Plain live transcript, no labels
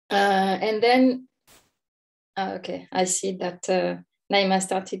And then, okay, I see that Naima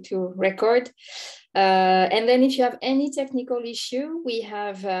started to record. And then if you have any technical issue, we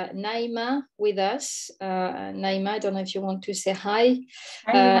have Naima with us. Naima, I don't know if you want to say hi.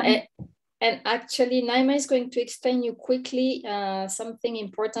 And actually, Naima is going to explain you quickly something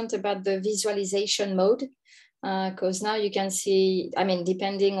important about the visualization mode, because now you can see, I mean,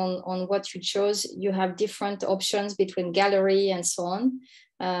 depending on what you chose, you have different options between gallery and so on.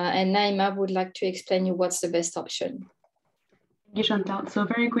 And Naima would like to explain you what's the best option. Thank you, Chantal. So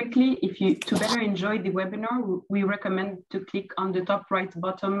very quickly, to better enjoy the webinar, we recommend to click on the top right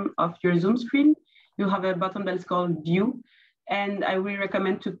bottom of your Zoom screen. You have a button that is called View. And I will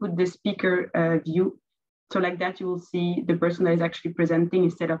recommend to put the speaker view. So like that, you will see the person that is actually presenting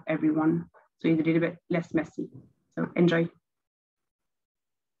instead of everyone. So it's a little bit less messy. So enjoy.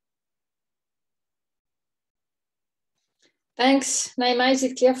 Thanks, Naima. Is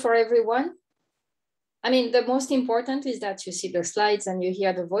it clear for everyone? I mean, the most important is that you see the slides and you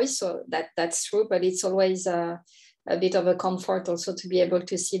hear the voice. So that's true, but it's always a bit of a comfort also to be able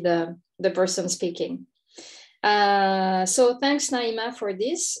to see the person speaking. So thanks, Naima, for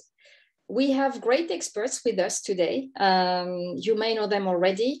this. We have great experts with us today. You may know them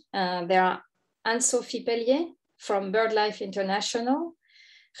already. There are Anne-Sophie Pellier from BirdLife International,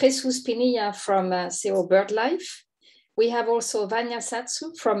 Jesus Pinilla from CO BirdLife. We have also Vanya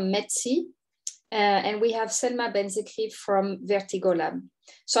Satsu from METSI, and we have Selma Benzekri from Vertigo Lab.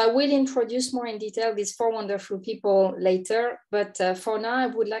 So I will introduce more in detail these four wonderful people later, but for now, I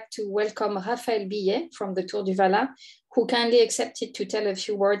would like to welcome Raphaël Billet from the Tour du Vala, who kindly accepted to tell a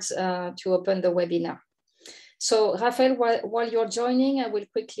few words to open the webinar. So Raphaël, while you're joining, I will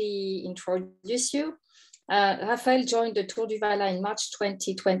quickly introduce you. Raphaël joined the Tour du Vala in March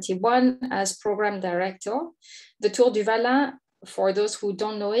 2021 as program director. The Tour du Vala, for those who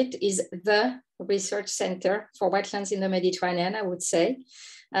don't know it, is the research center for wetlands in the Mediterranean, I would say.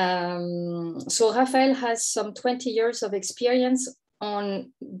 So Raphaël has some 20 years of experience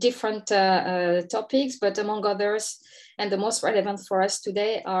on different topics, but among others, and the most relevant for us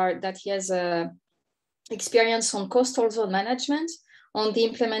today are that he has experience on coastal zone management, on the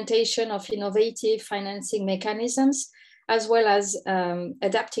implementation of innovative financing mechanisms, as well as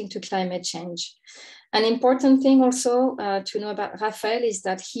adapting to climate change. An important thing also to know about Raphaël is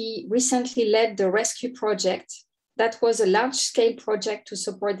that he recently led the Rescue Project. That was a large-scale project to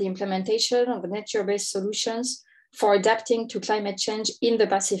support the implementation of nature-based solutions for adapting to climate change in the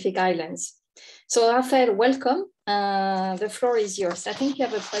Pacific Islands. So Raphaël, welcome. The floor is yours. I think you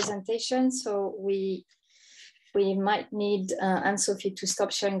have a presentation, so we might need Anne-Sophie to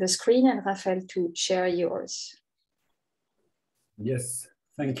stop sharing the screen and Raphaël to share yours. Yes,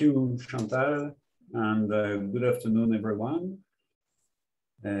 thank you, Chantal. And good afternoon, everyone.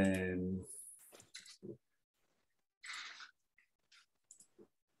 There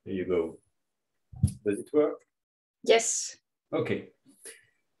you go. Does it work? Yes. Okay.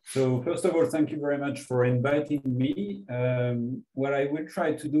 So first of all, thank you very much for inviting me. What I will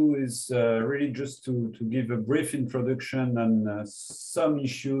try to do is really just to give a brief introduction on some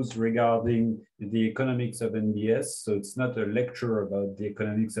issues regarding the economics of NBS. So it's not a lecture about the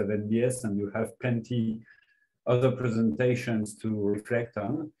economics of NBS, and you have plenty other presentations to reflect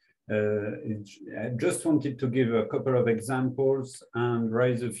on. I just wanted to give a couple of examples and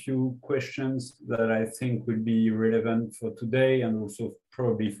raise a few questions that I think will be relevant for today and also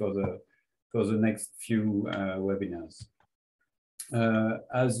probably for the next few webinars.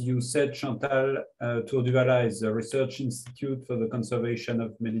 As you said, Chantal, Tour du Vala is a research institute for the conservation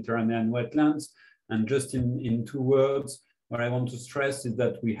of Mediterranean wetlands. And just in 2 words, what I want to stress is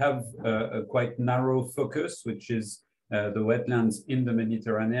that we have a quite narrow focus, which is the wetlands in the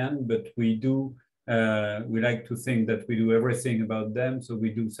Mediterranean, but we like to think that we do everything about them. So we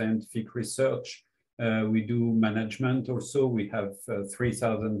do scientific research, we do management also. We have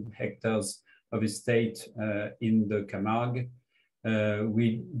 3,000 hectares of estate in the Camargue.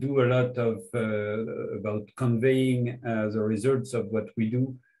 We do a lot of about conveying the results of what we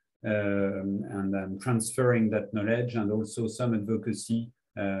do and transferring that knowledge, and also some advocacy,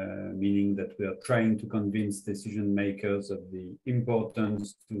 meaning that we are trying to convince decision makers of the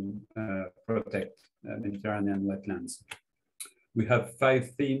importance to protect Mediterranean wetlands. We have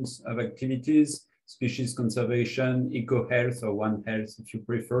 5 themes of activities: species conservation, eco-health, or One Health if you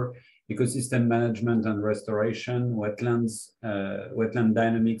prefer, ecosystem management and restoration, wetlands, wetland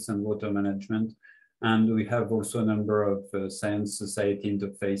dynamics and water management. And we have also a number of science-society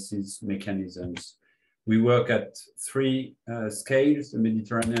interfaces mechanisms. We work at 3 scales: the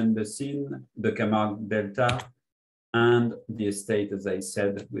Mediterranean basin, the Camargue Delta, and the estate, as I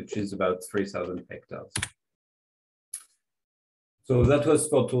said, which is about 3,000 hectares. So that was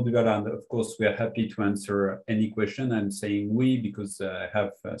for Tour du Val, and of course, we are happy to answer any question. I'm saying we because I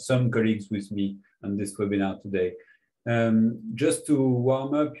have some colleagues with me on this webinar today. Just to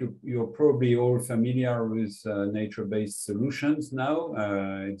warm up, you're probably all familiar with nature-based solutions now.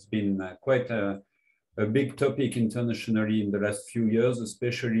 It's been quite a big topic internationally in the last few years,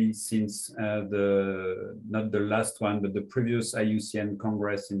 especially since not the last one, but the previous IUCN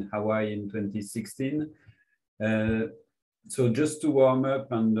Congress in Hawaii in 2016. So just to warm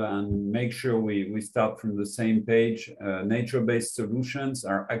up and make sure we start from the same page, nature-based solutions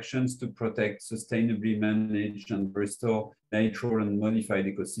are actions to protect, sustainably manage and restore natural and modified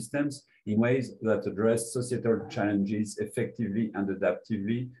ecosystems in ways that address societal challenges effectively and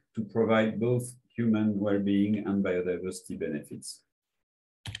adaptively to provide both human well-being and biodiversity benefits.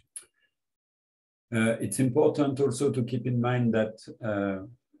 It's important also to keep in mind that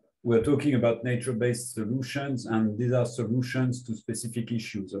we're talking about nature-based solutions, and these are solutions to specific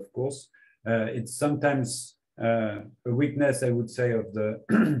issues, of course. It's sometimes a weakness, I would say, of the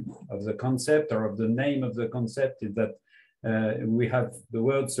of the concept or of the name of the concept is that we have the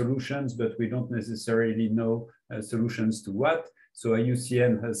word solutions, but we don't necessarily know solutions to what. So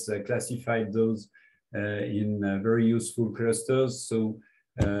IUCN has classified those in very useful clusters. So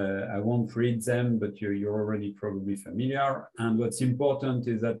I won't read them, but you're already probably familiar. And what's important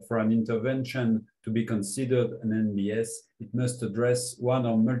is that for an intervention to be considered an NBS, it must address one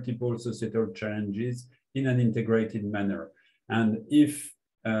or multiple societal challenges in an integrated manner. And if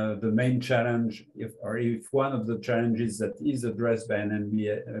the main challenge, if one of the challenges that is addressed by an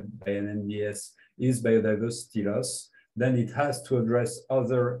NBS is biodiversity loss, then it has to address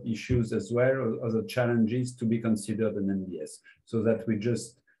other issues as well, or other challenges to be considered an NBS, so that we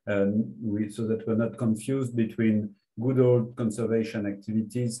just so that we're not confused between good old conservation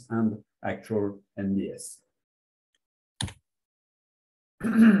activities and actual NBS.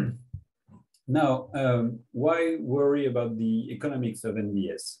 Now, why worry about the economics of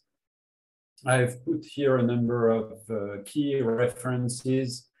NBS? I've put here a number of key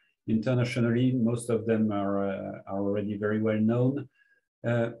references internationally. Most of them are already very well known.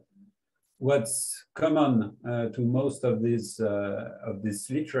 What's common to most of this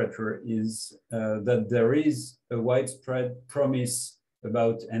literature is that there is a widespread promise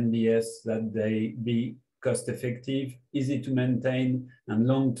about NBS that they be cost-effective, easy to maintain, and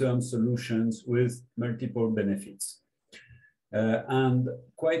long-term solutions with multiple benefits. And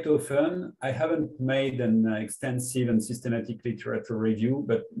quite often, I haven't made an extensive and systematic literature review,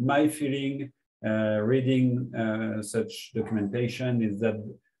 but my feeling reading such documentation is that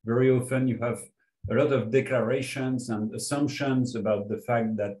very often you have a lot of declarations and assumptions about the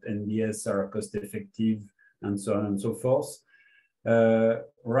fact that NBS are cost-effective and so on and so forth,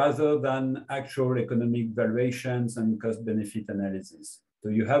 rather than actual economic valuations and cost-benefit analysis. So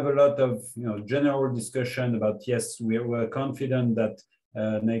you have a lot of general discussion about, yes, we're confident that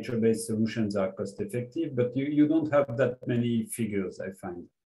nature-based solutions are cost-effective, but you don't have that many figures, I find.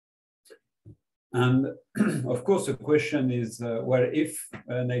 And of course, the question is, well, if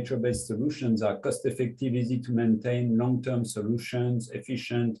nature-based solutions are cost-effective, easy to maintain, long-term solutions,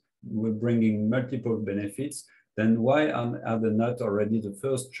 efficient, we're bringing multiple benefits, then why are they not already the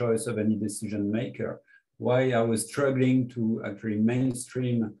first choice of any decision maker? Why are we struggling to actually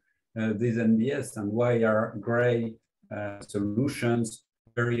mainstream these NBS, and why are gray solutions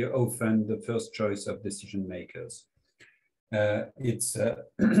very often the first choice of decision makers? It's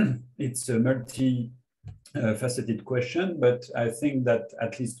a multi-faceted question, but I think that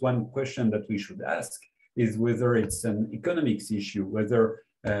at least one question that we should ask is whether it's an economics issue, whether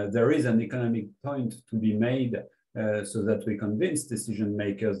there is an economic point to be made so that we convince decision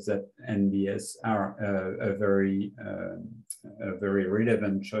makers that NBS are a very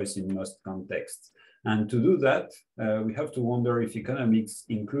relevant choice in most contexts. And to do that, we have to wonder if economics,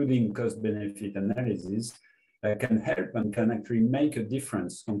 including cost-benefit analysis, can help and can actually make a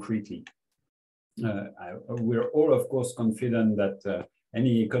difference concretely. We're all, of course, confident that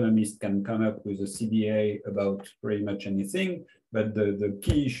any economist can come up with a CBA about pretty much anything, but the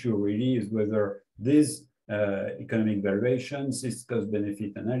key issue really is whether these economic valuations, this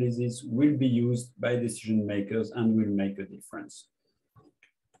cost-benefit analysis will be used by decision makers and will make a difference.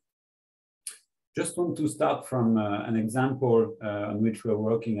 Just want to start from an example on which we're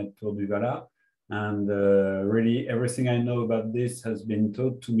working at Tour du Val. And really, everything I know about this has been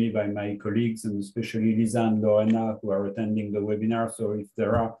taught to me by my colleagues, and especially Lisa and Lorena, who are attending the webinar. So if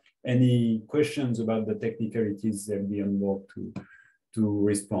there are any questions about the technicalities, they'll be on board to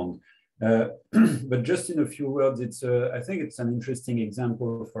respond. But just in a few words, I think it's an interesting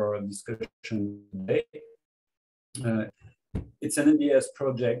example for our discussion today. It's an NBS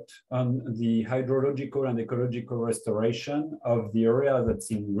project on the hydrological and ecological restoration of the area that's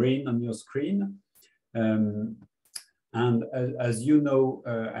in green on your screen. And as you know,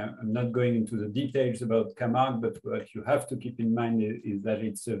 I'm not going into the details about Camargue, but what you have to keep in mind is that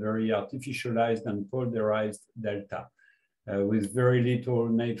it's a very artificialized and polarized delta with very little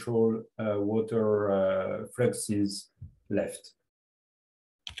natural water fluxes left.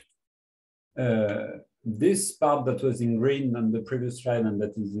 This part that was in green on the previous slide and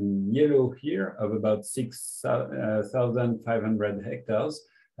that is in yellow here of about 6,500 hectares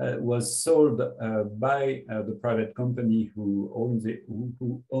was sold by the private company who owned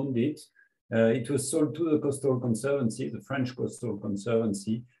it. It was sold to the Coastal Conservancy, the French Coastal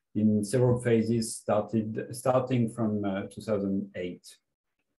Conservancy, in several phases, starting from 2008.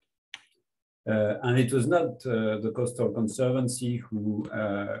 And it was not the Coastal Conservancy who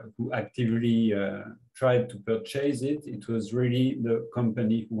actively tried to purchase it. It was really the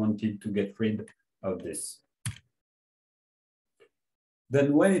company who wanted to get rid of this.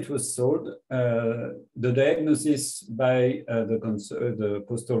 Then when it was sold, the diagnosis by the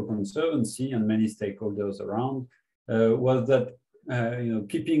Coastal Conservancy and many stakeholders around was that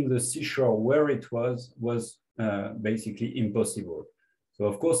keeping the seashore where it was basically impossible. So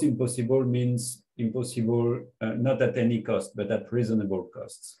of course, impossible means impossible not at any cost, but at reasonable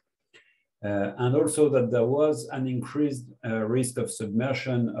costs. And also that there was an increased risk of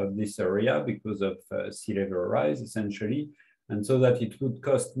submersion of this area because of sea level rise, essentially. And so that it would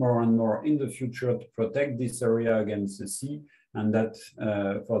cost more and more in the future to protect this area against the sea. And that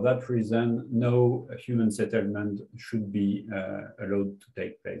for that reason, no human settlement should be allowed to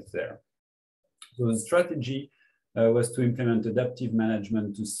take place there. So the strategy was to implement adaptive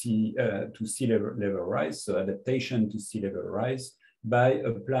management to sea level rise, so adaptation to sea level rise by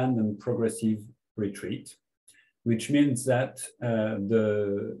a planned and progressive retreat, which means that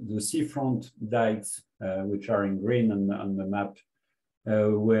the seafront dikes, which are in green on the map,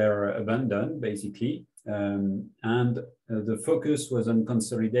 were abandoned, basically. And the focus was on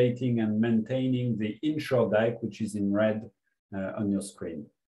consolidating and maintaining the inshore dike, which is in red on your screen.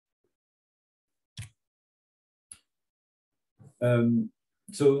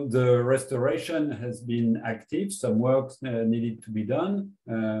 So the restoration has been active. Some works needed to be done.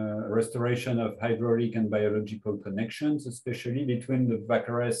 Restoration of hydraulic and biological connections, especially between the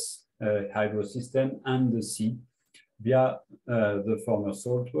Vacares hydro system and the sea via the former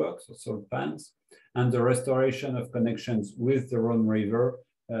salt works or salt pans, and the restoration of connections with the Rhone River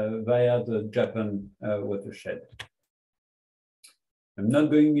via the Japan watershed. I'm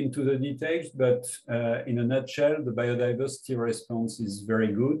not going into the details, but in a nutshell, the biodiversity response is very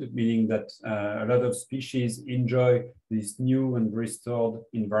good, meaning that a lot of species enjoy this new and restored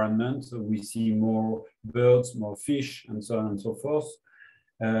environment. So we see more birds, more fish, and so on and so forth.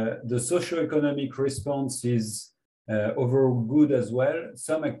 The socio-economic response is overall good as well.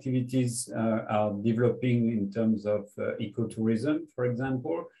 Some activities are developing in terms of ecotourism, for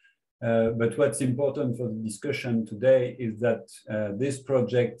example. But what's important for the discussion today is that this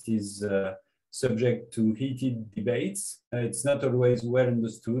project is subject to heated debates. It's not always well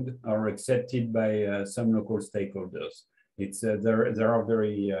understood or accepted by some local stakeholders. There are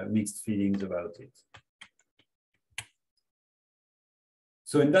very mixed feelings about it.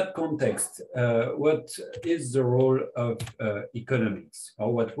 So in that context, what is the role of economics,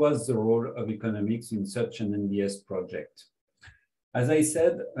 or what was the role of economics in such an NBS project? As I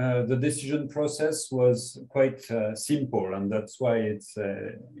said, the decision process was quite simple, and that's why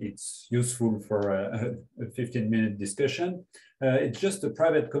it's useful for a 15-minute discussion. It's just a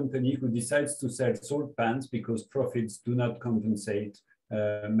private company who decides to sell salt pans because profits do not compensate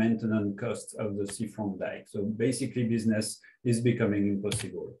maintenance costs of the seafront dike. So basically, business is becoming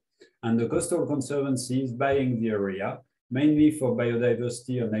impossible. And the Coastal Conservancy is buying the area, mainly for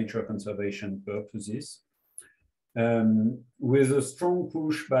biodiversity or nature conservation purposes. With a strong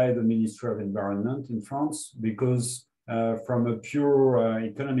push by the Ministry of Environment in France, because from a pure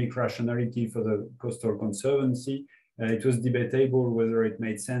economic rationality for the Coastal Conservancy, it was debatable whether it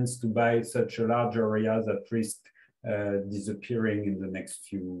made sense to buy such a large area that risked disappearing in the next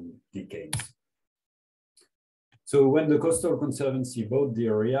few decades. So when the Coastal Conservancy bought the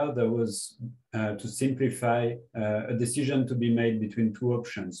area, there was, to simplify, a decision to be made between two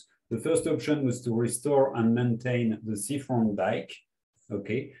options. The first option was to restore and maintain the seafront dike,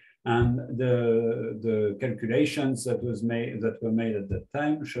 okay, and the calculations that were made at that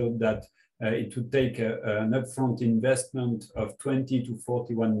time showed that it would take an upfront investment of 20 to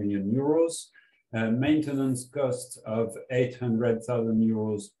 41 million euros, maintenance costs of 800,000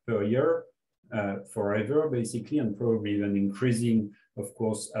 euros per year, forever, basically, and probably even increasing, of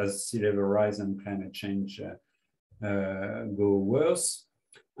course, as sea level rise and climate change go worse.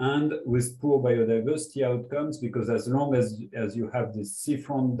 And with poor biodiversity outcomes, because as long as you have this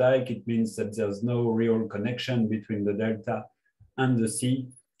seafront dike, it means that there's no real connection between the delta and the sea,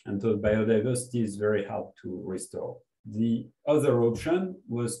 and so biodiversity is very hard to restore. The other option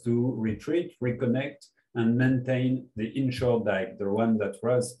was to retreat, reconnect, and maintain the inshore dike, the one that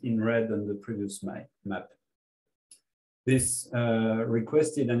was in red on the previous map. This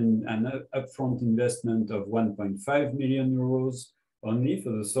requested an upfront investment of 1.5 million euros only for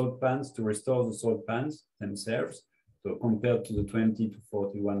the salt pans, to restore the salt pans themselves, so compared to the 20 to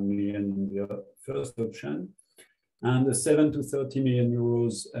 41 million in the first option, and a 7 to 30 million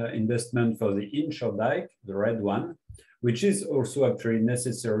euros investment for the inshore dike, the red one, which is also actually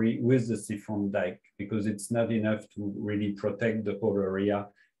necessary with the seafront dike, because it's not enough to really protect the whole area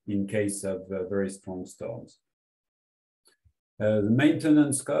in case of very strong storms. The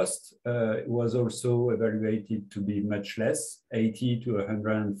maintenance cost was also evaluated to be much less, 80 to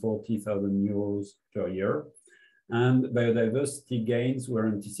 140,000 euros per year, and biodiversity gains were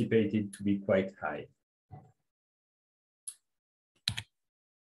anticipated to be quite high.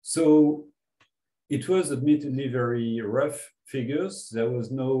 So it was admittedly very rough figures. There was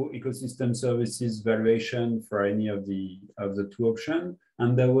no ecosystem services valuation for any of the two options,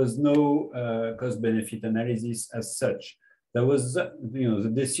 and there was no cost-benefit analysis as such. There was,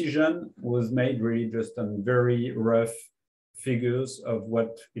 the decision was made really just on very rough figures of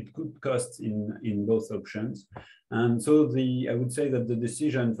what it could cost in both options. And so I would say that the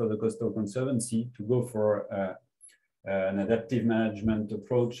decision for the Coastal Conservancy to go for an adaptive management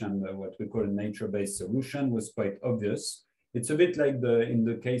approach and what we call a nature-based solution was quite obvious. It's a bit like in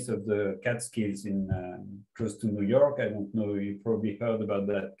the case of the Catskills in close to New York. I don't know, you probably heard about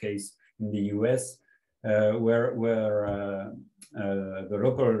that case in the US. Where the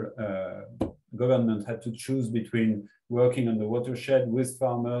local government had to choose between working on the watershed with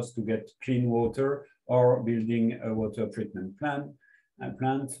farmers to get clean water or building a water treatment plant,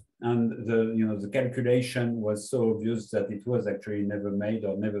 and the calculation was so obvious that it was actually never made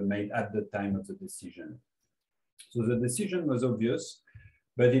at the time of the decision. So the decision was obvious,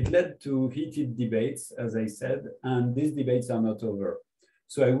 but it led to heated debates, as I said, and these debates are not over.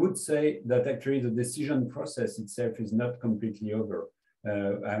 So I would say that actually the decision process itself is not completely over.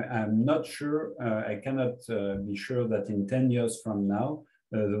 I'm not sure, I cannot be sure that in 10 years from now,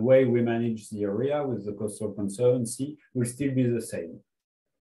 the way we manage the area with the Coastal Conservancy will still be the same.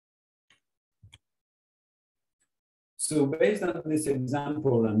 So based on this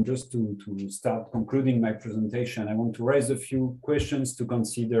example, and just to start concluding my presentation, I want to raise a few questions to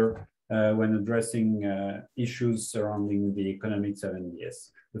consider when addressing issues surrounding the economics of NBS.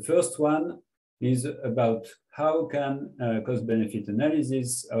 The first one is about how can cost-benefit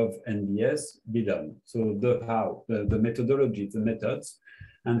analysis of NBS be done? So the how, the methodology, the methods,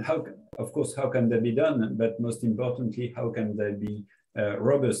 and how, of course, how can they be done? But most importantly, how can they be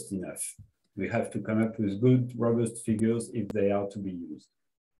robust enough? We have to come up with good, robust figures if they are to be used.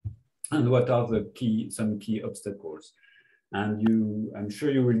 And what are some key obstacles? And I'm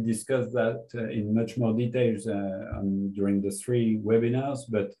sure you will discuss that in much more details during the 3 webinars,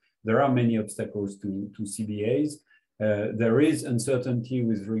 but there are many obstacles to CBAs. There is uncertainty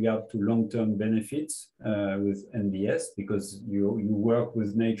with regard to long-term benefits with NBS, because you work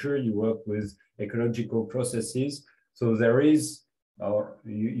with nature, you work with ecological processes. So there is, or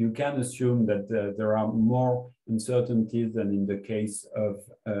you can assume that there are more uncertainties than in the case of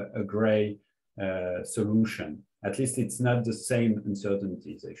a gray solution. At least it's not the same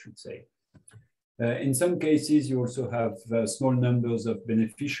uncertainties, I should say. In some cases, you also have small numbers of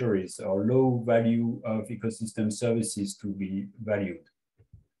beneficiaries or low value of ecosystem services to be valued,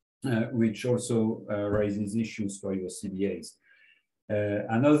 which also raises issues for your CBAs.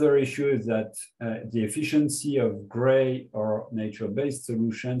 Another issue is that the efficiency of gray or nature-based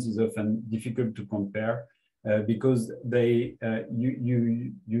solutions is often difficult to compare because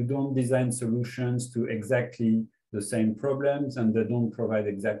you don't design solutions to exactly the same problems, and they don't provide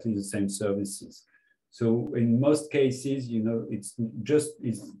exactly the same services. So in most cases,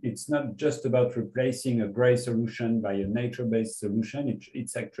 it's not just about replacing a gray solution by a nature-based solution.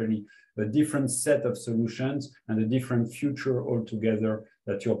 It's actually a different set of solutions and a different future altogether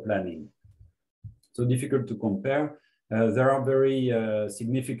that you're planning. So difficult to compare. There are very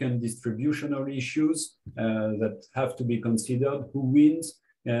significant distributional issues that have to be considered. Who wins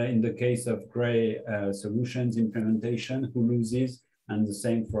in the case of gray solutions implementation, who loses, and the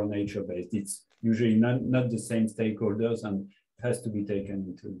same for nature-based. It's usually not the same stakeholders and has to be taken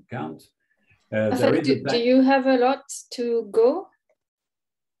into account. Do you have a lot to go?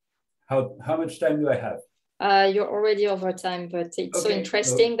 How much time do I have? You're already over time, but it's okay, so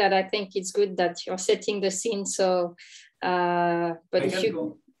interesting that I think it's good that you're setting the scene. So, but if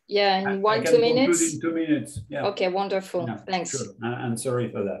you, yeah, in 2 minutes. In 2 minutes. Yeah. Okay, wonderful. Yeah, thanks. Sure. I'm sorry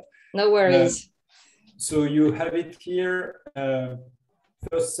for that. No worries. So you have it here.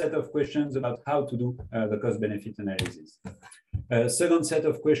 First set of questions about how to do the cost-benefit analysis. Second set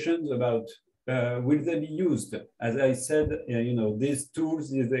of questions about will they be used? As I said, you know, these tools,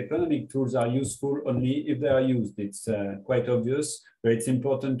 these economic tools are useful only if they are used. It's quite obvious, but it's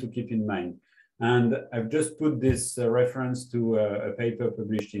important to keep in mind. And I've just put this reference to a paper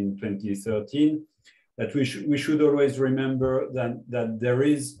published in 2013 that we should always remember that there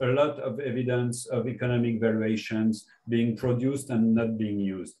is a lot of evidence of economic valuations being produced and not being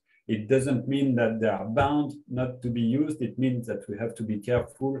used. It doesn't mean that they are bound not to be used. It means that we have to be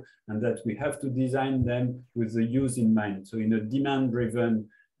careful and that we have to design them with the use in mind. So in a demand-driven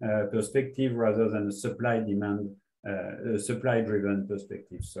perspective rather than a supply-driven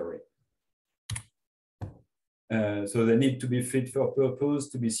perspective, sorry. So they need to be fit for purpose,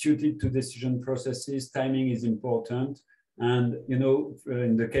 to be suited to decision processes. Timing is important. And, you know,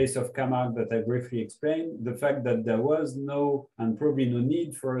 in the case of Camargue that I briefly explained, the fact that there was no, and probably no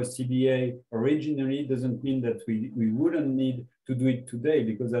need for a CBA originally doesn't mean that we wouldn't need to do it today,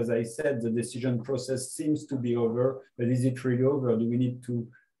 because as I said, the decision process seems to be over, but is it really over? Do we need to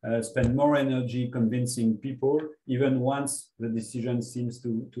spend more energy convincing people, even once the decision seems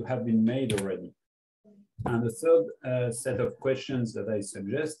to have been made already? And the third set of questions that I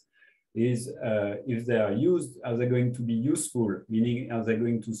suggest is if they are used, are they going to be useful? Meaning, are they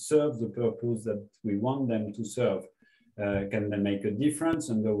going to serve the purpose that we want them to serve? Can they make a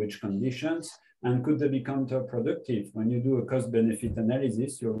difference? Under which conditions? And could they be counterproductive? When you do a cost-benefit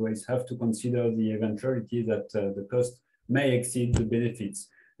analysis, you always have to consider the eventuality that the cost may exceed the benefits.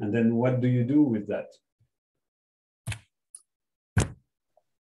 And then what do you do with that?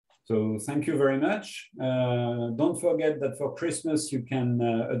 So thank you very much. Don't forget that for Christmas, you can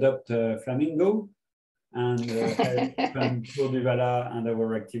adopt a flamingo and help fund BirdLife and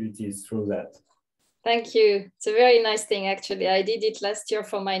our activities through that. Thank you. It's a very nice thing, actually. I did it last year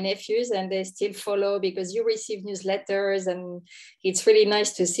for my nephews and they still follow because you receive newsletters and it's really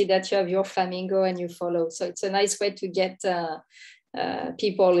nice to see that you have your flamingo and you follow. So it's a nice way to get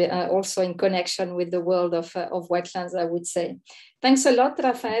people also in connection with the world of wetlands, I would say. Thanks a lot,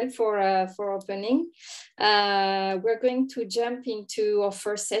 Raphael, for opening. We're going to jump into our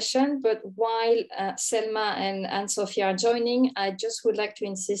first session, but while Selma and Anne-Sophie are joining, I just would like to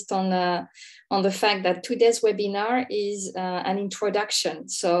insist on the fact that today's webinar is an introduction.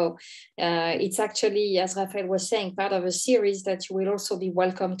 So it's actually, as Raphael was saying, part of a series that you will also be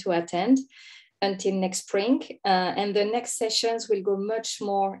welcome to attend until next spring. And the next sessions will go much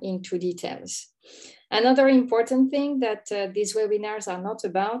more into details. Another important thing that these webinars are not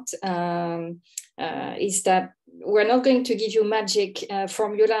about is that we're not going to give you magic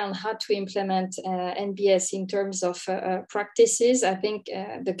formula on how to implement NBS in terms of practices. I think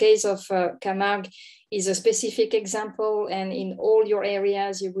the case of Camargue is a specific example, and in all your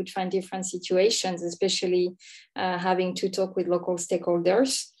areas, you would find different situations, especially having to talk with local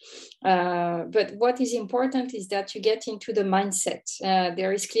stakeholders. But what is important is that you get into the mindset.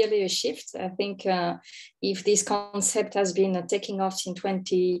 There is clearly a shift. I think if this concept has been taking off since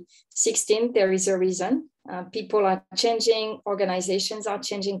 2016, there is a reason. People are changing, organizations are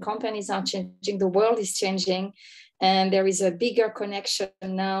changing, companies are changing, the world is changing. And there is a bigger connection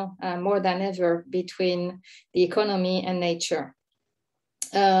now, more than ever, between the economy and nature.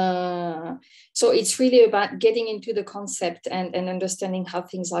 So it's really about getting into the concept and understanding how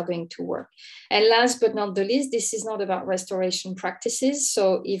things are going to work. And last but not the least, this is not about restoration practices.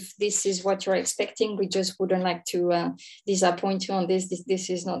 So if this is what you're expecting, we just wouldn't like to disappoint you on this. This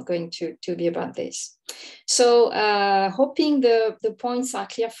is not going to be about this. So hoping the points are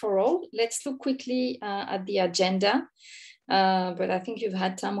clear for all. Let's look quickly at the agenda. But I think you've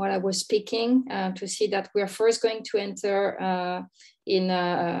had time while I was speaking to see that we're first going to enter in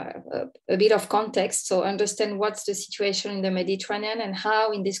a bit of context. So understand what's the situation in the Mediterranean and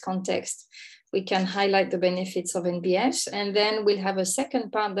how in this context we can highlight the benefits of NBS. And then we'll have a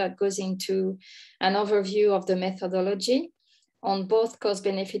second part that goes into an overview of the methodology on both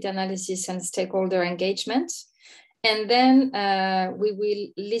cost-benefit analysis and stakeholder engagement. And then we will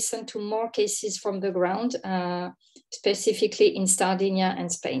listen to more cases from the ground, specifically in Sardinia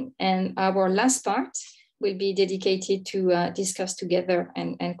and Spain. And our last part will be dedicated to discuss together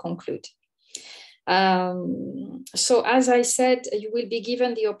and conclude. So as I said, you will be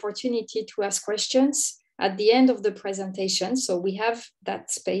given the opportunity to ask questions at the end of the presentation. So we have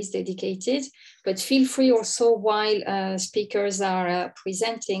that space dedicated, but feel free also while speakers are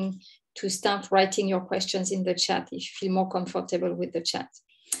presenting to start writing your questions in the chat if you feel more comfortable with the chat.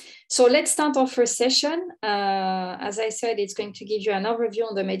 So let's start our first session. As I said, it's going to give you an overview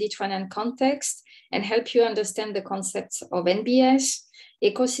on the Mediterranean context and help you understand the concepts of NBS,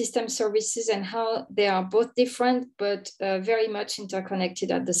 ecosystem services, and how they are both different, but very much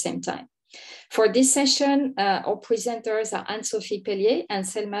interconnected at the same time. For this session, our presenters are Anne-Sophie Pellier and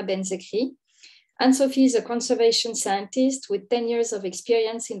Selma Benzekri. Anne-Sophie is a conservation scientist with 10 years of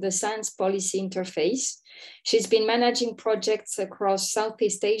experience in the science policy interface. She's been managing projects across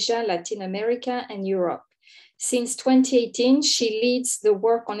Southeast Asia, Latin America, and Europe. Since 2018, she leads the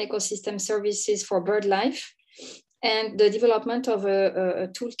work on ecosystem services for BirdLife and the development of a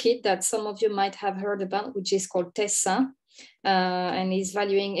toolkit that some of you might have heard about, which is called TESSA, and is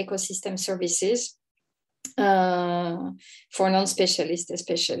valuing ecosystem services for non-specialists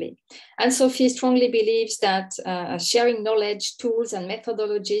especially. And Sophie strongly believes that sharing knowledge, tools, and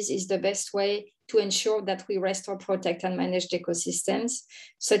methodologies is the best way to ensure that we restore, protect, and manage ecosystems,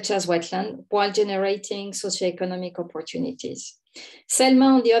 such as wetland, while generating socioeconomic opportunities. Selma,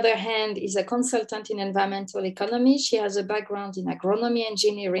 on the other hand, is a consultant in environmental economy. She has a background in agronomy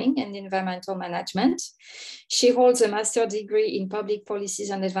engineering and environmental management. She holds a master's degree in public policies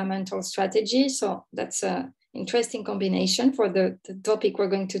and environmental strategy. So that's an interesting combination for the topic we're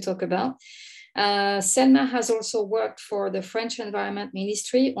going to talk about. Selma has also worked for the French Environment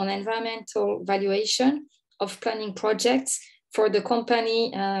Ministry on environmental valuation of planning projects for the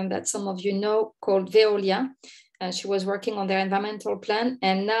company that some of you know called Veolia. She was working on their environmental plan,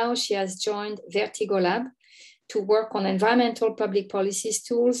 and now she has joined Vertigo Lab to work on environmental public policies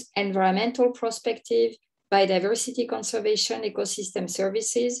tools, environmental prospective, biodiversity conservation, ecosystem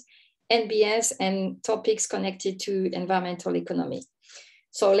services, NBS, and topics connected to environmental economy.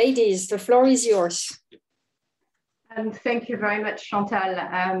 So ladies, the floor is yours. Thank you very much, Chantal,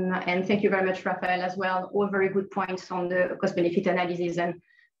 and thank you very much, Raphael, as well. All very good points on the cost-benefit analysis, and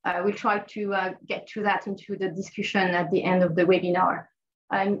we'll try to get to that into the discussion at the end of the webinar.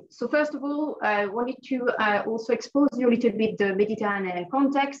 So first of all, I wanted to also expose you a little bit the Mediterranean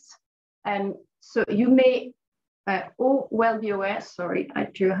context. So you may all well be aware, sorry, I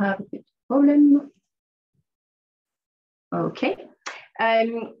do have a bit of a problem. Okay.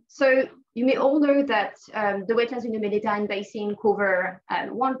 So you may all know that the wetlands in the Mediterranean basin cover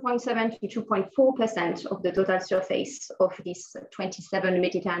 1.7 to 2.4% of the total surface of these 27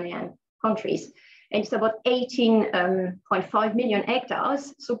 Mediterranean countries. And it's about 18.5 million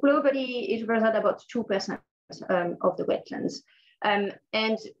hectares. So globally, it represents about 2% of the wetlands.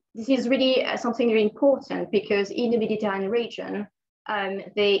 And this is really something very important because in the Mediterranean region,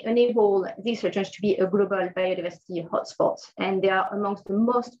 they enable these regions to be a global biodiversity hotspot, and they are amongst the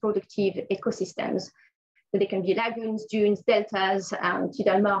most productive ecosystems. So they can be lagoons, dunes, deltas,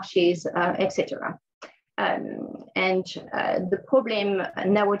 tidal marshes, etc. And the problem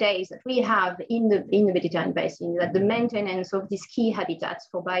nowadays that we have in the Mediterranean basin is that the maintenance of these key habitats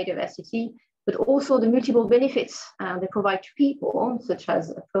for biodiversity, but also the multiple benefits they provide to people, such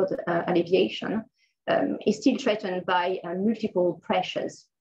as flood alleviation, is still threatened by multiple pressures.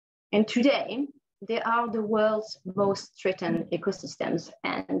 And today, they are the world's most threatened ecosystems.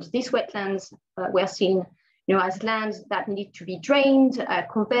 And these wetlands were seen as lands that need to be drained,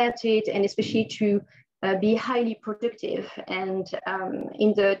 converted, and especially to be highly productive. And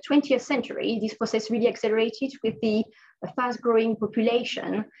in the 20th century, this process really accelerated with the fast-growing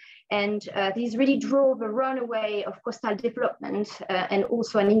population. And this really drove a runaway of coastal development and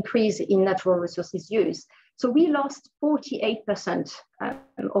also an increase in natural resources use. So we lost 48%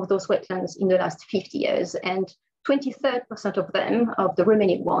 of those wetlands in the last 50 years, and 23% of them, of the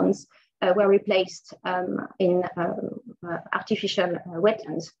remaining ones, were replaced in artificial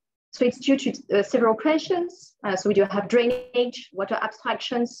wetlands. So it's due to several pressures. So we do have drainage, water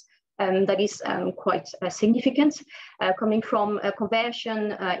abstractions, that is quite significant, coming from a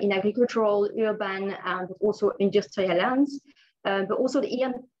conversion in agricultural, urban, and also industrial lands, but also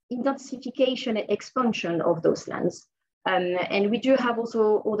the intensification and expansion of those lands. And we do have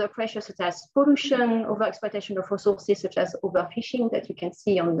also other pressures such as pollution, overexploitation of resources such as overfishing that you can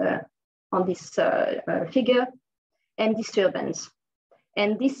see on this figure, and disturbance.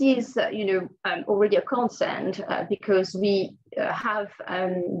 And this is, already a concern because we have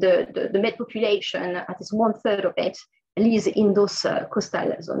the Med population, at least 1/3 of it, lives in those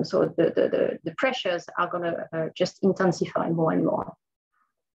coastal zones. So the pressures are going to just intensify more and more.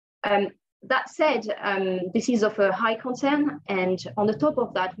 That said, this is of a high concern. And on the top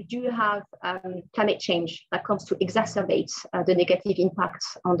of that, we do have climate change that comes to exacerbate the negative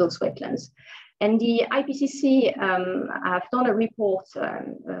impacts on those wetlands. And the IPCC have done a report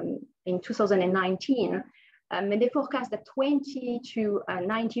in 2019, and they forecast that 20 to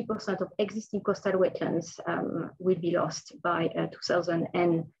 90% of existing coastal wetlands will be lost by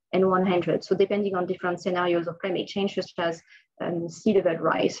 2100. So depending on different scenarios of climate change, such as sea level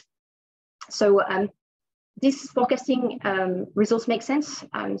rise. So this forecasting results make sense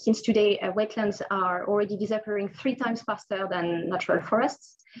since today wetlands are already disappearing 3 times faster than natural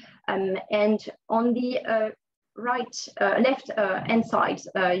forests. And on the left hand side,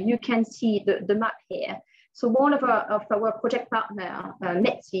 you can see the map here. So one of our project partner,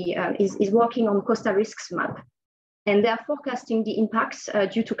 METSI, is working on coastal risks map. And they are forecasting the impacts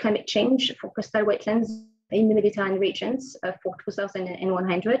due to climate change for coastal wetlands in the Mediterranean regions for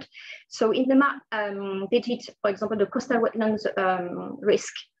 2100. So in the map, they did, for example, the coastal wetlands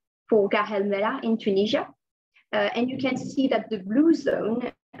risk for Gahel Mela in Tunisia. And you can see that the blue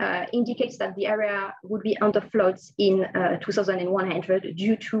zone indicates that the area would be under floods in 2100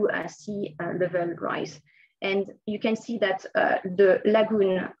 due to sea level rise. And you can see that the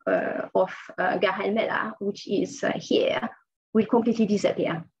lagoon of Gahel Mela, which is here, will completely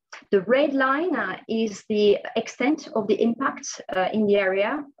disappear. The red line is the extent of the impact in the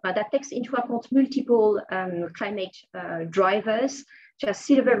area that takes into account multiple climate drivers, such as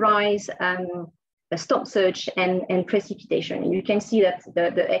sea level rise, storm surge, and precipitation. And you can see that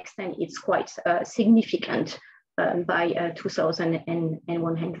the extent is quite significant by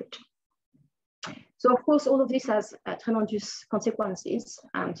 2100. So of course, all of this has tremendous consequences,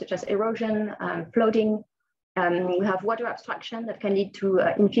 such as erosion, flooding. We have water abstraction that can lead to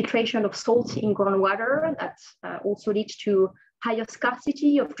infiltration of salt in groundwater, that also leads to higher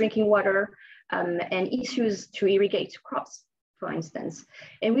scarcity of drinking water and issues to irrigate crops, for instance.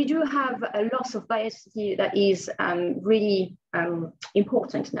 And we do have a loss of biodiversity that is really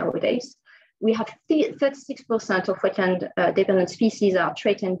important nowadays. We have 36% of wetland-dependent species are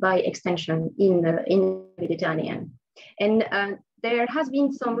threatened by extinction in the Mediterranean. And there has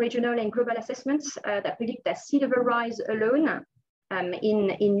been some regional and global assessments that predict that sea level rise alone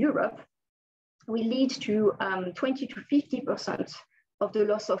in Europe will lead to 20 to 50% of the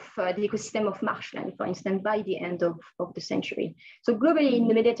loss of the ecosystem of marshland, for instance, by the end of the century. So globally in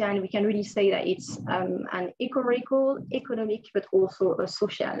the Mediterranean, we can really say that it's an ecological, economic, but also a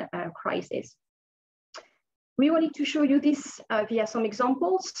social crisis. We wanted to show you this via some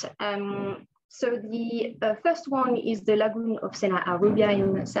examples. So the first one is the lagoon of Sena Arubia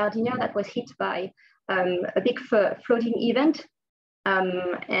in Sardinia that was hit by a big flooding event.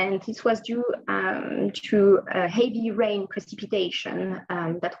 And this was due to heavy rain precipitation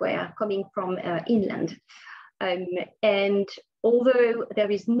that were coming from inland. And although there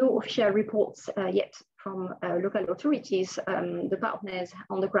is no official reports yet from local authorities, the partners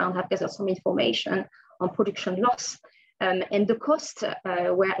on the ground have gathered some information on production loss. And the costs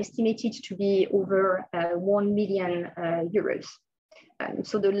were estimated to be over 1 million euros.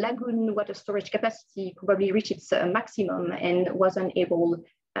 So the lagoon water storage capacity probably reached its maximum and wasn't able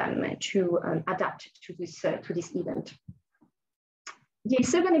to adapt to this event. The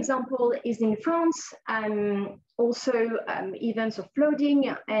second example is in France, also events of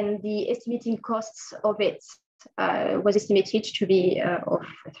flooding, and the estimating costs of it was estimated to be of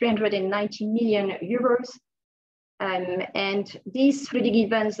 390 million euros. And these flooding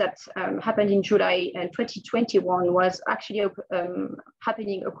events that happened in July 2021 was actually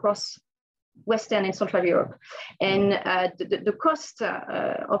happening across Western and Central Europe. And the cost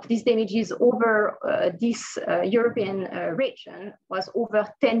of these damages over this European region was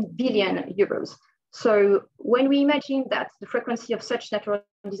over 10 billion euros. So when we imagine that the frequency of such natural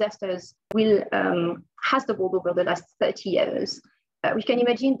disasters has doubled over the last 30 years, we can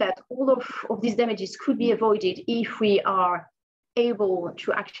imagine that all of these damages could be avoided if we are able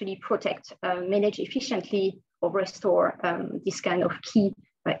to actually protect, manage efficiently, or restore this kind of key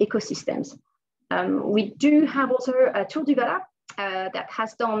ecosystems. We do have also a Tour du Gala that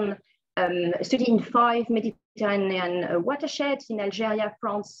has done a study in 5 Mediterranean watersheds in Algeria,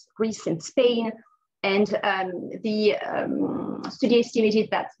 France, Greece, and Spain. And the study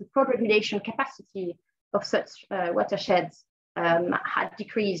estimated that the flood regulation capacity of such watersheds had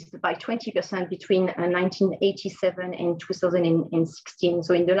decreased by 20% between 1987 and 2016,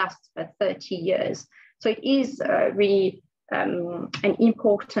 so in the last 30 years. So it is really an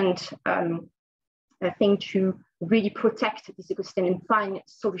important thing to really protect this ecosystem and find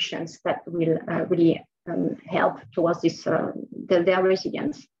solutions that will really help towards this, their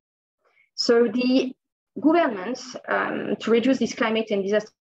resilience. So the governments, to reduce this climate and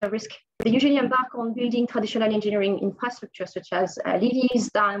disaster risk, they usually embark on building traditional engineering infrastructure such as levees,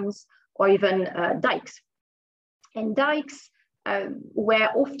 dams, or even dikes. And dikes were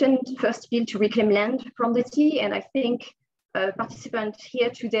often first built to reclaim land from the sea. And I think participants here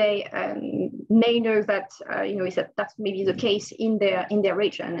today may know that that's maybe the case in their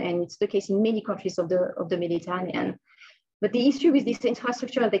region, and it's the case in many countries of the Mediterranean. But the issue with this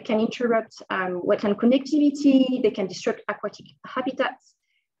infrastructure, they can interrupt wetland connectivity, they can disrupt aquatic habitats,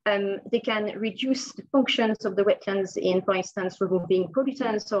 they can reduce the functions of the wetlands in, for instance, removing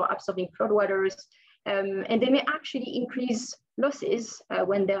pollutants or absorbing floodwaters, and they may actually increase losses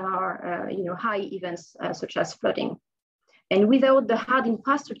when there are high events such as flooding. And without the hard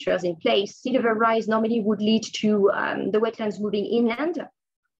infrastructures in place, sea level rise normally would lead to the wetlands moving inland.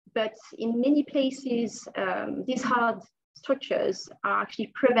 But in many places, these hard structures are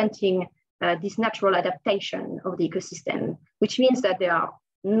actually preventing this natural adaptation of the ecosystem, which means that they are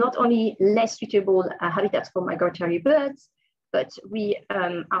not only less suitable habitats for migratory birds, but we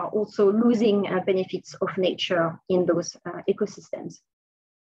are also losing benefits of nature in those ecosystems.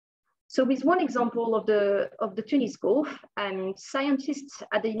 So with one example of the Tunis Gulf, scientists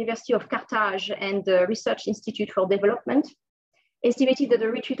at the University of Carthage and the Research Institute for Development estimated that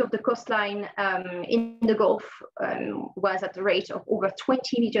the retreat of the coastline in the Gulf was at the rate of over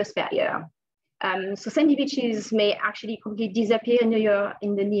 20 meters per year. So sandy beaches may actually completely disappear in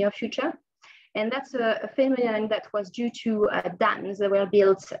the near future. And that's a phenomenon that was due to dams that were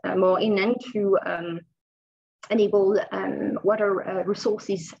built more inland to enable water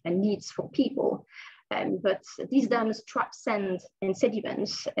resources and needs for people. But these dams trap sand and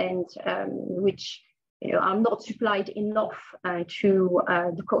sediments, and which are not supplied enough to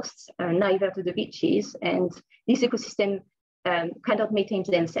the coasts, neither to the beaches. And this ecosystem cannot maintain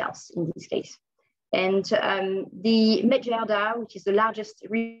themselves in this case. And the Medjerda, which is the largest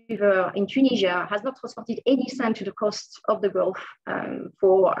river in Tunisia, has not transported any sand to the coast of the Gulf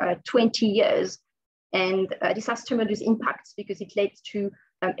for 20 years. And this has tremendous impacts because it led to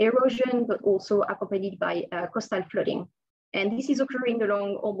erosion, but also accompanied by coastal flooding. And this is occurring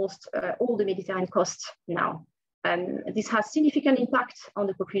along almost all the Mediterranean coast now. This has significant impact on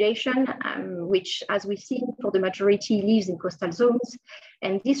the population, which, as we've seen, for the majority lives in coastal zones.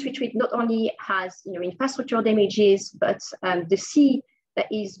 And this retreat not only has infrastructure damages, but the sea that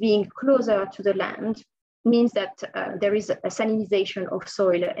is being closer to the land means that there is a salinization of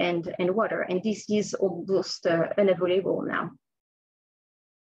soil and water, and this is almost unavoidable now.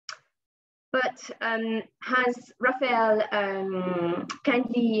 But as Raphael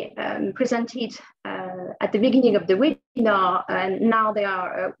kindly presented at the beginning of the webinar, now there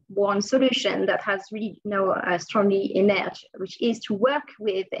are one solution that has really now strongly emerged, which is to work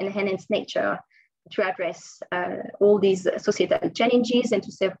with enhanced nature to address all these societal challenges and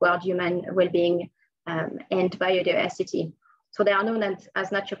to safeguard human well-being and biodiversity. So they are known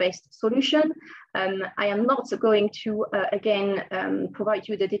as nature-based solutions. I am not going to, again, provide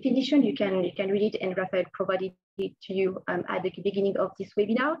you the definition. You can read it, and Raphael provided it to you at the beginning of this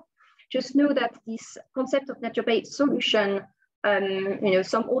webinar. Just know that this concept of nature-based solution,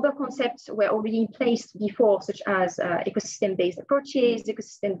 some other concepts were already in place before, such as ecosystem-based approaches,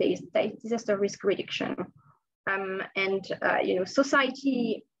 ecosystem-based disaster risk reduction.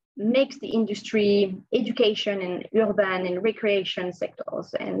 Society makes the industry, education, and urban and recreation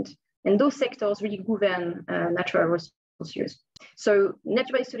sectors, and those sectors really govern natural resource use. So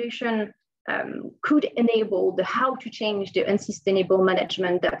nature-based solution could enable the how to change the unsustainable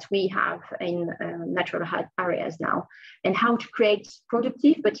management that we have in natural areas now, and how to create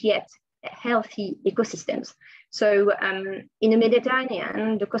productive but yet healthy ecosystems. So in the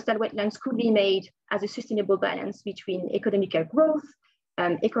Mediterranean, the coastal wetlands could be made as a sustainable balance between economical growth,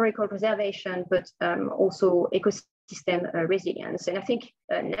 ecological preservation, but also ecosystem resilience. And I think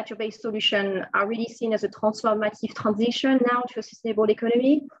nature-based solutions are really seen as a transformative transition now to a sustainable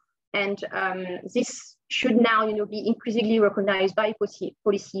economy. And this should now be increasingly recognized by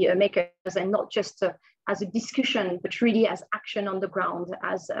policy makers, and not just as a discussion, but really as action on the ground,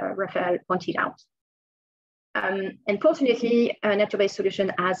 as Raphael pointed out. Unfortunately, nature-based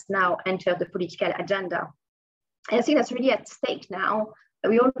solution has now entered the political agenda. And I think that's really at stake now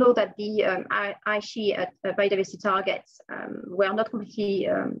we all know that the IC biodiversity targets were not completely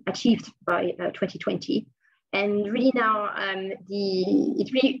achieved by 2020. And really now,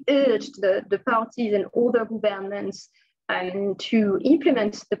 it really urged the parties and other governments to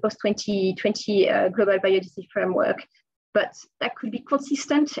implement the post-2020 global biodiversity framework, but that could be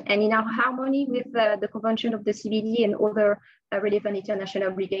consistent and in harmony with the Convention of the CBD and other relevant international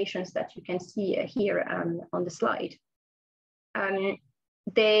obligations that you can see here on the slide.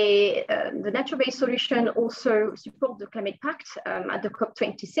 The nature-based solution also support the climate pact at the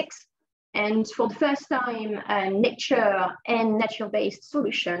COP26. And for the first time, nature and nature-based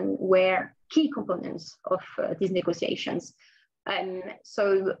solution were key components of these negotiations.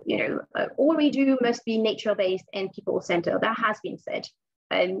 So, all we do must be nature-based and people-centered. That has been said.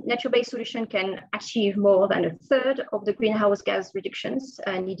 Nature-based solution can achieve more than a third of the greenhouse gas reductions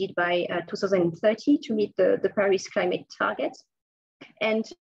needed by 2030 to meet the Paris climate target. And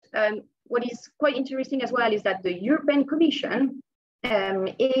what is quite interesting as well is that the European Commission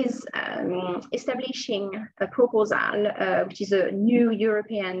is establishing a proposal, which is a new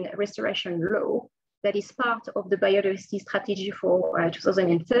European restoration law that is part of the biodiversity strategy for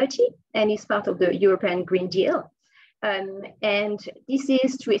 2030 and is part of the European Green Deal. And this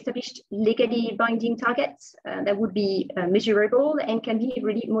is to establish legally binding targets that would be measurable and can be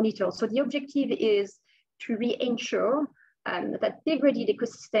really monitored. So the objective is to ensure that degraded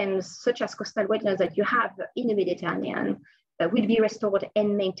ecosystems such as coastal wetlands that you have in the Mediterranean will be restored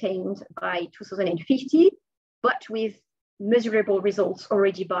and maintained by 2050, but with measurable results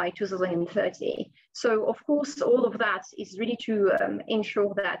already by 2030. So of course, all of that is really to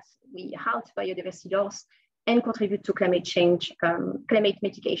ensure that we halt biodiversity loss and contribute to climate change, climate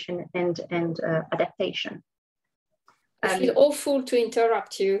mitigation and adaptation. I feel awful to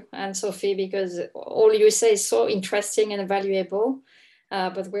interrupt you, Anne-Sophie, because all you say is so interesting and valuable,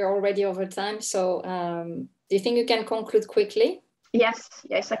 but we're already over time. So do you think you can conclude quickly? Yes,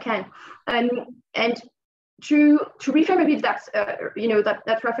 I can. And to reframe a bit that,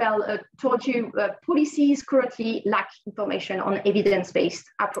 that Raphael told you, policies currently lack information on evidence-based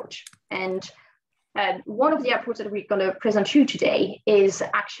approach. And one of the approaches that we're going to present to you today is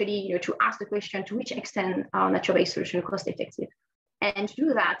actually to ask the question, to which extent are nature-based solutions cost-effective? And to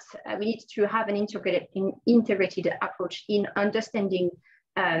do that, we need to have an integrated approach in understanding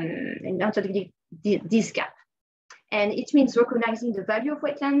this gap. And it means recognizing the value of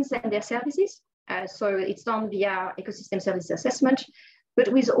wetlands and their services. So it's done via ecosystem services assessment, but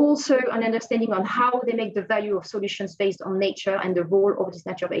with also an understanding on how they make the value of solutions based on nature and the role of this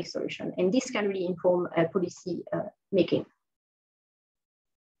nature-based solution. And this can really inform policy making.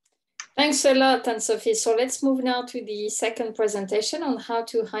 Thanks a lot, Anne-Sophie. So let's move now to the second presentation on how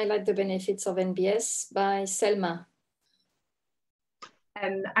to highlight the benefits of NBS by Selma.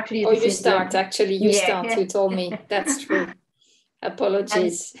 Actually, you start. You told me. That's true.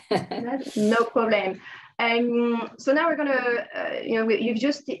 Apologies. No problem. So now we're going to, you've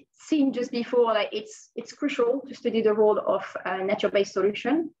just seen just before, like it's crucial to study the role of nature-based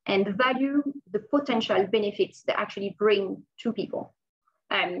solution and value the potential benefits that actually bring to people.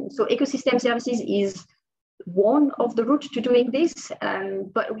 So ecosystem services is one of the routes to doing this,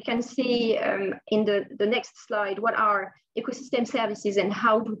 but we can see in the next slide what are ecosystem services and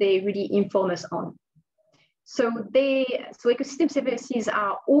how do they really inform us on. So ecosystem services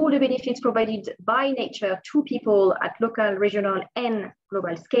are all the benefits provided by nature to people at local, regional, and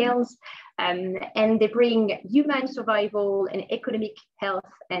global scales, and they bring human survival and economic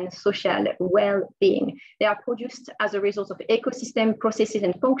health and social well-being. They are produced as a result of ecosystem processes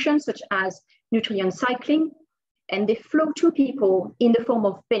and functions such as nutrient cycling, and they flow to people in the form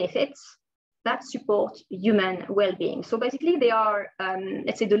of benefits that support human well-being. So basically they are,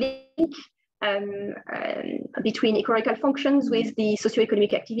 let's say, the link between ecological functions with the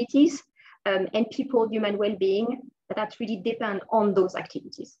socioeconomic activities and people human well-being that really depend on those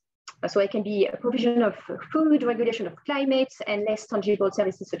activities. So it can be a provision of food, regulation of climate, and less tangible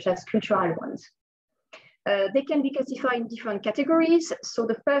services such as cultural ones. They can be classified in different categories. So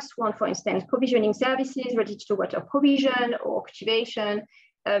the first one, for instance, provisioning services related to water provision or cultivation,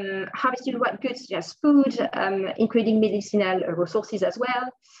 harvested goods such as food, including medicinal resources as well.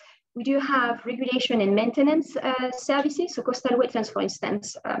 We do have regulation and maintenance services. So coastal wetlands, for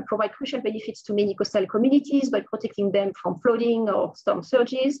instance, provide crucial benefits to many coastal communities by protecting them from flooding or storm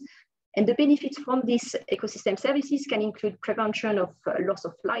surges. And the benefits from these ecosystem services can include prevention of loss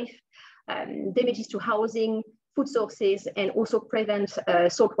of life, damages to housing, food sources, and also prevent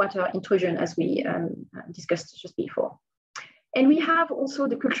saltwater intrusion, as we discussed just before. And we have also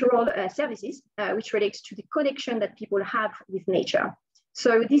the cultural services, which relates to the connection that people have with nature.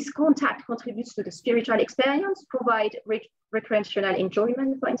 So this contact contributes to the spiritual experience, provide recreational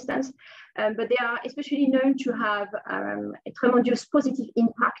enjoyment, for instance, but they are especially known to have a tremendous positive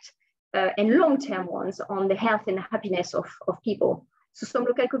impact and long-term ones on the health and happiness of people. So some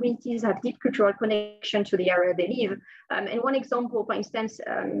local communities have deep cultural connection to the area they live. And one example, for instance,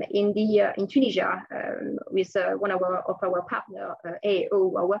 in Tunisia, with one of our partner,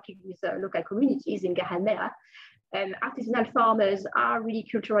 AO, are working with local communities in Gahamera. Artisanal farmers are really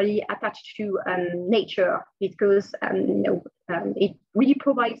culturally attached to nature because it really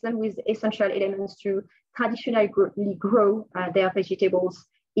provides them with essential elements to traditionally grow their vegetables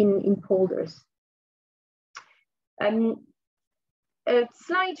in polders. A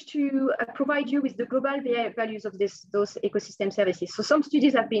slide to provide you with the global values of those ecosystem services. So some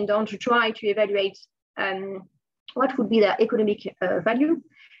studies have been done to try to evaluate what would be their economic value.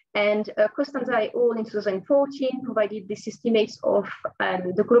 And Costanza et al. In 2014 provided this estimates of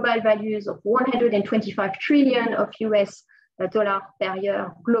the global values of 125 trillion of US dollar per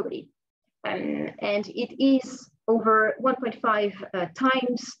year globally. And it is over 1.5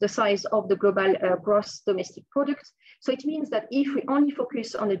 times the size of the global gross domestic product. So it means that if we only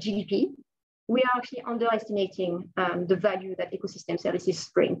focus on the GDP, we are actually underestimating the value that ecosystem services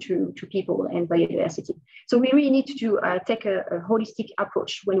bring to people and biodiversity. So we really need to take a holistic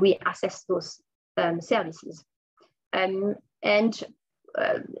approach when we assess those services. And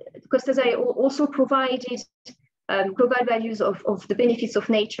Costanza also provided global values of the benefits of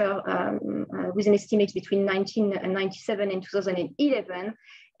nature with an estimate between 1997 and 2011.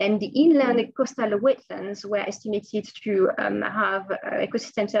 And the inland and coastal wetlands were estimated to have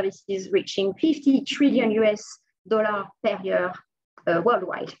ecosystem services reaching 50 trillion US dollar per year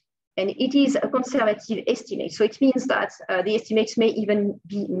worldwide. And it is a conservative estimate. So it means that the estimates may even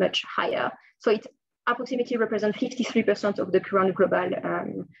be much higher. So it approximately represents 53% of the current global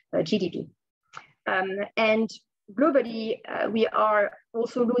GDP. And globally, we are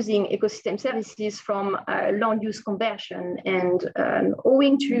also losing ecosystem services from land use conversion, and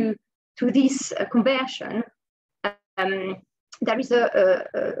owing to this conversion, there is a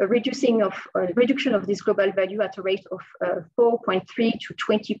reduction of this global value at a rate of 4.3 to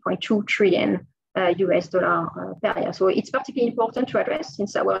 20.2 trillion US dollar per year. So it's particularly important to address,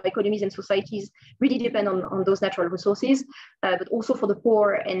 since our economies and societies really depend on those natural resources, but also for the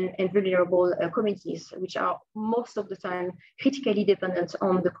poor and vulnerable communities, which are most of the time critically dependent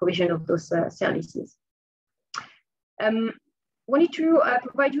on the provision of those services. Wanted to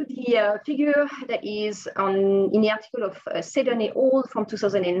provide you the figure that is in the article of Seddon et al. From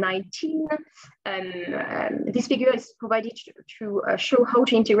 2019. This figure is provided to show how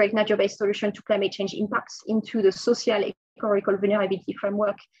to integrate nature-based solutions to climate change impacts into the social ecological vulnerability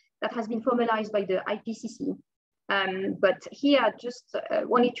framework that has been formalized by the IPCC. But here I just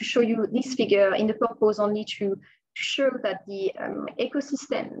wanted to show you this figure in the purpose only to show that the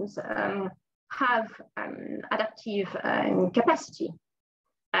ecosystems have adaptive capacity,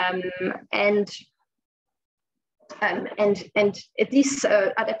 and this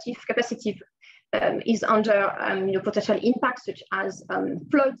adaptive capacity is under potential impacts such as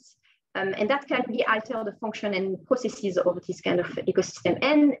floods, and that can really alter the function and processes of this kind of ecosystem,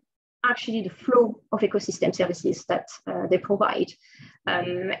 and actually the flow of ecosystem services that they provide,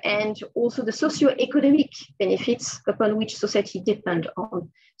 and also the socio-economic benefits upon which society depend on.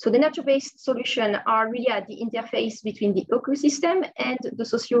 So the nature-based solutions are really at the interface between the ecosystem and the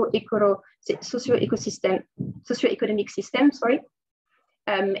socio-economic system,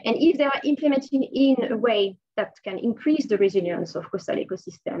 and if they are implemented in a way that can increase the resilience of coastal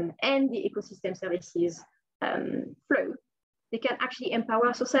ecosystem and the ecosystem services flow, they can actually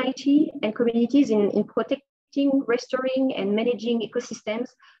empower society and communities in protecting, restoring, and managing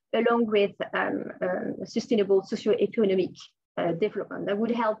ecosystems, along with sustainable socio-economic development that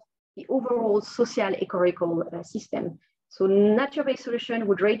would help the overall social ecological system. So nature-based solution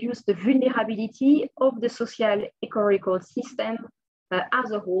would reduce the vulnerability of the social ecological system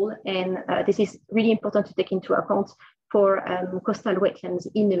as a whole, and this is really important to take into account for coastal wetlands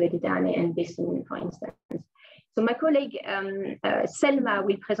in the Mediterranean basin, for instance. So my colleague Selma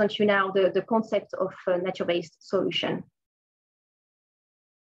will present you now the concept of nature-based solution.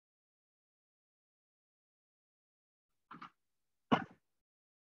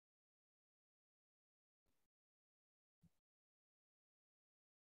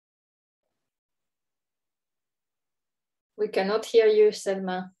 We cannot hear you,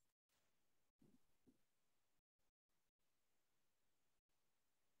 Selma.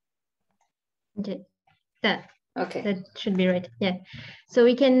 Okay. Okay. That should be right. Yeah. So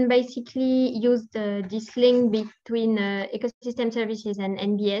we can basically use this link between ecosystem services and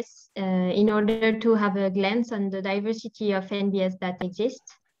NBS in order to have a glance on the diversity of NBS that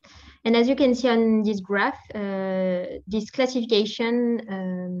exists. And as you can see on this graph, this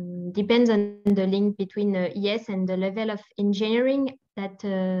classification depends on the link between ES and the level of engineering that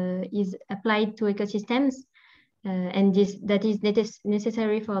is applied to ecosystems, and that is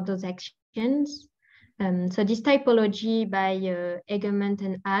necessary for those actions. So this typology by Egermont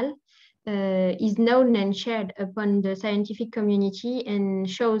and al. Is known and shared upon the scientific community and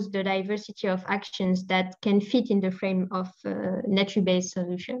shows the diversity of actions that can fit in the frame of nature-based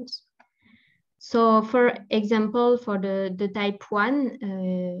solutions. So for example, for the type 1,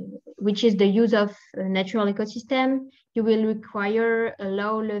 which is the use of a natural ecosystem, you will require a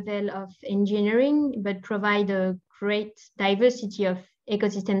low level of engineering, but provide a great diversity of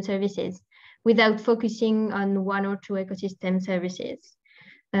ecosystem services without focusing on one or two ecosystem services.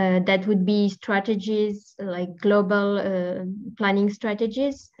 That would be strategies like global planning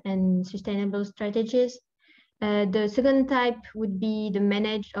strategies and sustainable strategies. The second type would be the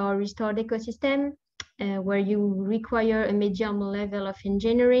managed or restored ecosystem, where you require a medium level of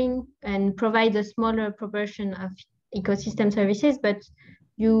engineering and provide a smaller proportion of ecosystem services, but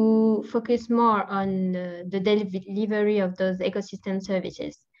you focus more on the delivery of those ecosystem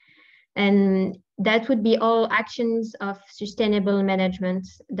services. And that would be all actions of sustainable management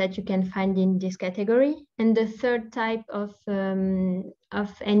that you can find in this category. And the third type of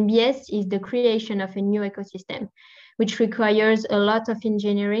NBS is the creation of a new ecosystem, which requires a lot of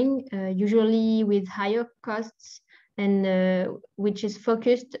engineering, usually with higher costs, and which is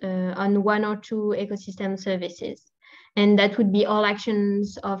focused on one or two ecosystem services. And that would be all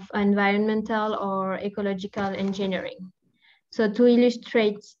actions of environmental or ecological engineering. So to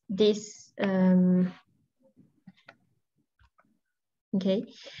illustrate this,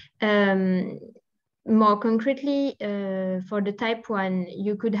 more concretely, for the type 1,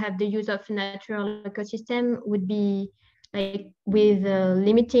 you could have the use of natural ecosystem would be like with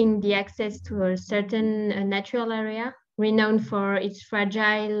limiting the access to a certain natural area renowned for its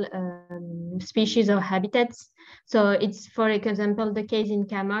fragile species or habitats. So it's, for example, the case in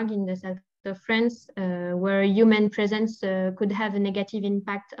Camargue in the south of France, where human presence could have a negative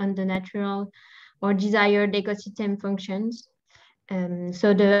impact on the natural or desired ecosystem functions.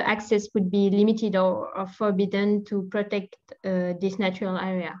 So the access would be limited or forbidden to protect this natural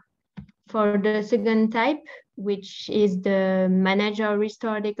area. For the second type, which is the managed or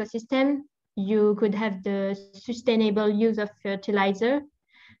restored ecosystem, you could have the sustainable use of fertilizer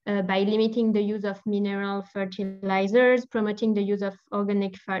by limiting the use of mineral fertilizers, promoting the use of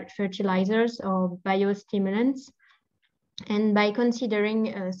organic fertilizers or biostimulants, and by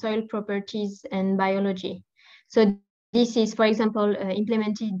considering soil properties and biology. So this is, for example,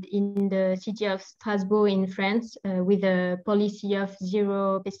 implemented in the city of Strasbourg in France with a policy of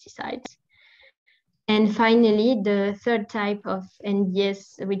 0 pesticides. And finally, the third type of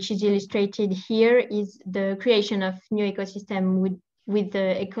NBS, which is illustrated here, is the creation of new ecosystem with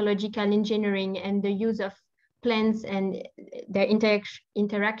the ecological engineering and the use of plants and their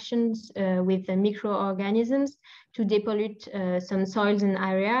interactions with the microorganisms to depollute some soils and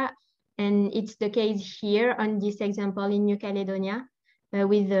area. And it's the case here on this example in New Caledonia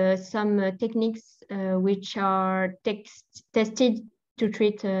with some techniques which are tested to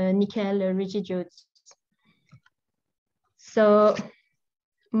treat nickel residues. So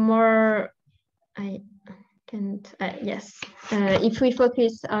more, yes. If we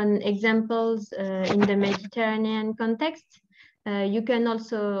focus on examples in the Mediterranean context, you can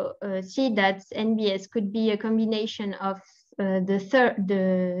also see that NBS could be a combination of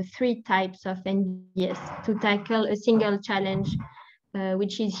the three types of NBS to tackle a single challenge,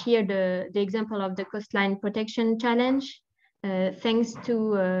 which is here the example of the coastline protection challenge, thanks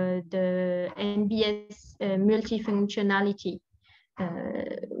to the NBS multifunctionality.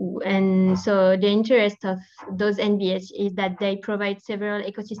 And so the interest of those NBS is that they provide several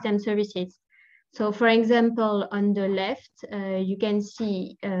ecosystem services. So for example, on the left, you can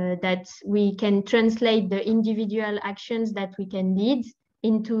see that we can translate the individual actions that we can lead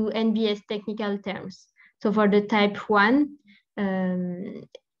into NBS technical terms. So for the type 1,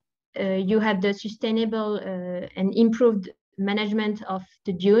 you have the sustainable and improved management of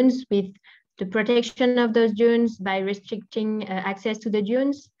the dunes with the protection of those dunes by restricting access to the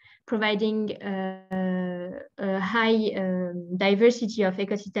dunes, providing a high diversity of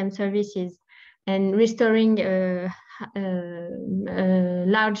ecosystem services and restoring a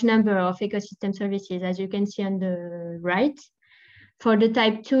large number of ecosystem services, as you can see on the right. For the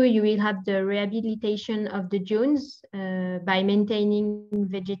type 2, you will have the rehabilitation of the dunes by maintaining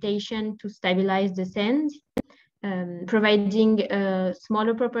vegetation to stabilize the sand, providing a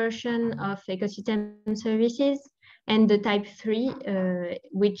smaller proportion of ecosystem services, and the type 3,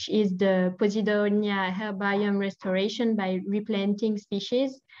 which is the Posidonia herbiome restoration by replanting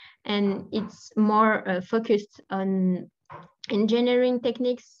species. And it's more focused on engineering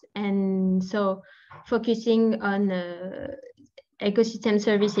techniques, and so focusing on ecosystem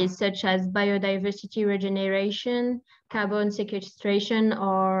services such as biodiversity regeneration, carbon sequestration,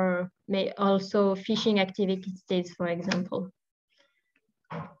 or may also fishing activities, for example.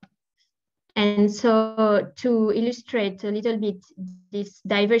 And so to illustrate a little bit this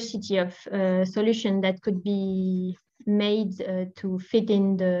diversity of solutions that could be made to fit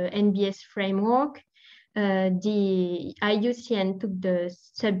in the NBS framework, the IUCN took the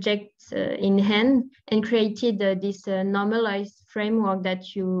subject in hand and created this normalized framework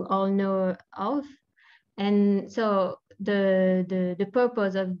that you all know of. And so the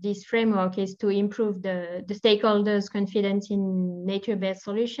purpose of this framework is to improve the stakeholders' confidence in nature-based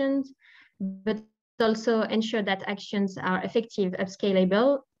solutions, but also ensure that actions are effective,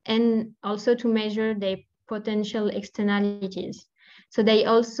 upscalable, and also to measure their potential externalities. So they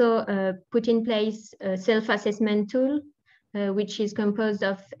also put in place a self-assessment tool, which is composed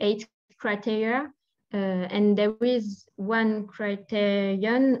of 8 criteria. And there is one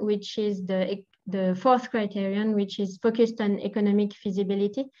criterion, which is the 4th criterion, which is focused on economic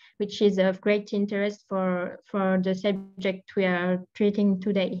feasibility, which is of great interest for the subject we are treating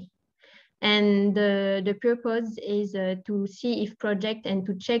today. And the purpose is to see if project and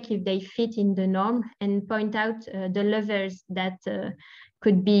to check if they fit in the norm and point out the levers that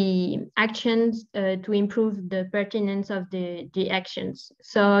could be actions to improve the pertinence of the actions.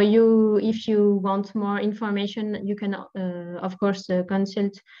 So if you want more information, you can, of course,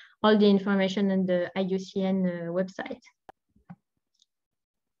 consult all the information on the IUCN website.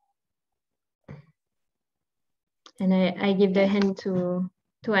 And I give the hand to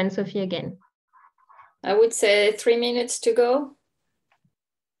Anne-Sophie again. I would say 3 minutes to go.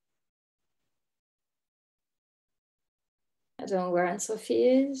 I don't know where Anne-Sophie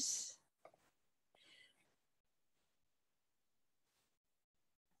is.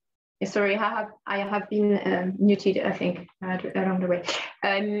 Sorry, I have been muted, I think, along the way.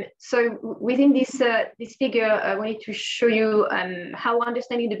 So within this this figure, I wanted to show you how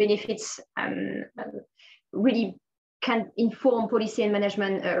understanding the benefits really can inform policy and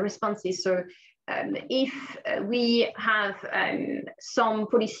management responses. So if we have some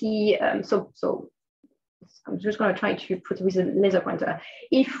policy, so I'm just going to try to put it with a laser pointer.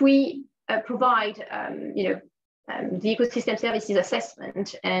 If we provide, the ecosystem services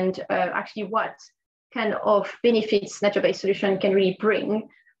assessment and actually what kind of benefits nature-based solution can really bring,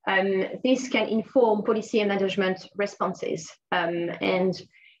 this can inform policy and management responses. And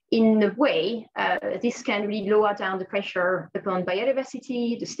in a way, this can really lower down the pressure upon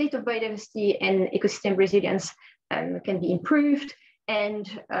biodiversity, the state of biodiversity, and ecosystem resilience can be improved. And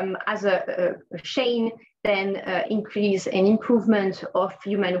as a chain, then increase and improvement of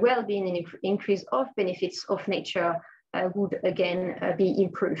human well-being and increase of benefits of nature would again be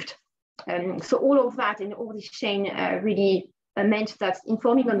improved. So all of that and all this chain really meant that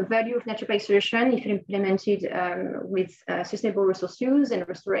informing on the value of nature-based solution, if implemented with sustainable resource use and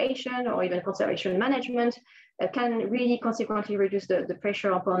restoration or even conservation management, can really consequently reduce the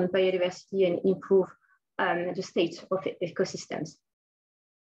pressure upon biodiversity and improve the state of ecosystems.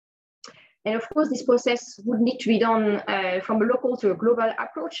 And of course, this process would need to be done from a local to a global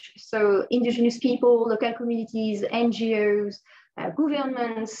approach. So indigenous people, local communities, NGOs,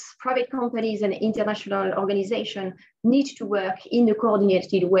 governments, private companies, and international organizations need to work in a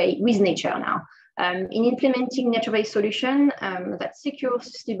coordinated way with nature now. In implementing nature-based solutions that secure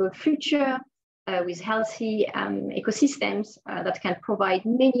sustainable future with healthy ecosystems that can provide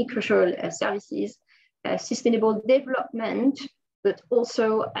many crucial services, sustainable development, but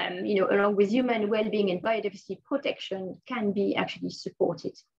also, along with human well-being and biodiversity protection can be actually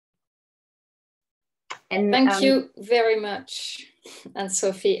supported. And thank you very much,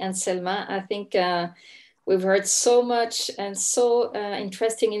 Anne-Sophie and Selma. I think we've heard so much and so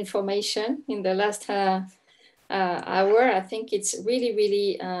interesting information in the last hour. I think it's really,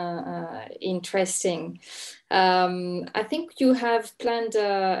 really interesting. I think you have planned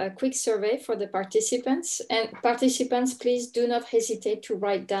a quick survey for the participants. And participants, please do not hesitate to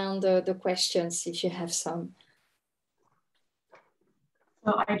write down the questions if you have some.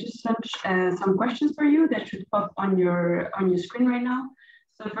 So I just sent some questions for you that should pop on your screen right now.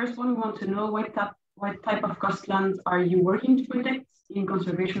 So the first one, we want to know what what type of coastlands are you working to protect in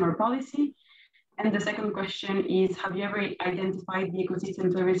conservation or policy? And the second question is, have you ever identified the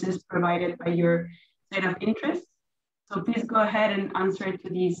ecosystem services provided by your site of interest? So please go ahead and answer to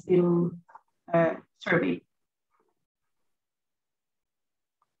these little survey.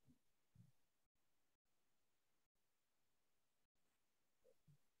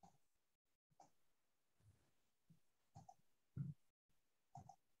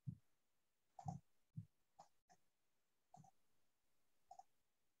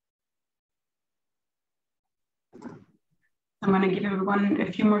 I'm going to give everyone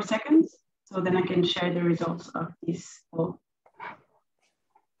a few more seconds so then I can share the results of this poll.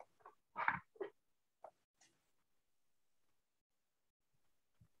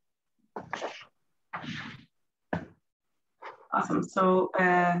 Awesome. So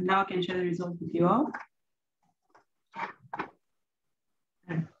now I can share the results with you all.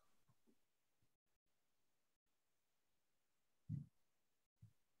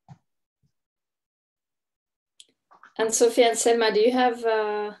 And Sophie and Selma, do you have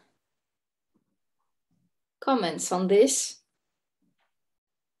comments on this?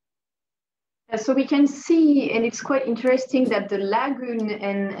 So we can see, and it's quite interesting, that the lagoon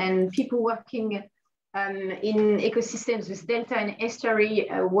and people working in ecosystems with delta and estuary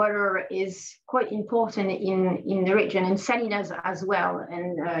water is quite important in the region, and salinas as well.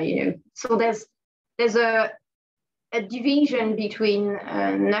 And you know, so there's a division between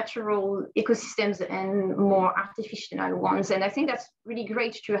natural ecosystems and more artificial ones. And I think that's really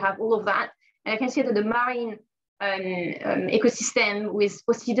great to have all of that. And I can see that the marine ecosystem with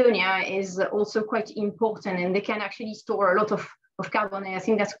Posidonia is also quite important, and they can actually store a lot of carbon. And I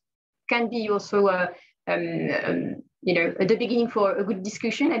think that can be also you know, the beginning for a good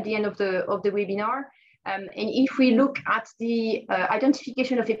discussion at the end of the webinar. And if we look at the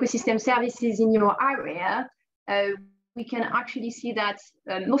identification of ecosystem services in your area, we can actually see that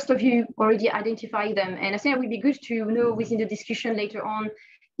most of you already identify them. And I think it would be good to know within the discussion later on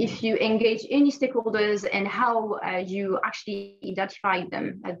if you engage any stakeholders and how you actually identify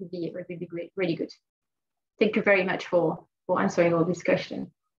them. That would be great, really good. Thank you very much for answering all these questions.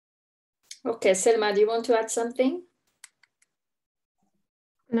 Okay, Selma, do you want to add something?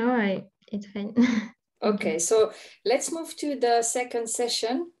 No, it's fine. Okay, so let's move to the second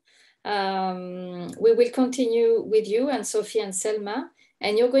session. We will continue with you and Sophie and Selma,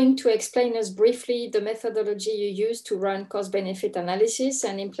 and you're going to explain us briefly the methodology you use to run cost-benefit analysis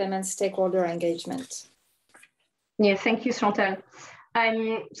and implement stakeholder engagement. Yeah, thank you, Chantal.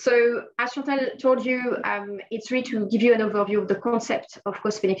 So as Chantal told you, it's really to give you an overview of the concept of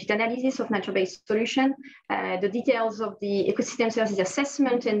cost-benefit analysis of nature-based solution, the details of the ecosystem services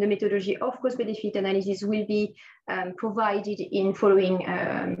assessment and the methodology of cost-benefit analysis will be provided in the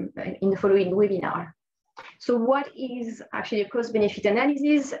following webinar. So what is actually a cost-benefit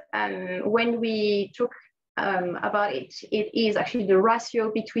analysis? When we talk about it, it is actually the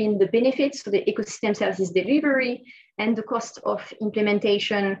ratio between the benefits, so the ecosystem services delivery, and the cost of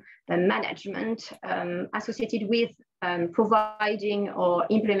implementation and management associated with providing or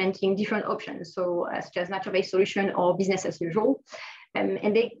implementing different options, so such as nature-based solution or business as usual.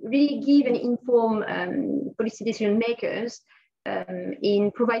 And they really give and inform policy decision makers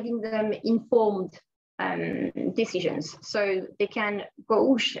in providing them informed decisions, so they can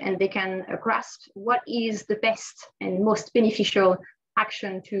gauge and they can grasp what is the best and most beneficial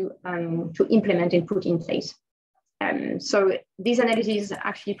action to implement and put in place. So these analyses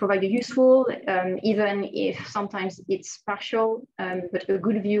actually provide a useful, even if sometimes it's partial, but a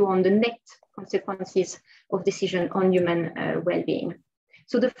good view on the net consequences of decision on human well-being.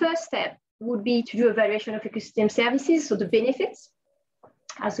 So the first step would be to do a valuation of ecosystem services, so the benefits,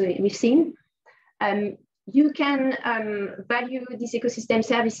 as we've seen. You can value these ecosystem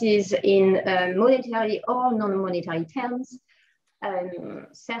services in monetary or non-monetary terms.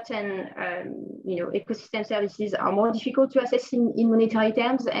 Certain ecosystem services are more difficult to assess in monetary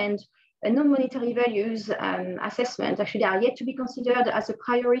terms, and non-monetary values assessment actually are yet to be considered as a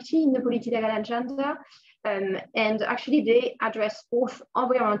priority in the political agenda. And actually they address both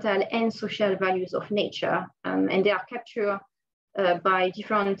environmental and social values of nature, and they are captured by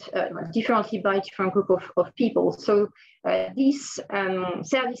differently by different group of people. So these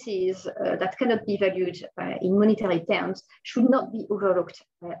services that cannot be valued in monetary terms should not be overlooked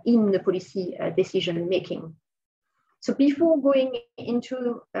in the policy decision making. So before going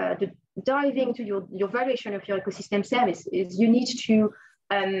into diving into your valuation of your ecosystem services, you need to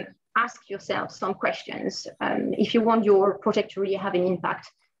ask yourself some questions if you want your project to really have an impact.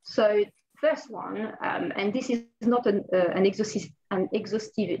 So first one, and this is not an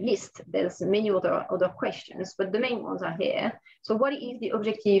exhaustive list. There's many other questions, but the main ones are here. So what is the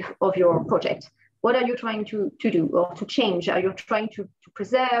objective of your project? What are you trying to do or to change? Are you trying to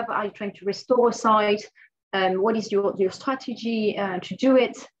preserve? Are you trying to restore a site? What is your strategy to do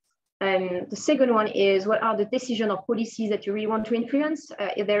it? The second one is, what are the decisions or policies that you really want to influence?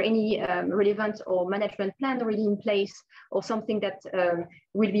 Is there any relevant or management plan already in place, or something that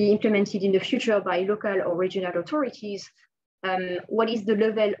will be implemented in the future by local or regional authorities? What is the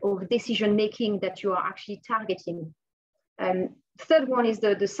level of decision making that you are actually targeting? Third one is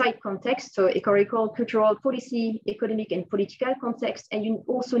the site context, so ecological, cultural, policy, economic, and political context. And you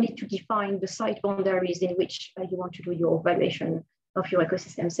also need to define the site boundaries in which you want to do your evaluation of your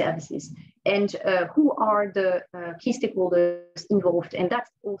ecosystem services, and who are the key stakeholders involved. And that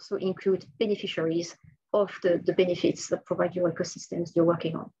also includes beneficiaries of the benefits that provide your ecosystems you're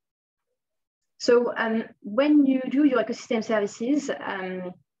working on. So when you do your ecosystem services,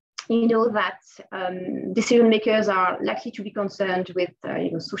 you know that decision makers are likely to be concerned with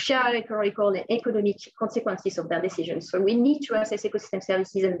social, ecological, and economic consequences of their decisions. So we need to assess ecosystem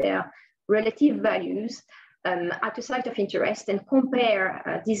services and their relative values at a site of interest, and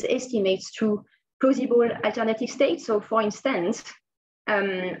compare these estimates to plausible alternative states. So for instance,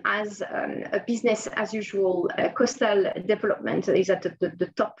 as a business as usual coastal development is at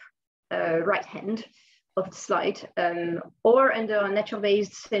the top right hand of the slide, or under a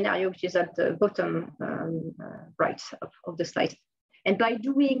nature-based scenario, which is at the bottom right of the slide. And by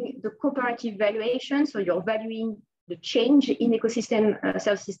doing the comparative valuation, so you're valuing the change in ecosystem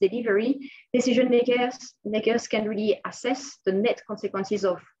services delivery, decision makers can really assess the net consequences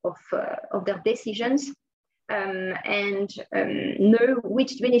of their decisions, and know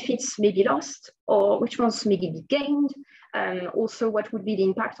which benefits may be lost or which ones may be gained. Also, what would be the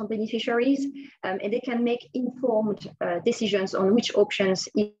impact on beneficiaries, and they can make informed decisions on which options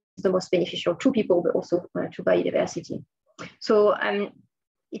is the most beneficial to people, but also to biodiversity. So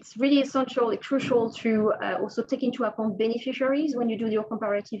it's really essential, crucial to also take into account beneficiaries when you do your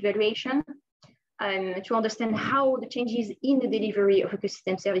comparative valuation, to understand how the changes in the delivery of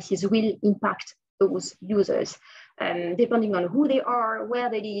ecosystem services will impact those users, depending on who they are, where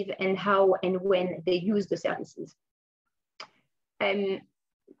they live, and how and when they use the services.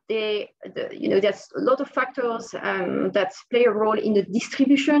 There's a lot of factors that play a role in the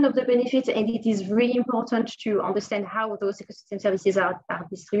distribution of the benefits, and it is really important to understand how those ecosystem services are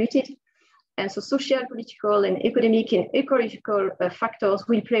distributed. And so social, political, and economic and ecological factors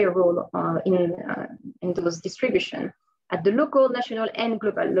will play a role in those distribution at the local, national, and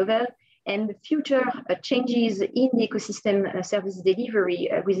global level. And the future changes in the ecosystem service delivery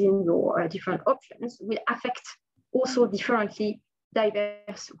within your different options will affect also differently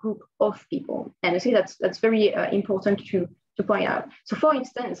diverse group of people. And I think that's very important to point out. So for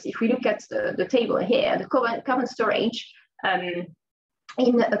instance, if we look at the table here, the carbon storage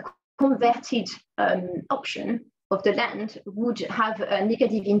in a converted option of the land would have a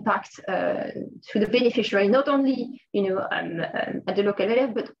negative impact to the beneficiary, not only at the local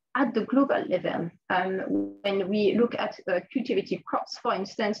level, but at the global level. When we look at cultivated crops, for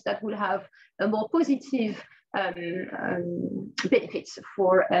instance, that will have a more positive benefits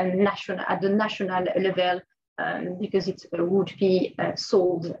for at the national level, because it would be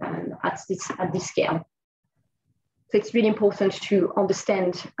sold at this scale. So it's really important to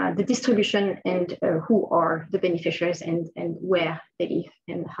understand the distribution and who are the beneficiaries and where they live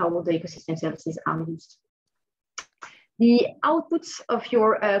and how the ecosystem services are used. The outputs of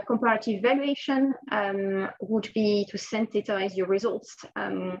your comparative valuation would be to synthesize your results.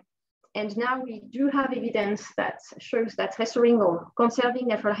 And now we do have evidence that shows that restoring or conserving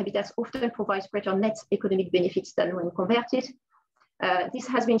natural habitats often provides greater net economic benefits than when converted. This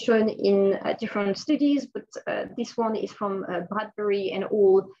has been shown in different studies, but this one is from Bradbury and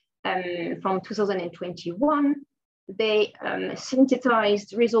al. From 2021. They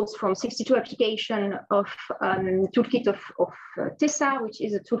synthesized results from 62 applications of toolkit of TESA, which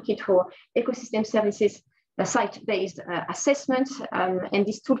is a toolkit for ecosystem services, site-based assessment. And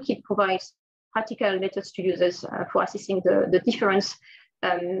this toolkit provides practical methods to users for assessing the difference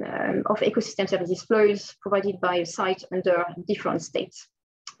of ecosystem services flows provided by a site under different states,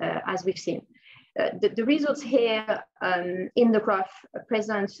 as we've seen. The results here in the graph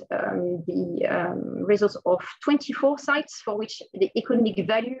present the results of 24 sites for which the economic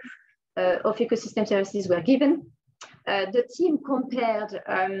value of ecosystem services were given. The team compared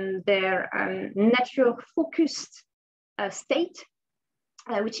their nature-focused state,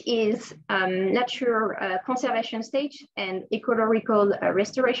 which is nature conservation stage and ecological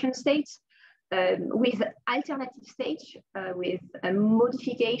restoration stage, with alternative stage, with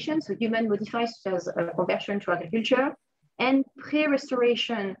modification, so human modified, such as conversion to agriculture, and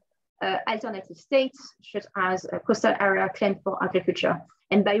pre-restoration alternative states, such as coastal area claimed for agriculture.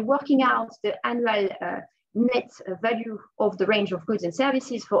 And by working out the annual net value of the range of goods and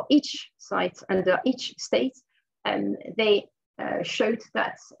services for each site under each state, they showed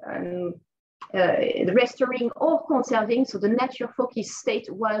that restoring or conserving, so the nature-focused state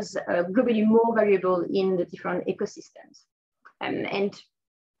was globally more valuable in the different ecosystems. And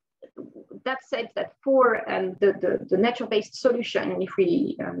that said that for the nature-based solution, if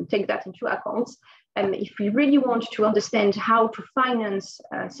we take that into account, if we really want to understand how to finance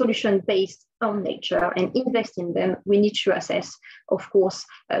solution based on nature and invest in them, we need to assess, of course,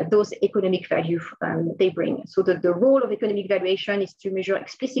 those economic value they bring. So the role of economic valuation is to measure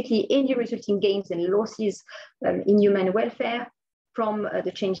explicitly any resulting gains and losses in human welfare from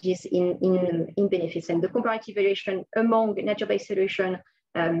the changes in benefits. And the comparative valuation among nature-based solutions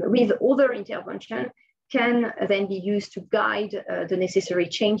with other intervention can then be used to guide the necessary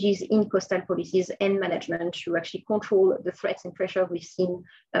changes in coastal policies and management to actually control the threats and pressure we've seen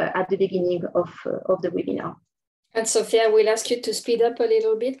at the beginning of the webinar. And Sophia, we'll ask you to speed up a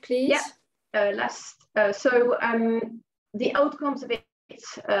little bit, please. Yeah, the outcomes of it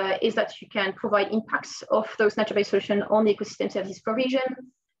is that you can provide impacts of those nature-based solutions on ecosystem services provision,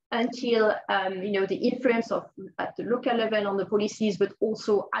 until the influence of at the local level on the policies, but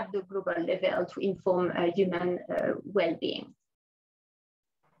also at the global level to inform human well-being.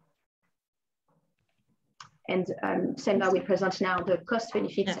 And Selma will present now the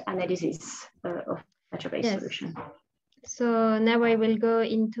cost-benefit analysis of nature-based solution. So now I will go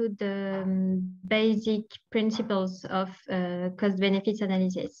into the basic principles of cost-benefits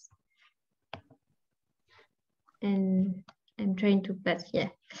analysis. And I'm trying to pass, yeah.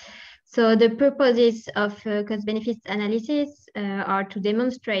 So the purposes of cost-benefits analysis are to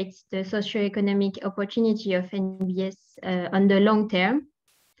demonstrate the socioeconomic opportunity of NBS on the long term.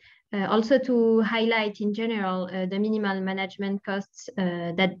 Also to highlight in general the minimal management costs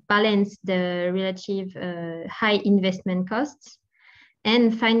that balance the relative high investment costs.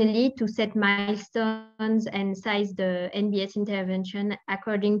 And finally, to set milestones and size the NBS intervention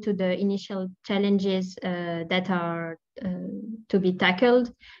according to the initial challenges that are to be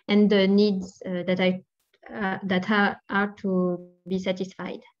tackled and the needs that are to be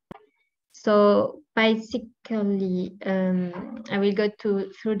satisfied. So basically, I will go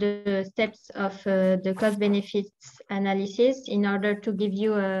through the steps of the cost-benefits analysis in order to give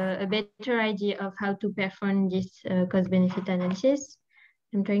you a better idea of how to perform this cost-benefit analysis.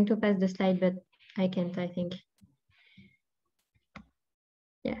 I'm trying to pass the slide, but I can't, I think.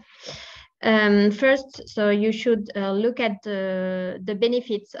 Yeah. First, so you should look at the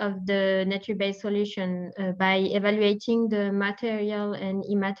benefits of the nature-based solution by evaluating the material and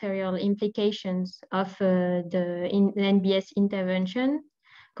immaterial implications of the NBS intervention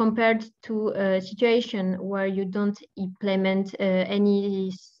compared to a situation where you don't implement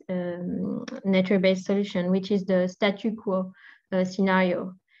any nature-based solution, which is the statu quo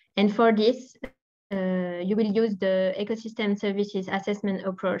scenario. And for this, you will use the ecosystem services assessment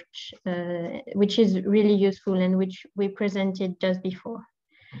approach, which is really useful and which we presented just before.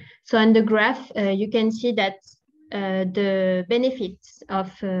 So on the graph, you can see that the benefits of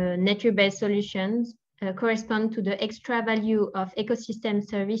nature-based solutions correspond to the extra value of ecosystem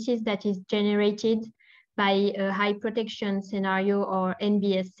services that is generated by a high protection scenario or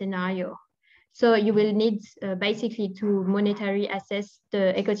NBS scenario. So you will need basically to monetarily assess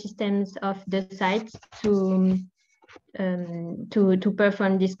the ecosystems of the sites to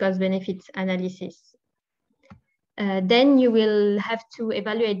perform this cost benefits analysis. Then you will have to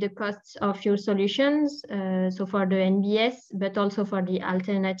evaluate the costs of your solutions. So for the NBS, but also for the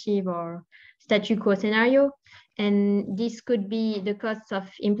alternative or statu quo scenario. And this could be the costs of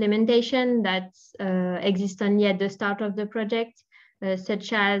implementation that exist only at the start of the project,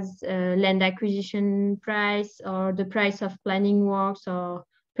 such as land acquisition price or the price of planning works or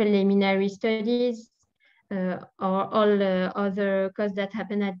preliminary studies, or all other costs that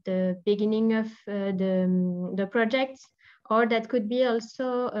happen at the beginning of the project, or that could be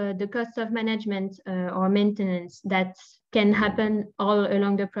also the cost of management or maintenance that can happen all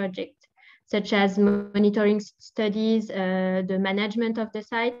along the project, such as monitoring studies, the management of the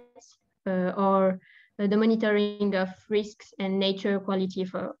sites, or the monitoring of risks and nature quality,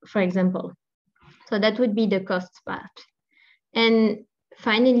 for example. So that would be the cost part. And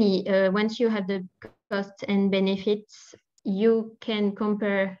finally, once you have the costs and benefits, you can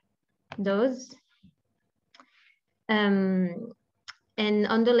compare those. And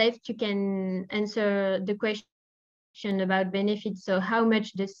on the left, you can answer the question about benefits. So how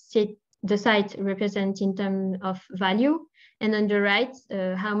much the site represents in terms of value. And on the right,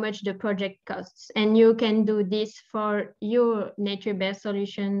 how much the project costs. And you can do this for your nature-based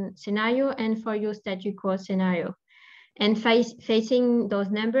solution scenario and for your statu quo scenario. And facing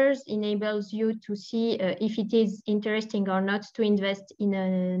those numbers enables you to see if it is interesting or not to invest in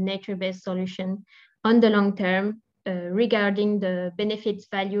a nature-based solution on the long term, regarding the benefits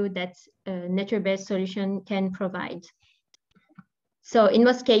value that a nature-based solution can provide. So in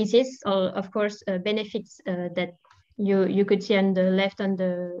most cases, of course, benefits that you could see on the left on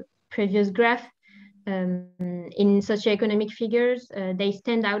the previous graph, in socioeconomic figures, they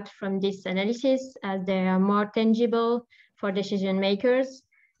stand out from this analysis as they are more tangible for decision makers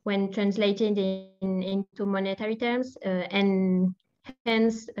when translated into monetary terms, and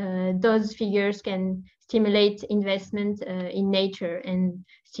hence those figures can stimulate investment in nature and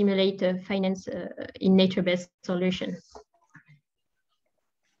stimulate finance in nature-based solutions.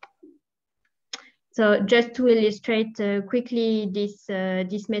 So just to illustrate quickly this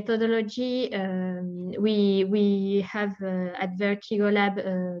methodology, we have at Vertigo Lab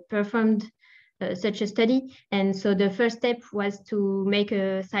performed such a study. And so the first step was to make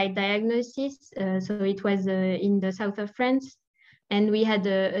a site diagnosis. So it was in the south of France. And we had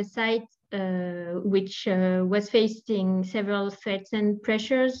a site which was facing several threats and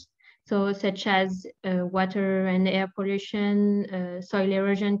pressures, so such as water and air pollution, soil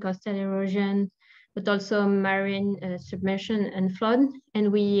erosion, coastal erosion, but also marine submersion and flood.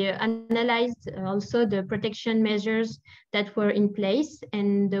 And we analyzed also the protection measures that were in place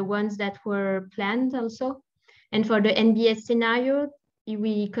and the ones that were planned also. And for the NBS scenario,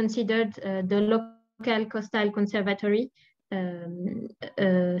 we considered the local coastal conservatory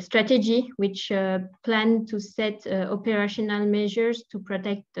strategy, which planned to set operational measures to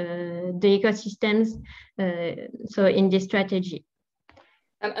protect the ecosystems. So in this strategy.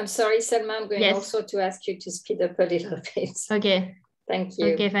 I'm sorry, Selma, I'm going also to ask you to speed up a little bit. Okay. Thank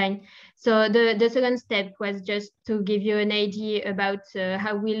you. Okay, fine. So the second step was just to give you an idea about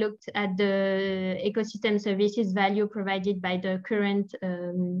how we looked at the ecosystem services value provided by the current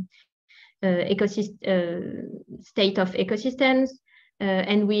state of ecosystems.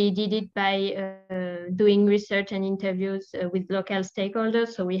 And we did it by doing research and interviews with local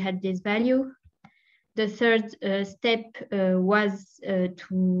stakeholders. So we had this value. The third step was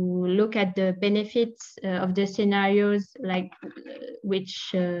to look at the benefits of the scenarios, like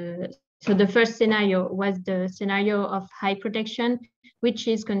so the first scenario was the scenario of high protection, which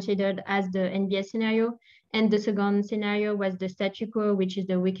is considered as the NBS scenario. And the second scenario was the statu quo, which is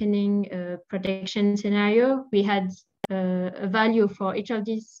the weakening protection scenario. We had a value for each of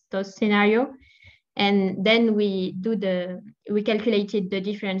those scenarios. And then we calculated the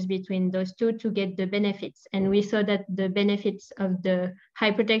difference between those two to get the benefits. And we saw that the benefits of the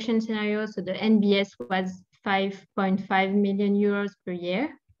high protection scenario, so the NBS, was 5.5 million euros per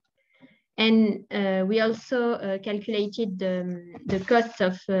year. And we also calculated the costs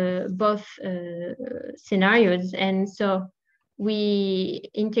of both scenarios. And so we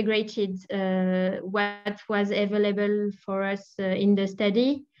integrated what was available for us in the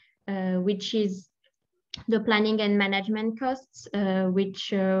study, which is the planning and management costs,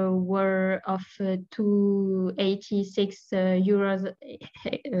 which were of 286 euros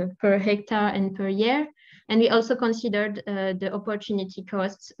per hectare and per year. And we also considered the opportunity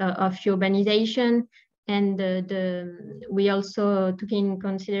costs of urbanization, and we also took in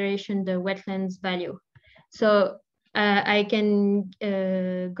consideration the wetlands value. So I can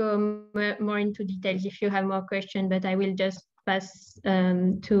go more into details if you have more questions, but I will just pass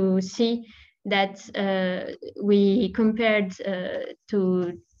to see that we compared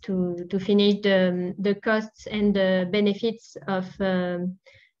to finish the costs and the benefits of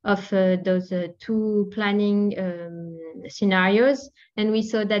those two planning scenarios, and we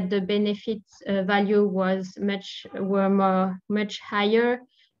saw that the benefits value was much higher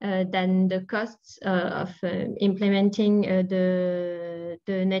than the costs of implementing the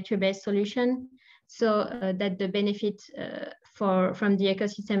nature-based solution. So that the benefit from the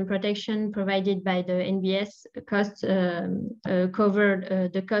ecosystem protection provided by the NBS costs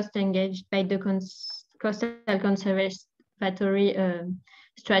covered the cost engaged by the coastal conservatory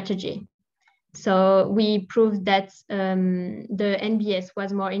strategy. So we proved that the NBS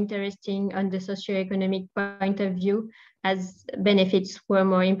was more interesting on the socioeconomic point of view, as benefits were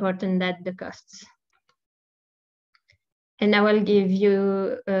more important than the costs. And I will give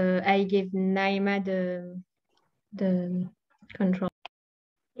you, I give Naima the control.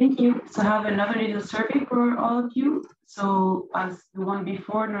 Thank you. So I have another little survey for all of you. So as the one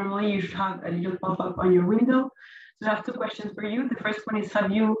before, normally you should have a little pop-up on your window. So I have two questions for you. The first one is, have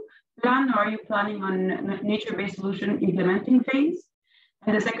you planned or are you planning on nature-based solution implementing phase?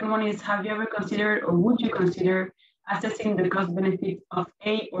 And the second one is, have you ever considered or would you consider assessing the cost benefit of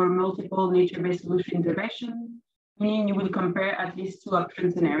a or multiple nature-based solution intervention, meaning you will compare at least 2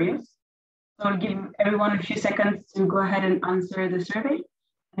 option scenarios. So I'll give everyone a few seconds to go ahead and answer the survey,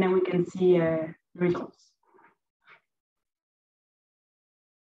 and then we can see the results.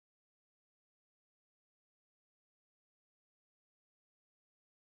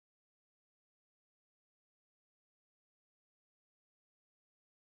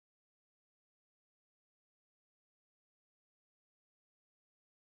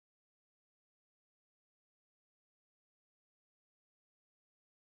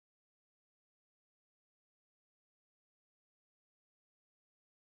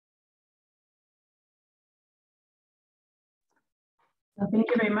 So thank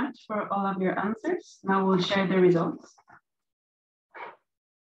you very much for all of your answers. Now we'll share the results.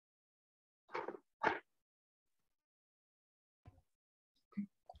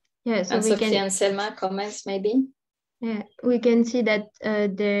 Yeah, so and Sophie and Selma, comments maybe? Yeah, we can see that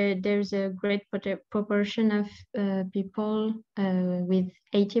there's a great proportion of people with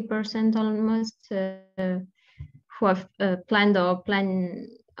 80% almost who have planned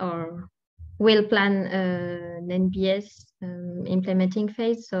or will plan an NBS implementing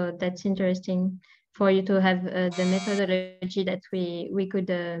phase. So that's interesting for you to have the methodology that we could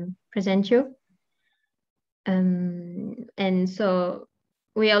present you. And so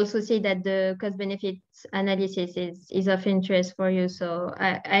we also see that the cost benefits analysis is of interest for you. So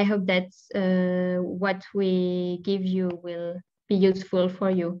I hope that what we give you will be useful for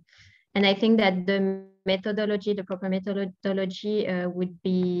you. And I think that the methodology, the proper methodology would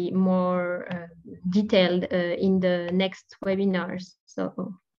be more detailed in the next webinars.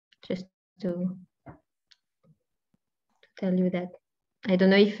 So just to tell you that. I don't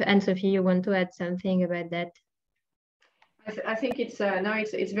know if Anne-Sophie, you want to add something about that? I think it's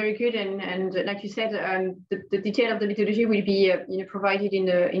it's very good, and like you said, the detail of the methodology will be provided in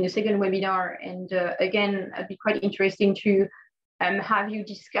the second webinar. And again, it'd be quite interesting to have you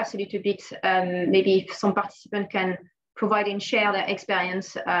discuss a little bit. Maybe if some participant can provide and share their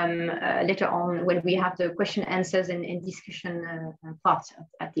experience later on when we have the question answers and discussion part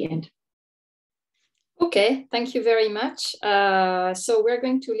at the end. Okay, thank you very much. So we're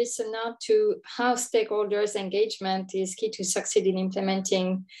going to listen now to how stakeholders' engagement is key to succeed in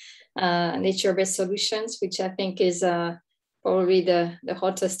implementing nature-based solutions, which I think is probably the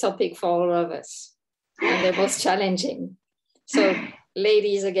hottest topic for all of us and the most challenging. So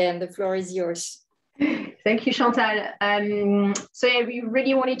ladies, again, the floor is yours. Thank you, Chantal. So yeah, we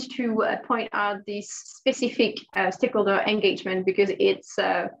really wanted to point out this specific stakeholder engagement because it's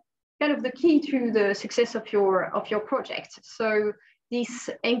kind of the key to the success of your project. So this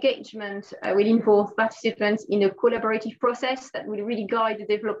engagement will involve participants in a collaborative process that will really guide the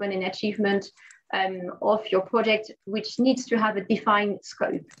development and achievement of your project, which needs to have a defined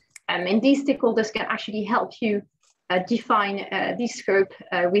scope. And these stakeholders can actually help you define this scope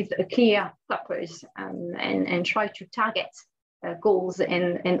with a clear purpose and try to target goals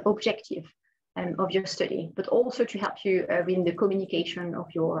and objectives of your study, but also to help you in the communication of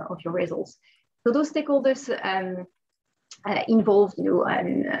your results. So those stakeholders involved,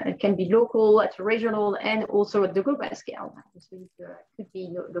 can be local, at regional, and also at the global scale. So it could be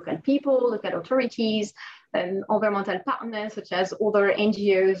local people, local authorities, environmental partners such as other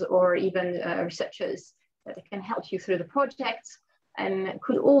NGOs or even researchers that can help you through the project. And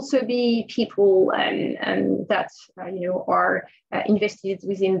could also be people that are invested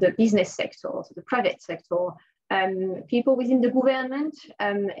within the business sector, so the private sector, people within the government,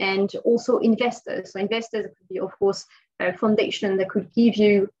 and also investors. So investors could be, of course, a foundation that could give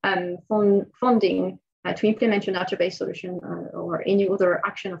you funding to implement your nature-based solution or any other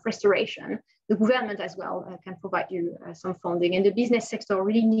action of restoration. The government as well can provide you some funding, and the business sector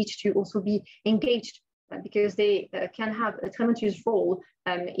really needs to also be engaged because they can have a tremendous role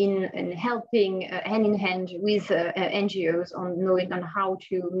in helping hand in hand with NGOs on knowing on how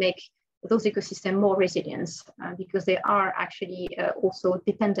to make those ecosystems more resilient because they are actually also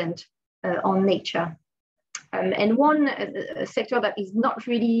dependent on nature. And one sector that is not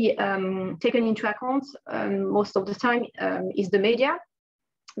really taken into account most of the time is the media.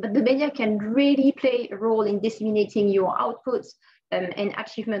 But the media can really play a role in disseminating your outputs and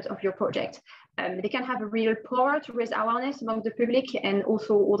achievement of your project. They can have a real power to raise awareness among the public and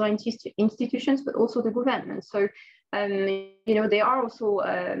also other institutions, but also the government. So, they are also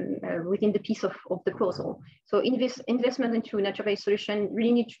within the piece of the puzzle. So investment into nature-based solution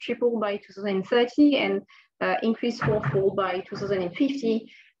really need to triple by 2030 and increase fourfold by 2050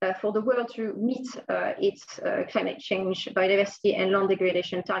 for the world to meet its climate change, biodiversity, and land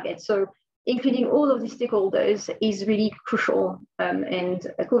degradation targets. So including all of the stakeholders is really crucial, and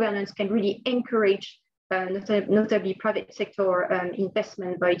governance can really encourage notably private sector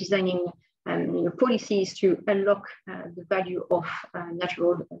investment by designing policies to unlock the value of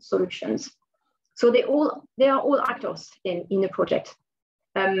natural solutions. So they are all actors in the project,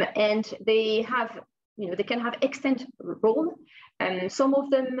 and they have, they can have extent role. Some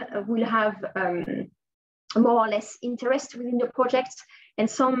of them will have more or less interest within the project, and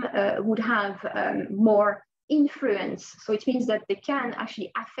some would have more influence. So it means that they can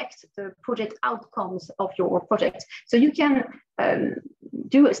actually affect the project outcomes of your project. So you can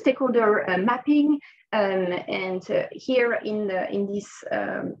do a stakeholder mapping, and here in this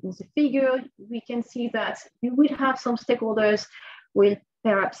figure, we can see that you will have some stakeholders with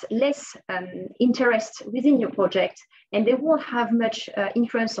perhaps less interest within your project, and they won't have much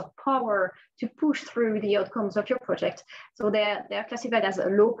influence or power to push through the outcomes of your project. So they're classified as a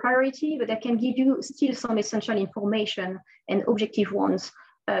low priority, but they can give you still some essential information and objective ones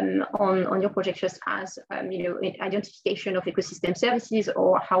on your project, just as identification of ecosystem services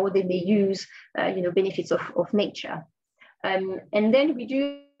or how they may use benefits of nature. And then we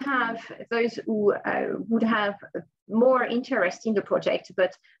do have those who would have more interest in the project,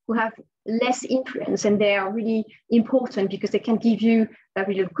 but who have less influence, and they are really important because they can give you a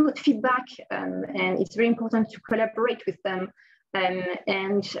really good feedback, and it's very important to collaborate with them.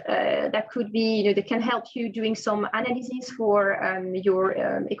 And that could be, they can help you doing some analysis for your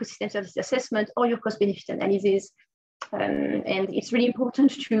ecosystem service assessment or your cost-benefit analysis. And it's really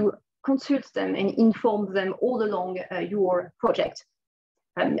important to consult them and inform them all along your project.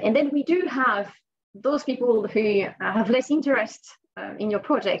 And then we do have those people who have less interest in your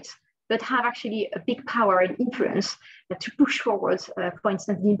project, but have actually a big power and influence to push forward, for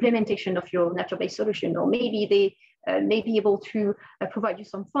instance, the implementation of your nature-based solution, or maybe they may be able to provide you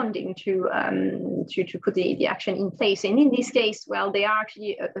some funding to put the action in place. And in this case, well, they are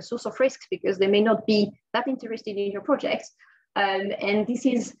actually a source of risks because they may not be that interested in your project. And this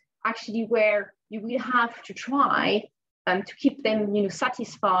is actually where you will have to try to keep them,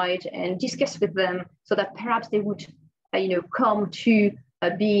 satisfied and discuss with them so that perhaps they would, come to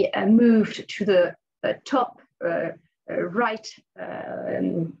be moved to the top right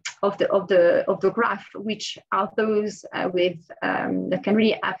of the graph, which are those with that can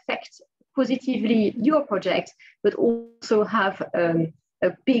really affect positively your project, but also have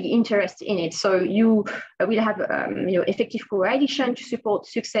a big interest in it. So you will have effective coalition to support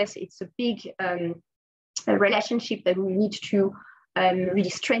success. It's a big relationship that we need to really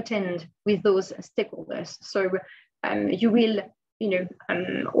strengthen with those stakeholders. So you will,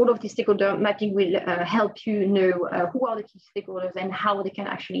 all of the stakeholder mapping will help you know who are the key stakeholders and how they can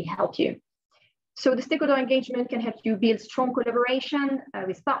actually help you. So the stakeholder engagement can help you build strong collaboration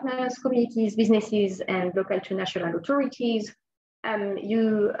with partners, communities, businesses, and local to national authorities.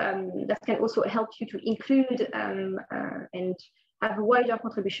 That can also help you to include and have a wider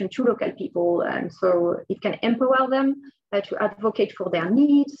contribution to local people. So it can empower them to advocate for their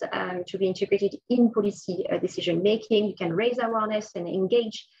needs, to be integrated in policy decision-making. You can raise awareness and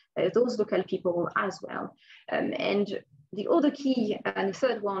engage those local people as well. And the other key, and the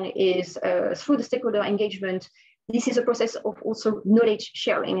third one is through the stakeholder engagement, this is a process of also knowledge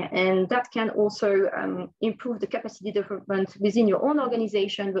sharing, and that can also improve the capacity development within your own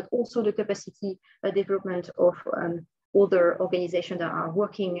organization, but also the capacity development of other organizations that are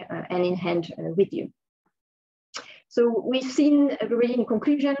working hand in hand with you. So we've seen already in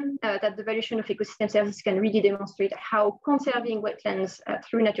conclusion that the valuation of ecosystem services can really demonstrate how conserving wetlands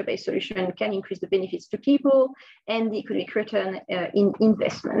through nature-based solution can increase the benefits to people and the economic return in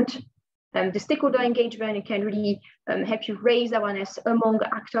investment. The stakeholder engagement can really help you raise awareness among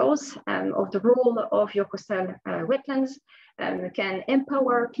actors of the role of your coastal wetlands, can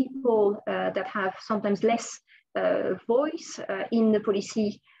empower people that have sometimes less voice in the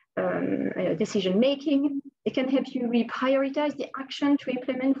policy decision making. It can help you reprioritize the action to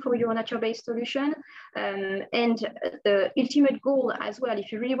implement for your nature-based solution. And the ultimate goal as well,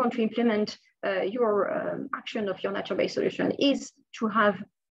 if you really want to implement your action of your nature-based solution, is to have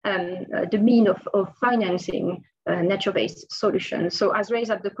the mean of financing nature-based solutions. So as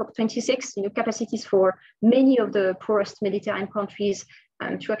raised at the COP26, capacities for many of the poorest Mediterranean countries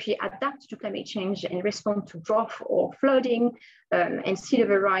to actually adapt to climate change and respond to drought or flooding and sea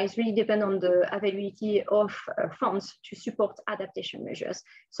level rise really depend on the availability of funds to support adaptation measures.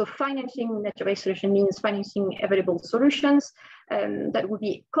 So financing nature-based solution means financing available solutions that would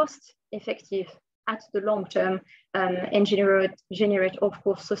be cost effective at the long term and generate of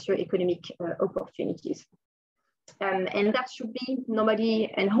course, socioeconomic opportunities. And that should be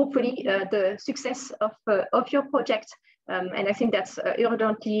normally and hopefully the success of your project. And I think that's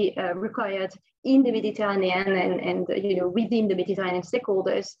urgently required in the Mediterranean and within the Mediterranean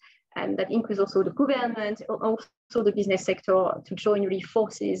stakeholders. And that includes also the government, also the business sector to join really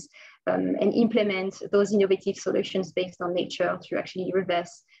forces and implement those innovative solutions based on nature to actually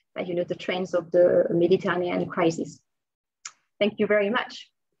reverse the trends of the Mediterranean crisis. Thank you very much.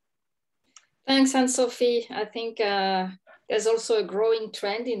 Thanks, Anne-Sophie. I think there's also a growing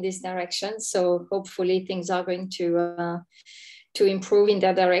trend in this direction. So hopefully things are going to improve in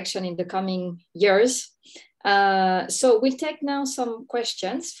that direction in the coming years. So we'll take now some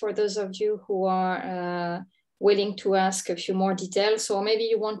questions for those of you who are willing to ask a few more details. So maybe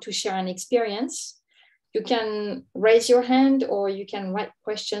you want to share an experience. You can raise your hand or you can write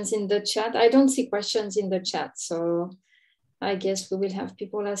questions in the chat. I don't see questions in the chat, so I guess we will have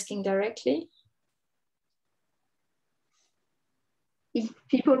people asking directly. If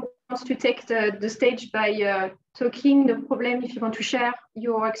people want to take the stage by talking, no problem. If you want to share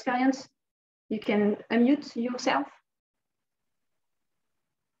your experience, you can unmute yourself.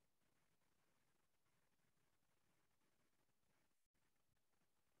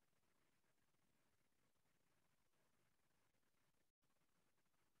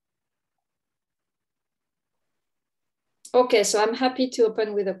 Okay, so I'm happy to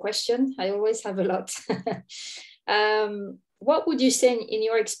open with a question. I always have a lot. What would you say in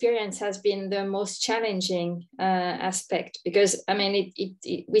your experience has been the most challenging aspect? Because I mean,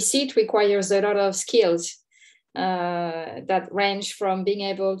 we see it requires a lot of skills that range from being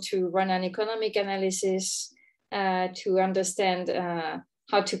able to run an economic analysis to understand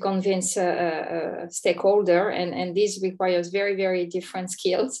how to convince a stakeholder, and this requires very, very different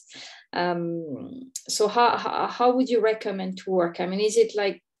skills. So how would you recommend to work? I mean, is it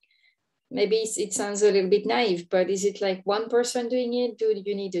like, maybe it sounds a little bit naive, but is it like one person doing it? Do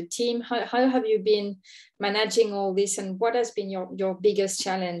you need a team? How have you been managing all this? And what has been your biggest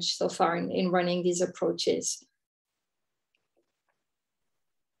challenge so far in running these approaches?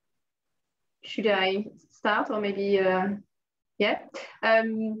 Should I start or maybe, yeah?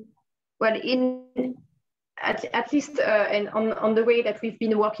 Well, at least and on the way that we've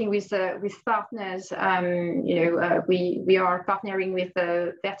been working with partners, we are partnering with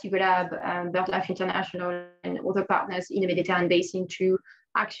Vertigo Lab, BirdLife International, and other partners in the Mediterranean basin to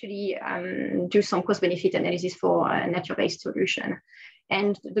actually do some cost-benefit analysis for a nature-based solution.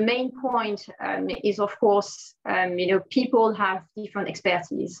 And the main point is, of course, people have different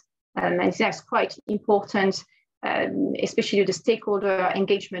expertise, and that's quite important. Especially the stakeholder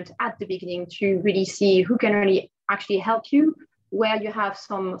engagement at the beginning to really see who can really actually help you, where you have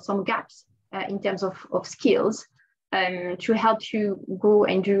some gaps in terms of skills to help you go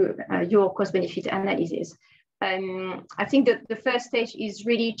and do your cost-benefit analysis. I think that the first stage is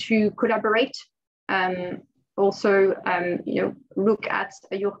really to collaborate. Also, look at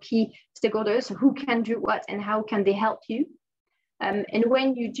your key stakeholders, who can do what and how can they help you. And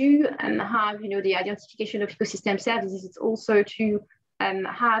when you do have, the identification of ecosystem services, it's also to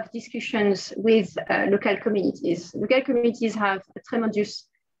have discussions with local communities. Local communities have a tremendous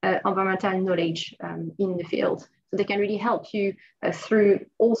environmental knowledge in the field, so they can really help you through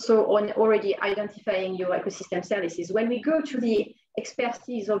also on already identifying your ecosystem services. When we go to the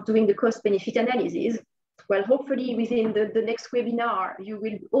expertise of doing the cost-benefit analysis, well, hopefully within the next webinar, you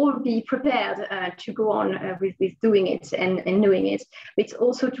will all be prepared to go on with doing it and knowing it. It's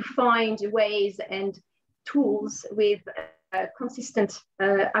also to find ways and tools with consistent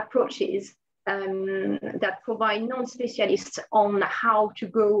approaches that provide non-specialists on how to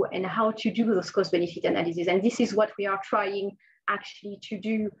go and how to do those cost-benefit analyses. And this is what we are trying actually to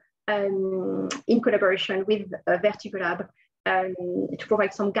do in collaboration with Vertigo Lab. To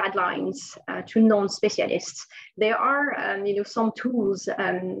provide some guidelines to non-specialists. There are, some tools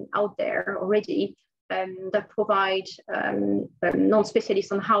out there already that provide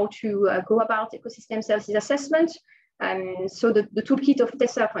non-specialists on how to go about ecosystem services assessment. So the toolkit of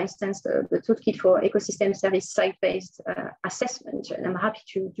TESA, for instance, the toolkit for ecosystem service site-based assessment, and I'm happy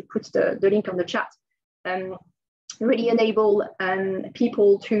to put the link on the chat, really enable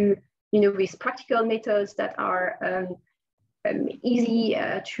people to, with practical methods that are easy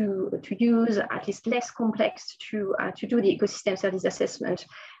to use, at least less complex to do the ecosystem service assessment.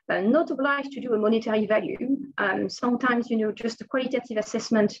 Not obliged to do a monetary value. Sometimes, just a qualitative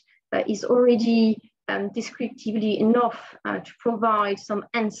assessment is already descriptively enough to provide some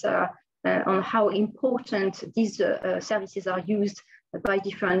answer on how important these services are used by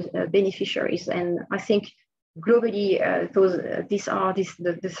different beneficiaries. And I think globally, these are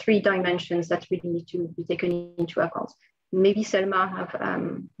the three dimensions that really need to be taken into account. Maybe Selma have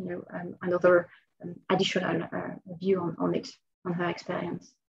another additional view on it, on her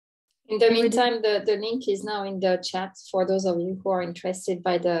experience. In the meantime, the link is now in the chat for those of you who are interested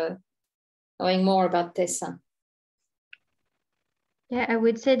by knowing more about Tessa. Yeah, I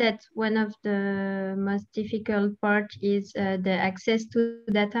would say that one of the most difficult part is the access to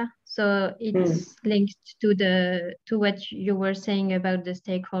data. So it's linked to what you were saying about the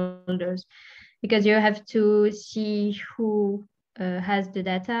stakeholders, because you have to see who has the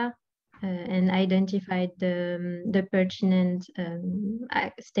data and identify the pertinent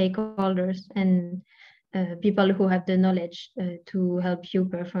stakeholders and people who have the knowledge to help you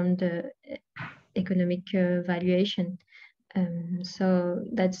perform the economic valuation. So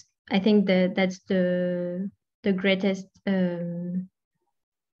I think that's the greatest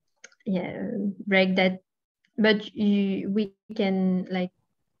break that, but we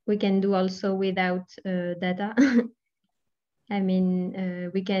can do also without data. I mean,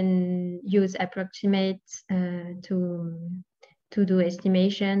 we can use approximates to do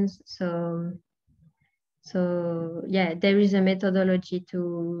estimations. So yeah, there is a methodology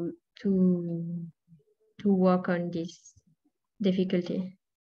to work on this difficulty.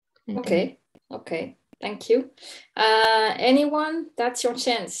 Okay, thank you. Anyone? That's your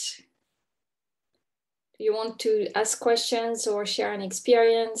chance. Do you want to ask questions or share an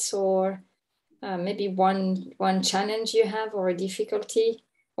experience, or maybe one challenge you have, or a difficulty,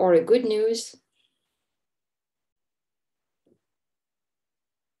 or a good news?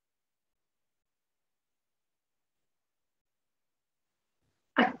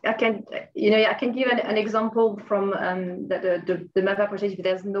 I can give an example from the MAVA project. If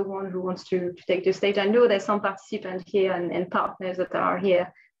there's no one who wants to take the stage, I know there's some participants here and partners that are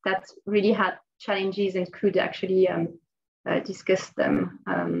here that really had challenges and could actually discuss them.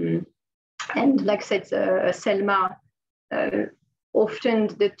 And like I said, Selma, often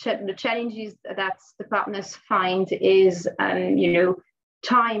the challenges that the partners find is,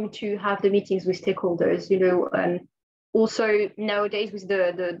 time to have the meetings with stakeholders. Also nowadays with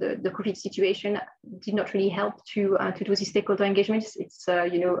the COVID situation, did not really help to do these stakeholder engagements. It's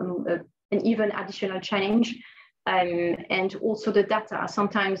an even additional challenge, and also the data.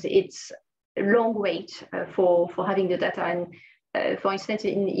 Sometimes it's a long wait for having the data. And for instance,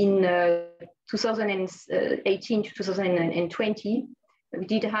 in 2018 to 2020, we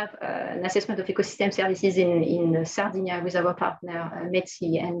did have an assessment of ecosystem services in Sardinia with our partner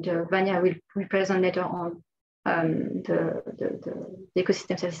Metsi, and Vanya will present later on the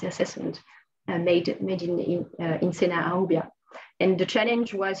ecosystem services assessment made in Sena Arubia. And the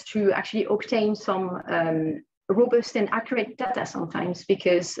challenge was to actually obtain some robust and accurate data sometimes,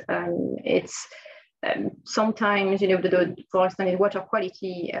 because it's sometimes, for instance, water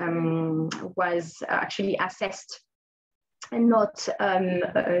quality was actually assessed and not,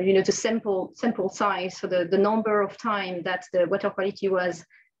 the sample size. So the number of time that the water quality was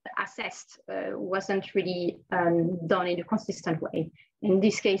assessed wasn't really done in a consistent way. In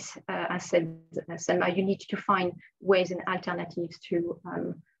this case, I said, Selma, you need to find ways and alternatives to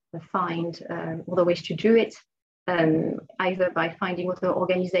find other ways to do it, either by finding other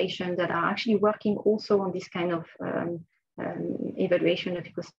organizations that are actually working also on this kind of evaluation of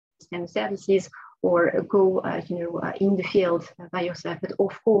ecosystem services, or go in the field by yourself. But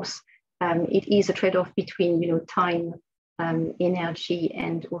of course, it is a trade-off between time, energy,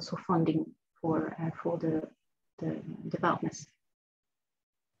 and also funding for the partners.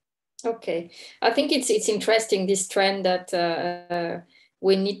 Okay, I think it's interesting, this trend that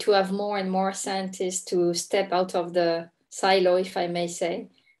we need to have more and more scientists to step out of the silo, if I may say,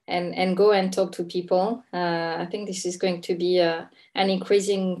 and go and talk to people. I think this is going to be an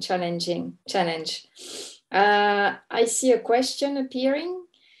increasing challenge. I see a question appearing.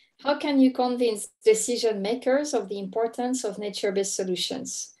 How can you convince decision makers of the importance of nature-based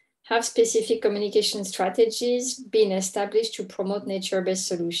solutions? Have specific communication strategies been established to promote nature-based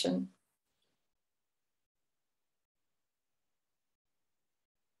solutions?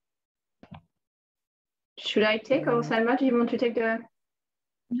 Should I take, or Selma, do you want to take the?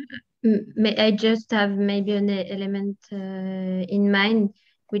 I just have maybe an element in mind.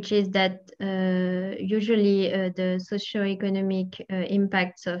 which is that usually the socioeconomic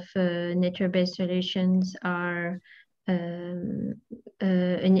impacts of nature-based solutions are a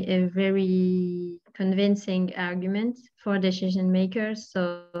very convincing argument for decision makers.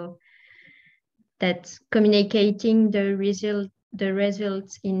 So that communicating the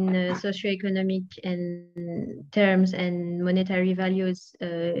results in socioeconomic and terms and monetary values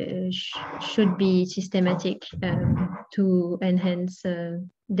should be systematic to enhance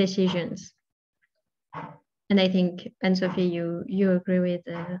decisions. And I think, Anne-Sophie, you agree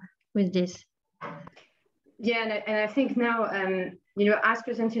with this. Yeah, and I think now, as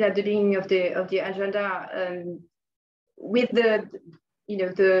presented at the beginning of the agenda, with the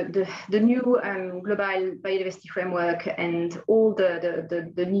new global biodiversity framework and all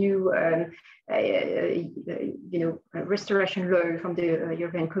the new restoration law from the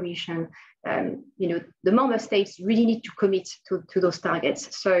European Commission, the member states really need to commit to those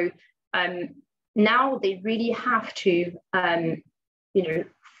targets. So now they really have to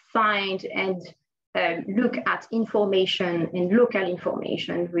find and look at information and local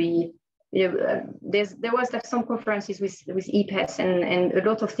information. There was some conferences with EPES, and a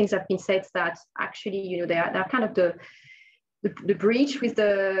lot of things have been said that actually, they're kind of the bridge with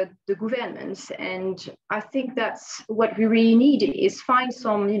the governments. And I think that's what we really need is find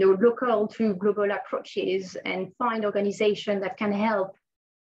some, local to global approaches and find organizations that can help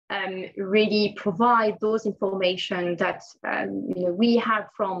really provide those information that, we have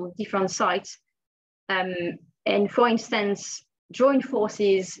from different sites. And for instance, join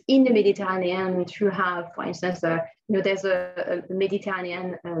forces in the Mediterranean to have, for instance, there's a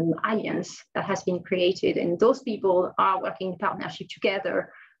Mediterranean alliance that has been created, and those people are working in partnership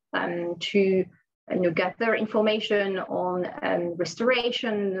together to gather information on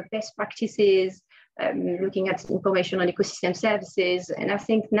restoration, best practices, looking at information on ecosystem services. And I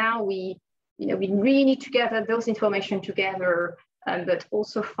think now we really need to gather those information together, but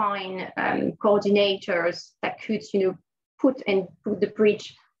also find coordinators that could, put the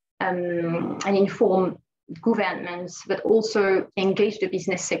bridge and inform governments, but also engage the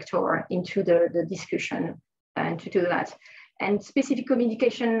business sector into the discussion and to do that. And specific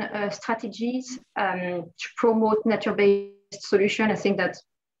communication strategies to promote nature-based solution. I think that,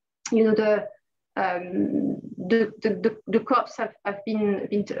 the COPs have been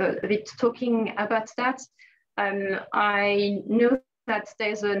a bit talking about that. I know that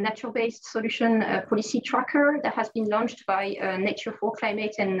there's a nature-based solution policy tracker that has been launched by Nature for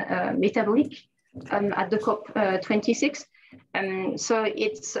Climate and Metabolic at the COP26. So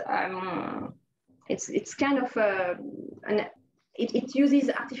it's kind of it uses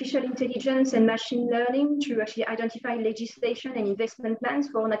artificial intelligence and machine learning to actually identify legislation and investment plans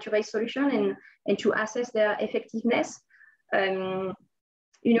for nature-based solution and to assess their effectiveness.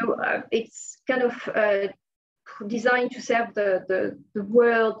 It's kind of designed to serve the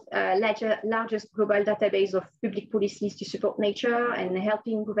world's largest global database of public policies to support nature and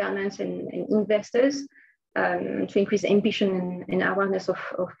helping governments and investors to increase ambition and awareness of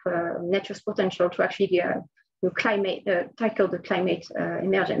nature's potential to actually tackle the climate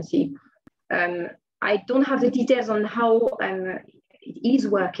emergency. I don't have the details on how it is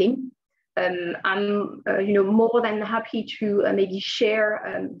working. I'm more than happy to maybe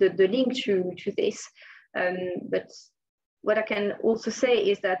share the link to this. But what I can also say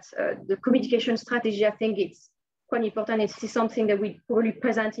is that the communication strategy, I think it's quite important. It's something that we probably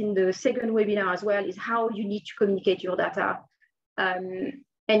present in the second webinar as well, is how you need to communicate your data. And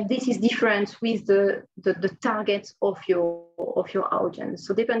this is different with the targets of your audience.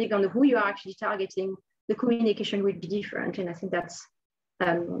 So depending on who you are actually targeting, the communication will be different. And I think that's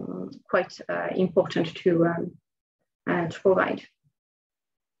quite important to provide.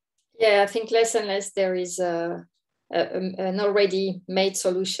 Yeah, I think less and less there is an already made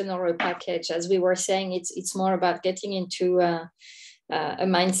solution or a package. As we were saying, it's more about getting into a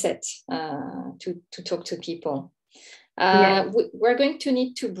mindset to talk to people. We're going to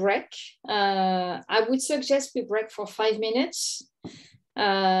need to break. I would suggest we break for 5 minutes.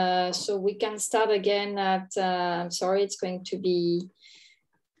 So we can start again at, I'm sorry, it's going to be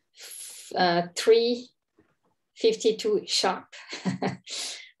 3:52 sharp.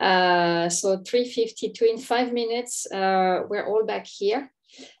 So 3:52 in 5 minutes, we're all back here.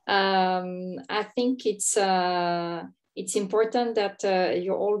 I think it's important that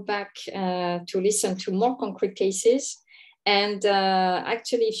you're all back to listen to more concrete cases. And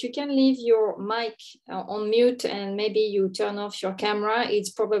actually, if you can leave your mic on mute and maybe you turn off your camera,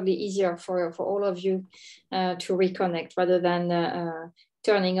 it's probably easier for all of you to reconnect rather than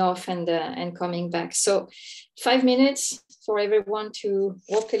turning off and coming back. So 5 minutes for everyone to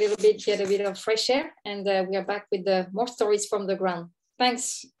walk a little bit, get a bit of fresh air, and we are back with more stories from the ground.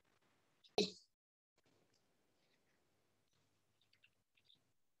 Thanks.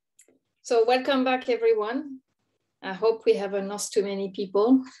 So welcome back, everyone. I hope we haven't lost too many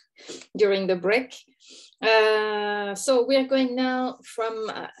people during the break. So we are going now from,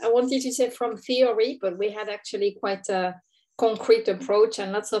 I wanted to say from theory, but we had actually quite a concrete approach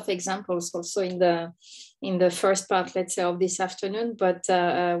and lots of examples also in the first part, let's say, of this afternoon, but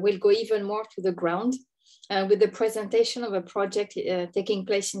we'll go even more to the ground with the presentation of a project taking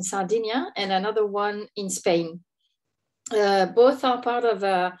place in Sardinia and another one in Spain. Both are part of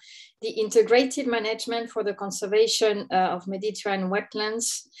the integrated management for the conservation of Mediterranean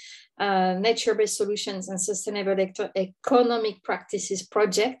wetlands, nature-based solutions and sustainable economic practices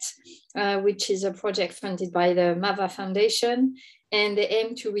project, which is a project funded by the MAVA Foundation, and they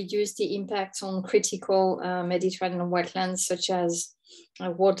aim to reduce the impact on critical Mediterranean wetlands, such as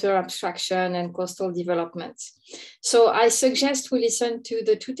water abstraction and coastal development. So I suggest we listen to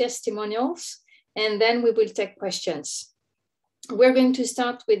the two testimonials, and then we will take questions. We're going to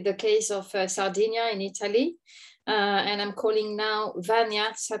start with the case of Sardinia in Italy, and I'm calling now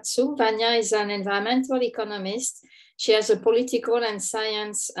Vania Satsu. Vania is an environmental economist. She has a political and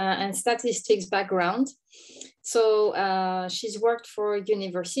science and statistics background. So she's worked for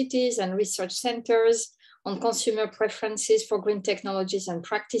universities and research centers on consumer preferences for green technologies and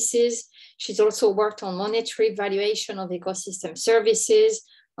practices. She's also worked on monetary valuation of ecosystem services,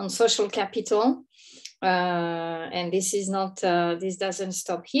 on social capital. And this is not, this doesn't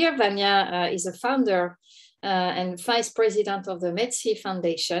stop here. Vania is a founder and vice president of the Metsi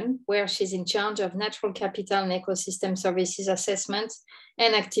Foundation, where she's in charge of natural capital and ecosystem services assessment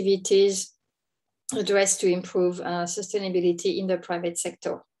and activities addressed to improve sustainability in the private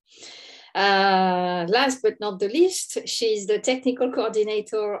sector. Last but not the least, she's the technical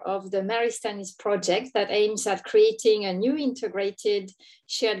coordinator of the Maristanis project that aims at creating a new integrated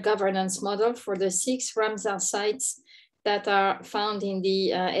shared governance model for the 6 Ramsar sites that are found in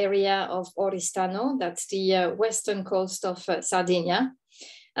the area of Oristano, that's the western coast of Sardinia.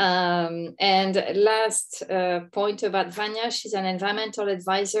 And last point about Vania, she's an environmental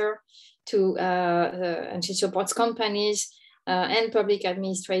advisor to, and she supports companies and public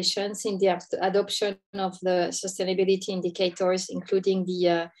administrations in the adoption of the sustainability indicators, including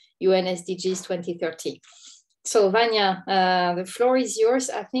the UN SDGs 2030. So Vania, the floor is yours.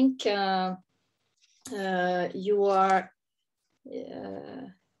 I think you are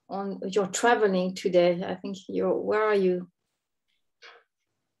you're traveling today. I think where are you?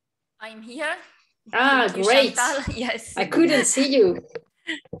 I'm here. Ah, great. Chantal. Yes. I couldn't see you.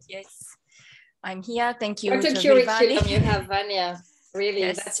 Yes. I'm here. Thank you. What a curriculum you have, Vania. Really,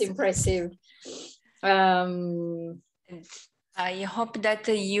 yes. That's impressive. I hope that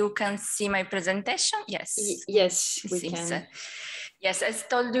you can see my presentation. Yes. Yes, we can. Yes, as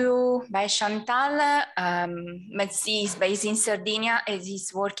told you by Chantal, Metsi is based in Sardinia and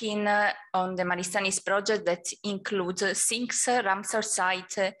is working on the Maristanis project that includes 6 Ramsar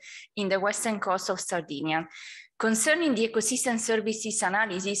sites in the western coast of Sardinia. Concerning the ecosystem services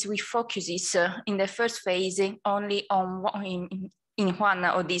analysis, we focus in the first phase only on in one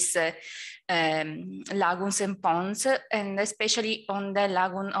of these lagoons and ponds, and especially on the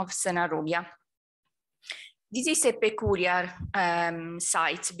lagoon of Senarubia. This is a peculiar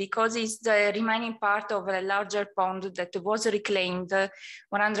site because it's the remaining part of a larger pond that was reclaimed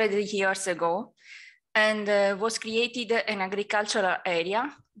 100 years ago and was created an agricultural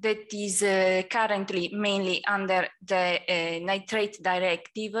area that is currently mainly under the nitrate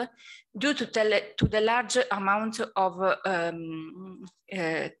directive due to the large amount of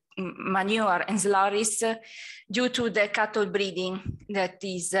manure and slurries due to the cattle breeding that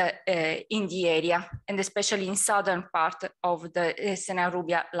is in the area, and especially in southern part of the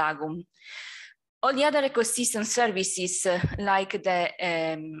Senarubia lagoon. All the other ecosystem services like the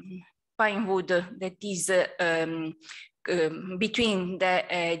pine wood that is between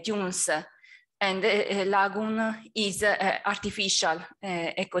the dunes and the lagoon is artificial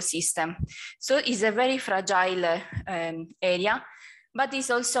ecosystem. So it's a very fragile area, but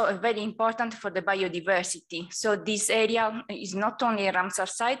it's also very important for the biodiversity. So this area is not only a Ramsar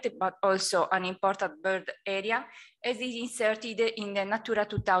site, but also an important bird area as it is inserted in the Natura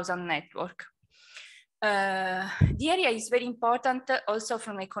 2000 network. The area is very important also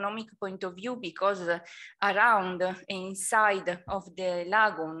from an economic point of view, because around and inside of the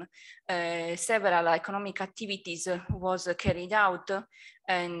lagoon, several economic activities was carried out,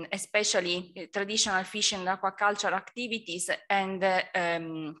 and especially traditional fishing and aquaculture activities, and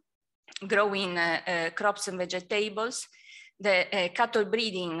growing crops and vegetables, the cattle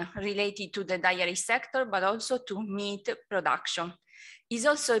breeding related to the dairy sector, but also to meat production. It's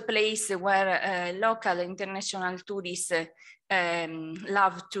also a place where local international tourists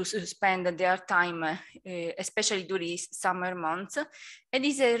love to spend their time, especially during summer months. And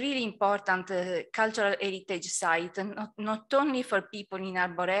it's a really important cultural heritage site, not only for people in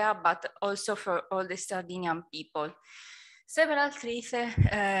Arborea, but also for all the Sardinian people. Several threats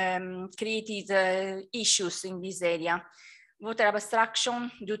created issues in this area. Water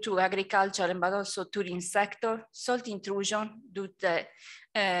abstraction due to agriculture, but also tourism sector, salt intrusion due to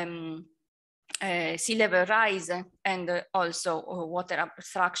sea level rise, and also water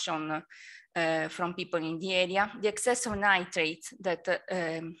abstraction from people in the area. The excess of nitrates that,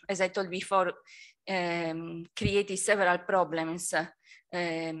 as I told before, created several problems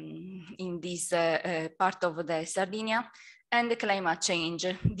in this part of the Sardinia. And the climate change.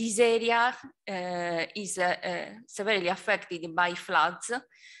 This area is severely affected by floods,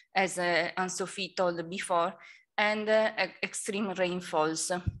 as Anne-Sophie told before, and extreme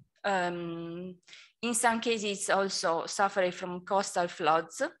rainfalls. In some cases, also suffering from coastal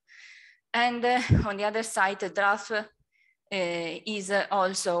floods. And on the other side, the drought is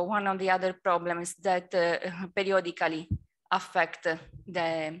also one of the other problems that periodically affect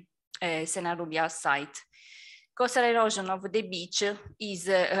the Senarrubia site. Coastal erosion of the beach is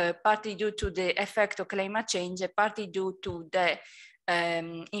partly due to the effect of climate change, partly due to the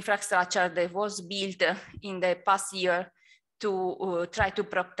infrastructure that was built in the past year to try to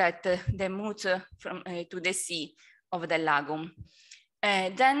protect the moat from to the sea of the lagoon.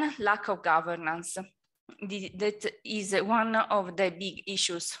 Then lack of governance. That is one of the big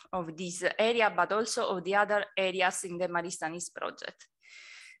issues of this area, but also of the other areas in the Maristanis project.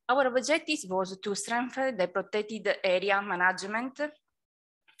 Our objective was to strengthen the protected area management.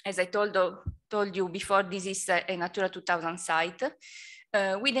 As I told you before, this is a Natura 2000 site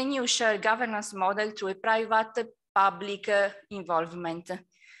with a new shared governance model through a private-public involvement.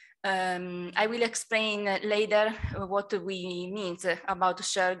 I will explain later what we mean about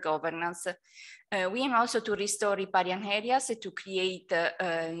shared governance. We aim also to restore riparian areas, to create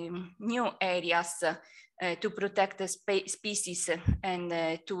new areas to protect the species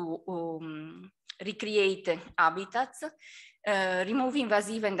and to recreate habitats, remove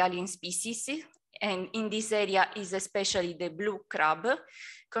invasive and alien species, and in this area is especially the blue crab,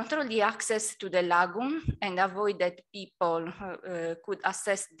 control the access to the lagoon and avoid that people could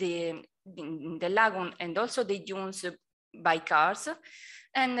access the lagoon and also the dunes by cars,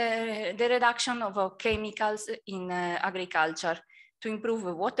 and the reduction of chemicals in agriculture to improve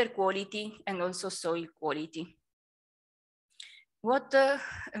water quality and also soil quality. What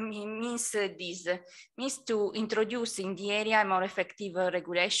means this? Means to introduce in the area more effective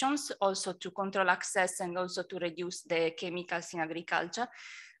regulations, also to control access and also to reduce the chemicals in agriculture,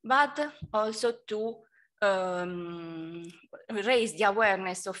 but also to raise the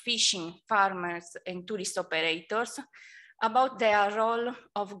awareness of fishing, farmers and tourist operators about their role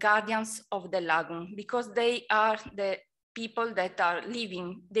of guardians of the lagoon, because they are the people that are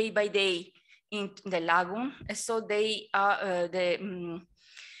living day by day in the lagoon, and so they are the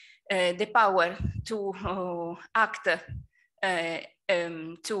power to act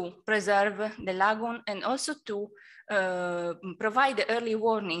to preserve the lagoon and also to provide early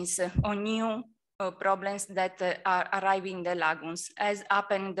warnings on new problems that are arriving in the lagoons, as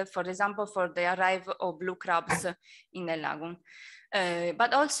happened, for example, for the arrival of blue crabs in the lagoon.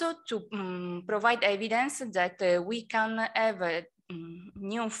 But also to provide evidence that we can have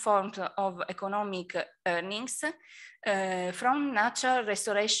new forms of economic earnings from natural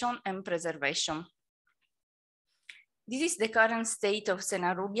restoration and preservation. This is the current state of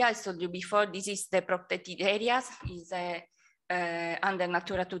Senarrubia. I told you before, this is the protected areas, is under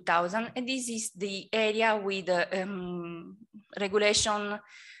Natura 2000, and this is the area with regulation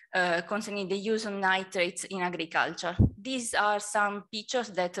concerning the use of nitrates in agriculture. These are some pictures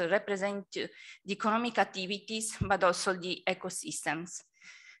that represent the economic activities, but also the ecosystems.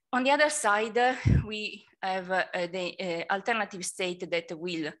 On the other side, we have the alternative state that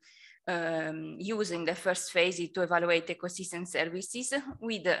will use in the first phase to evaluate ecosystem services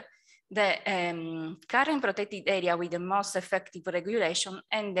with the current protected area with the most effective regulation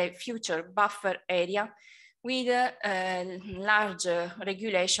and the future buffer area with large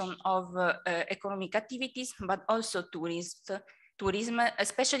regulation of economic activities, but also tourism,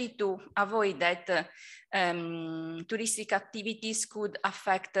 especially to avoid that touristic activities could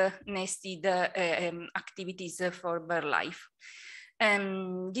affect nested activities for BirdLife.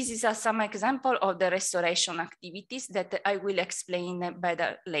 This is some example of the restoration activities that I will explain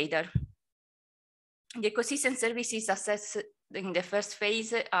better later. The ecosystem services assessed in the first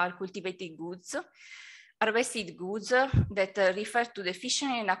phase are cultivated goods, harvested goods that refer to the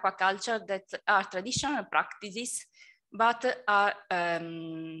fishing and aquaculture that are traditional practices, but are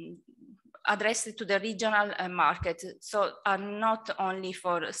addressed to the regional market, so are not only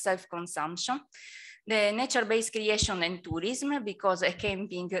for self-consumption. The nature-based creation and tourism, because a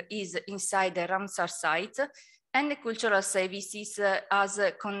camping is inside the Ramsar site, and the cultural services as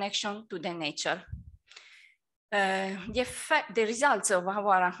a connection to the nature. The results of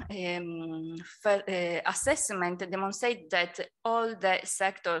our assessment demonstrate that all the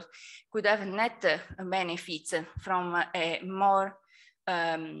sectors could have net benefits from a more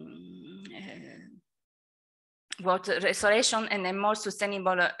water restoration and a more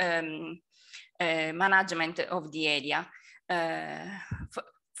sustainable management of the area.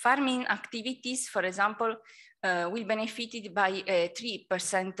 Farming activities, for example, will benefit by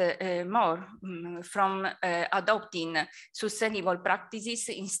 3% more from adopting sustainable practices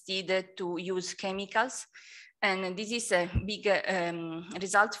instead to use chemicals. And this is a big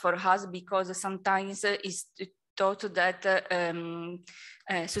result for us because sometimes it's thought that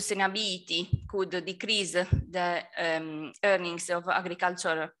sustainability could decrease the earnings of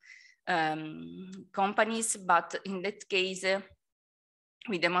agricultural companies, but in that case,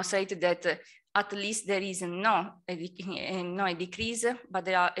 we demonstrate that at least there is no decrease, but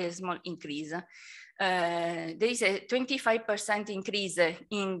there are a small increase. There is a 25% increase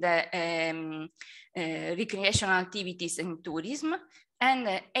in the recreational activities and tourism,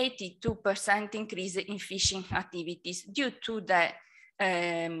 and 82% increase in fishing activities due to the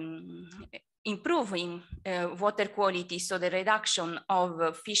improving water quality, so the reduction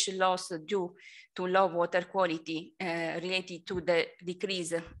of fish loss due to low water quality related to the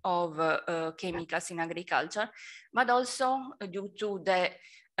decrease of chemicals in agriculture, but also due to the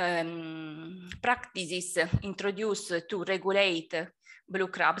practices introduced to regulate blue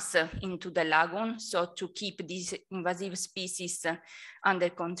crabs into the lagoon, so to keep these invasive species under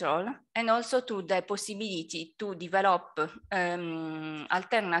control, and also to the possibility to develop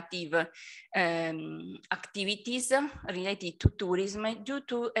alternative activities related to tourism due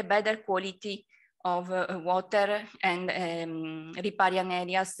to a better quality of water and riparian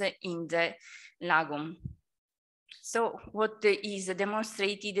areas in the lagoon. So what is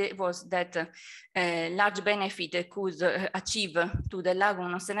demonstrated was that large benefit could achieve to the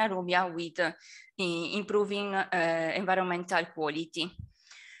lagoon of Senarubia with improving environmental quality.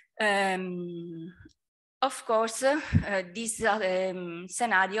 Of course, this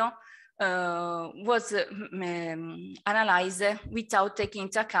scenario was analyzed without taking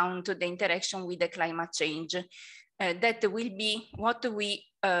into account the interaction with the climate change. That will be what we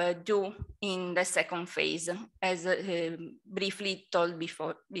do in the second phase, as briefly told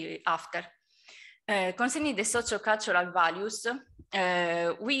before, after. Concerning the socio-cultural values,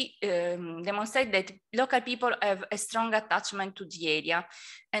 we demonstrate that local people have a strong attachment to the area,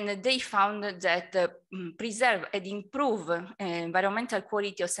 and they found that preserve and improve environmental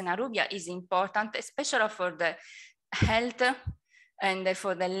quality of Senarubia is important, especially for the health and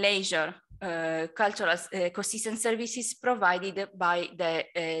for the leisure cultural ecosystem services provided by the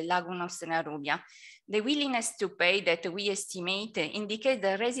Lagoon of Senarubia. The willingness to pay that we estimate indicate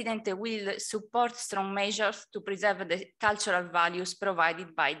the resident will support strong measures to preserve the cultural values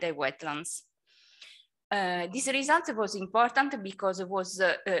provided by the wetlands. This result was important because it was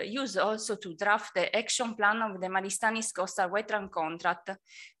used also to draft the action plan of the Maristanis Coastal Wetland Contract,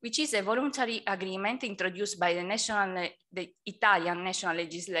 which is a voluntary agreement introduced by the Italian national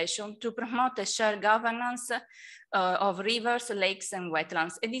legislation to promote a shared governance of rivers, lakes, and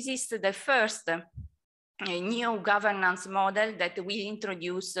wetlands. And this is the first new governance model that we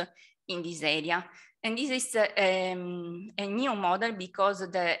introduce in this area. And this is a new model because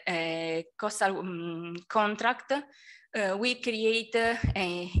the coastal contract will create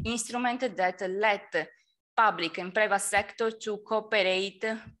an instrument that let public and private sector to cooperate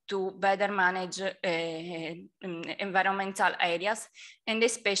to better manage environmental areas, and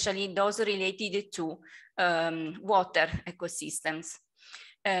especially those related to water ecosystems.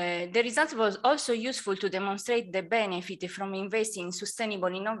 The result was also useful to demonstrate the benefit from investing in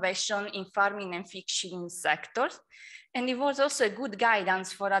sustainable innovation in farming and fishing sectors. And it was also a good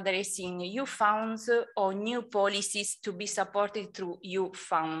guidance for addressing EU funds or new policies to be supported through EU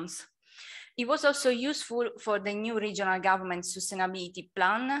funds. It was also useful for the new regional government sustainability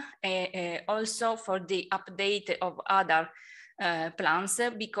plan, also for the update of other plans,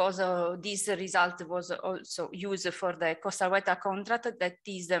 because this result was also used for the coastal wetland contract that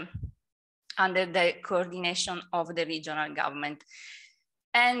is under the coordination of the regional government.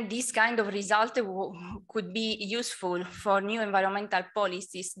 And this kind of result could be useful for new environmental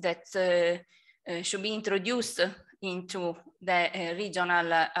policies that should be introduced into the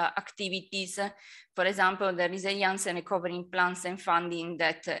regional activities. For example, the resilience and recovery plans and funding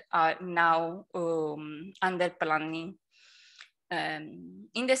that are now under planning.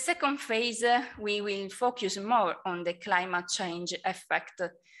 In the second phase, we will focus more on the climate change effect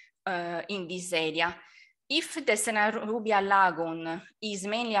in this area. If the Senarubia Lagoon is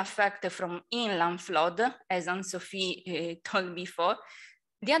mainly affected from inland flood, as Anne-Sophie told before,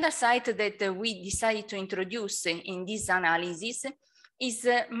 the other site that we decided to introduce in this analysis is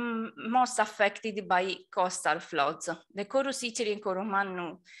most affected by coastal floods. The Corusitiri and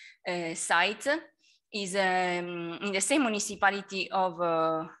Corumanu site is in the same municipality of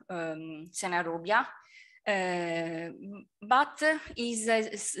Senarubia, but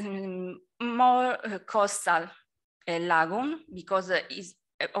is more coastal lagoon, because is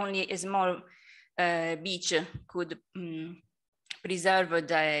only a small beach could preserve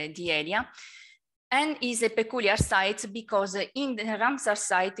the area, and is a peculiar site because in the Ramsar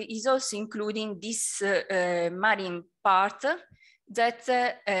site is also including this marine part that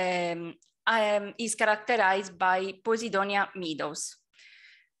is characterized by Posidonia meadows.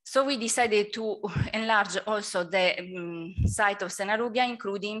 So we decided to enlarge also the site of Senarubia,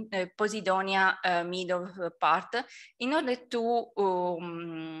 including Posidonia meadow part, in order to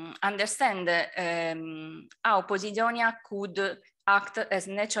understand how Posidonia could act as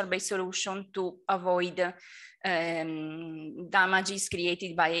nature-based solution to avoid damages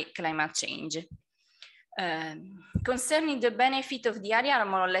created by climate change. Concerning the benefit of the area are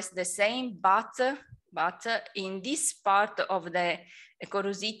more or less the same, but in this part of the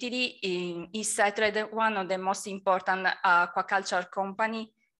Corusitiri is settled one of the most important aquaculture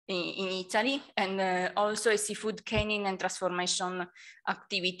company in Italy, and also a seafood canning and transformation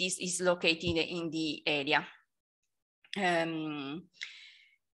activities is located in the area.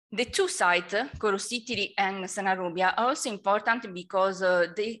 The two sites, Corusitiri and Senarubia, are also important because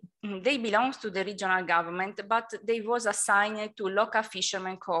they belong to the regional government, but they was assigned to local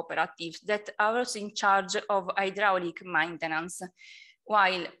fishermen cooperatives that are also in charge of hydraulic maintenance,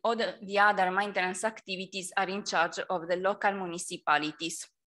 while the other maintenance activities are in charge of the local municipalities.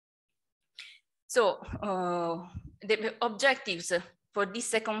 So the objectives for this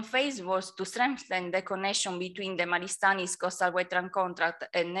second phase was to strengthen the connection between the Maristanis Coastal Wetland Contract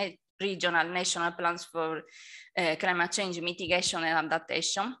and regional national plans for climate change mitigation and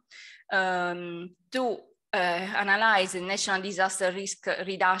adaptation, to analyze national disaster risk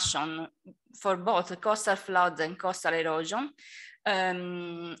reduction for both coastal floods and coastal erosion,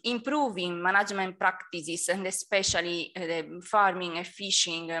 improving management practices, and especially the farming and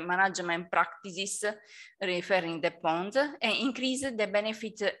fishing management practices referring the ponds, and increase the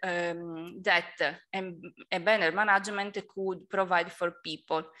benefit that a better management could provide for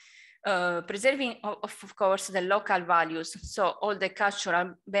people. Preserving, of course, the local values, so all the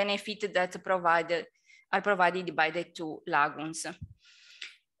cultural benefit that are provided by the two lagoons.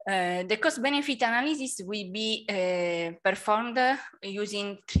 The cost-benefit analysis will be performed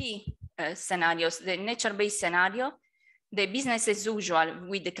using three scenarios: the nature-based scenario, the business as usual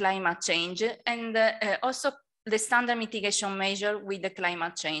with the climate change, and also the standard mitigation measure with the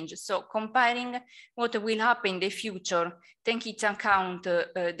climate change. So comparing what will happen in the future, taking into account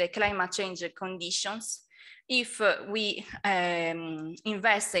the climate change conditions, if we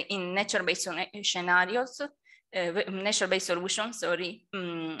invest in nature-based scenarios, nature-based solutions, sorry,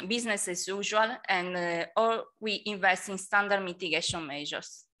 business as usual, and or we invest in standard mitigation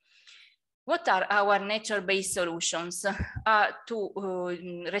measures. What are our nature-based solutions? To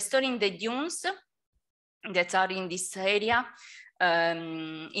restoring the dunes that are in this area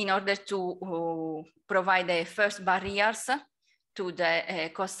in order to provide the first barriers to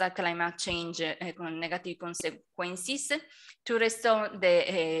the coastal climate change negative consequences, to restore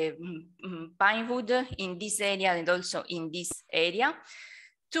the pine wood in this area and also in this area,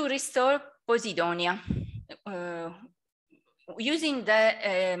 to restore Posidonia. using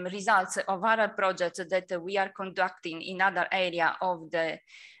the results of other projects that we are conducting in other areas of the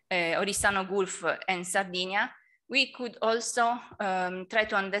Oristano Gulf and Sardinia, we could also try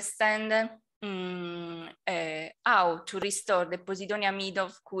to understand how to restore the Posidonia meadow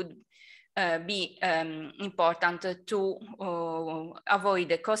could be important to avoid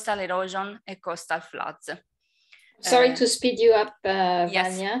the coastal erosion and coastal floods. Sorry to speed you up,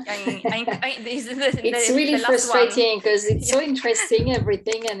 yes, Vanya. It's really frustrating because it's so interesting,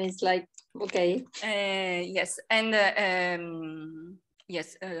 everything, and it's like, okay. Yes, and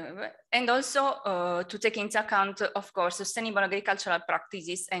yes, and also to take into account, of course, sustainable agricultural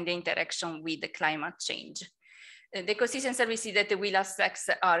practices and the interaction with the climate change. The ecosystem services that will affect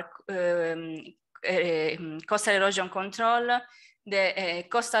are coastal erosion control, the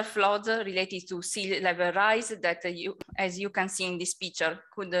coastal floods related to sea level rise that as you can see in this picture,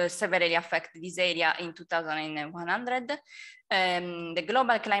 could severely affect this area in 2100. The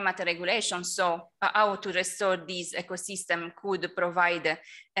global climate regulation, so how to restore this ecosystem could provide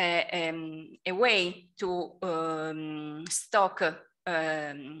a way to stock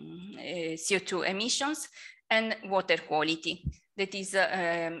CO2 emissions, and water quality that is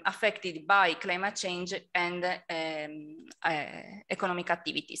affected by climate change and economic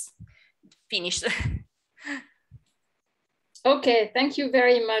activities. Finished. Okay, thank you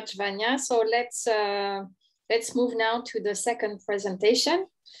very much, Vanya. So let's move now to the second presentation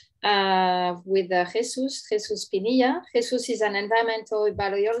with Jesus Pinilla. Jesus is an environmental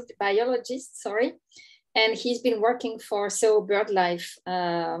biologist, and he's been working for BirdLife,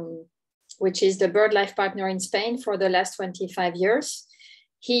 which is the BirdLife partner in Spain for the last 25 years.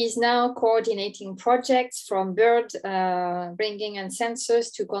 He is now coordinating projects from bird bringing and census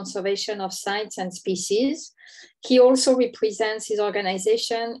to conservation of sites and species. He also represents his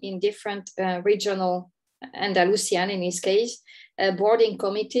organization in different regional, Andalusian in his case, boarding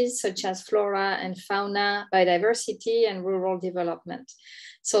committees such as flora and fauna, biodiversity, and rural development.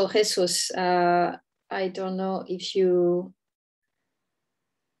 So Jesus, I don't know if you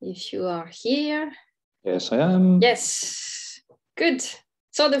are here. Yes, I am. Yes, good.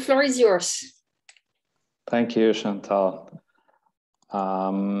 So the floor is yours. Thank you, Chantal.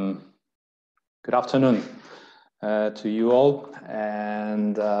 Good afternoon to you all,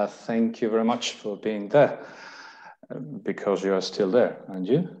 and thank you very much for being there, because you are still there, aren't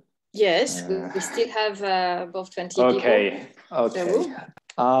you? Yes, we still have above 20 people. Okay.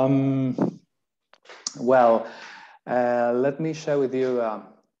 Well, let me share with you a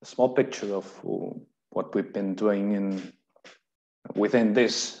small picture of what we've been doing within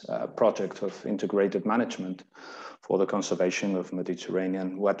this project of integrated management for the conservation of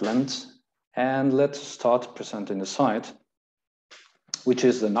Mediterranean wetlands. And let's start presenting the site, which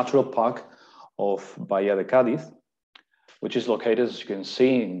is the natural park of Bahía de Cádiz, which is located, as you can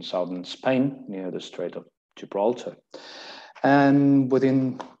see, in southern Spain, near the Strait of Gibraltar. And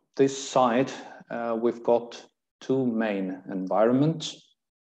within this site, we've got two main environments: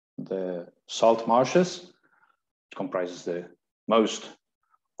 the salt marshes, which comprises the most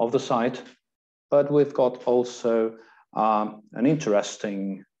of the site, but we've got also an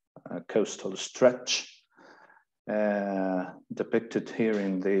interesting coastal stretch depicted here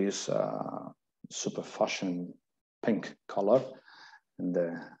in this super fashion pink color in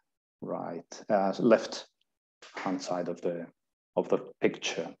the left hand side of the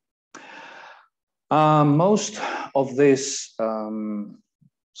picture. Most of these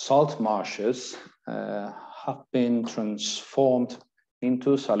salt marshes have been transformed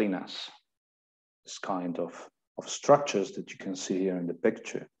into salinas, this kind of structures that you can see here in the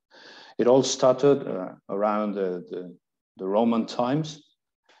picture. It all started around the Roman times.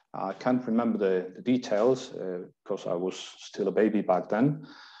 I can't remember the details because I was still a baby back then,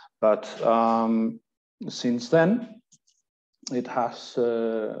 but since then it has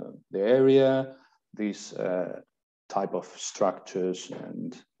the area, these type of structures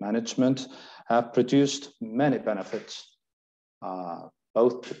and management have produced many benefits,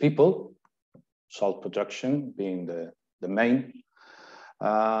 both to people, salt production being the main,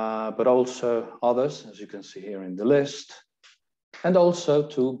 but also others, as you can see here in the list, and also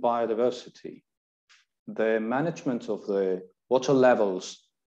to biodiversity. The management of the water levels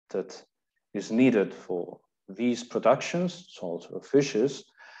that is needed for these productions, salt or fishes,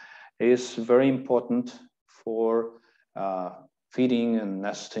 is very important for feeding and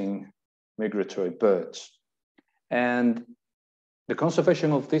nesting migratory birds. And the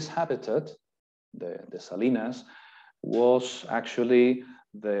conservation of this habitat, the salinas, was actually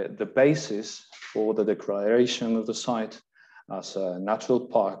the basis for the declaration of the site as a natural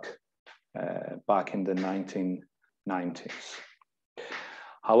park back in the 1990s.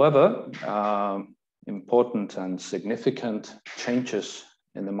 However, important and significant changes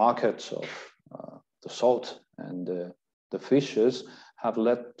in the markets of the salt and the fishes have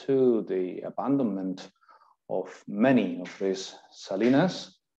led to the abandonment of many of these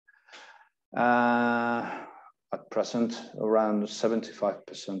salinas. At present, around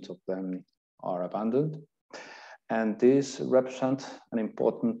 75% of them are abandoned. And this represents an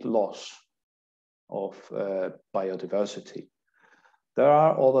important loss of biodiversity. There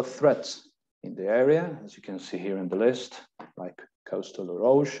are other threats in the area, as you can see here in the list, like coastal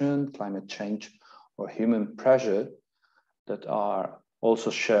erosion, climate change, or human pressure that are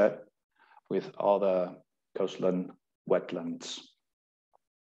also shared with other coastal wetlands.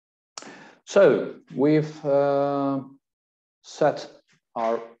 So we've set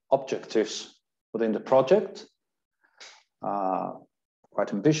our objectives within the project.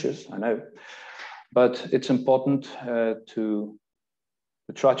 Quite ambitious, I know, but it's important to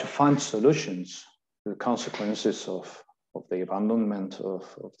try to find solutions to the consequences of the abandonment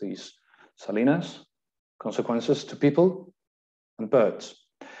of these salinas, consequences to people and birds.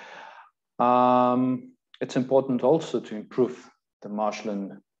 It's important also to improve the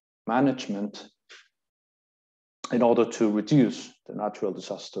marshland management in order to reduce the natural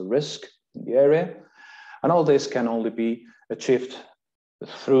disaster risk in the area. And all this can only be achieved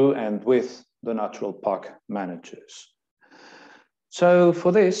through and with the natural park managers. So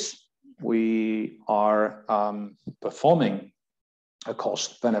for this, we are performing a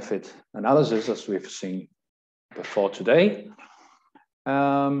cost-benefit analysis, as we've seen before today,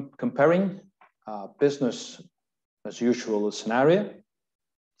 comparing business as usual scenario,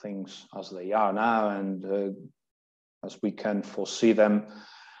 things as they are now and as we can foresee them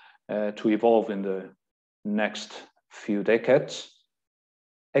to evolve in the next few decades,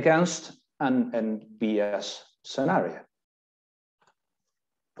 against an NBS scenario.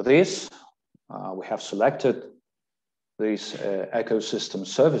 For this, we have selected these ecosystem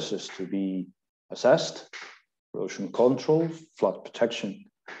services to be assessed: erosion control, flood protection,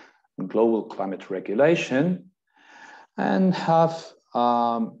 and global climate regulation, and have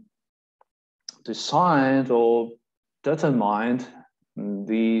designed or determined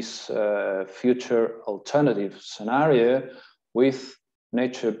these future alternative scenario with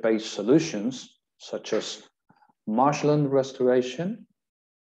nature-based solutions such as marshland restoration,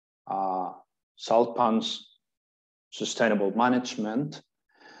 salt ponds sustainable management,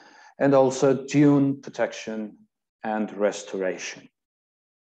 and also dune protection and restoration.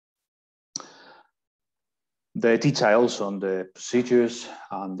 The details on the procedures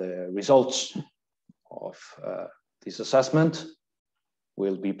and the results of this assessment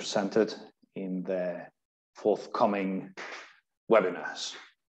will be presented in the forthcoming webinars.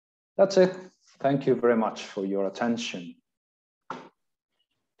 That's it. Thank you very much for your attention.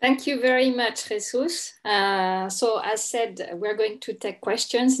 Thank you very much, Jesus. So as said, we're going to take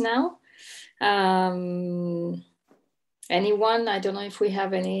questions now. Anyone? I don't know if we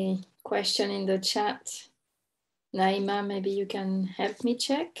have any question in the chat. Naima, maybe you can help me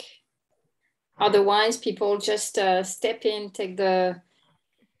check. Otherwise, people just step in, take the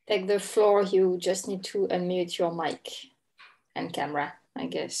floor. You just need to unmute your mic and camera, I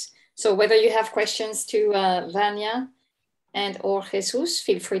guess. So whether you have questions to Vanya and or Jesus,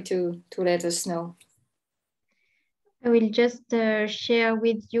 feel free to let us know. I will just share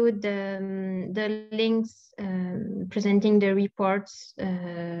with you the links presenting the reports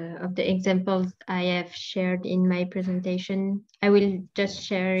of the examples I have shared in my presentation. I will just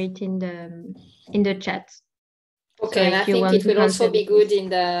share it in the chat. Okay, so and I think it will also be good in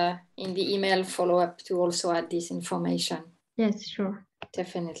the email follow-up to also add this information. Yes, sure.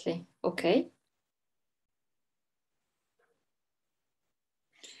 Definitely. Okay.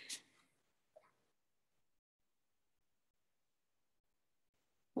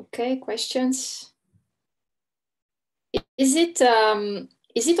 Okay, questions? Is it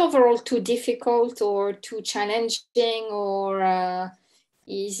overall too difficult or too challenging or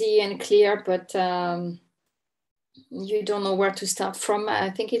easy and clear, but you don't know where to start from? I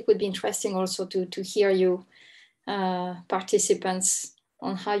think it would be interesting also to hear you participants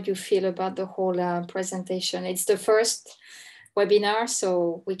on how you feel about the whole presentation. It's the first webinar,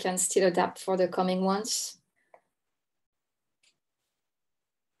 so we can still adapt for the coming ones.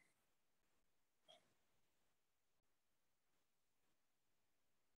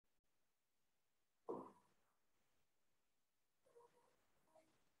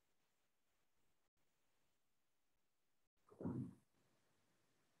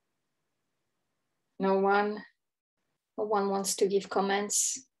 No one wants to give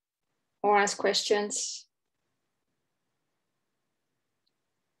comments or ask questions.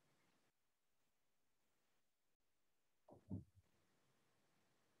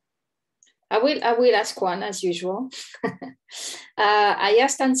 I will ask one as usual. I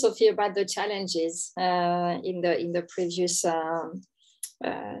asked Anne-Sophie about the challenges in the previous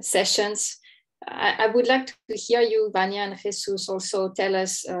sessions. I would like to hear you, Vania and Jesus, also tell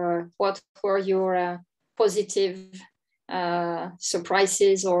us what were your positive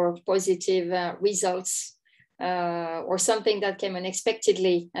surprises or positive results, or something that came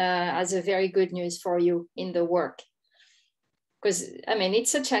unexpectedly as a very good news for you in the work. Because, I mean,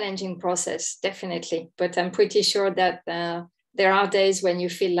 it's a challenging process, definitely, but I'm pretty sure that there are days when you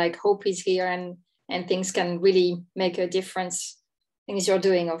feel like hope is here and things can really make a difference. Things you're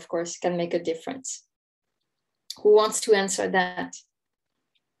doing, of course, can make a difference. Who wants to answer that?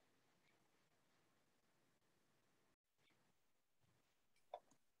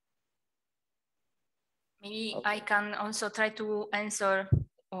 Maybe I can also try to answer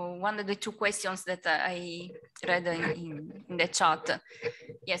one of the two questions that I read in the chat.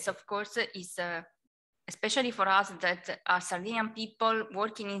 Yes, of course, it's especially for us that are Sardinian people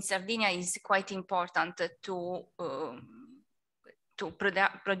working in Sardinia is quite important to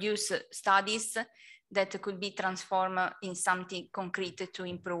produce studies that could be transformed in something concrete to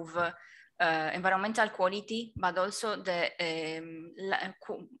improve environmental quality, but also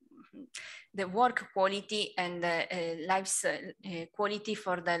the work quality and life's quality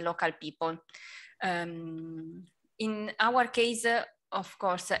for the local people. In our case, of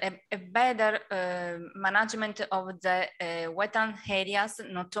course, a better management of the wetland areas,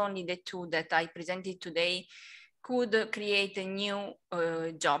 not only the two that I presented today, could create new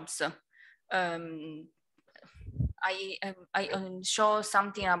jobs. I show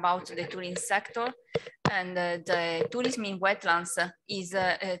something about the tourism sector, and the tourism in wetlands is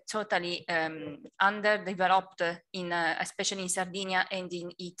totally underdeveloped in, especially in Sardinia and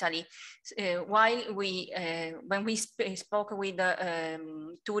in Italy. While when we spoke with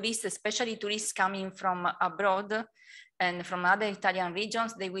tourists, especially tourists coming from abroad and from other Italian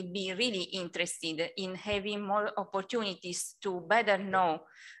regions, they will be really interested in having more opportunities to better know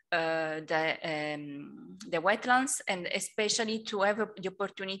the wetlands, and especially to have the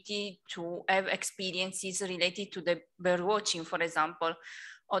opportunity to have experiences related to the bird watching, for example,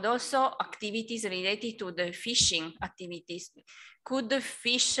 or also activities related to the fishing activities. Could the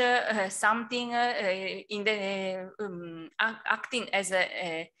fish something in the acting as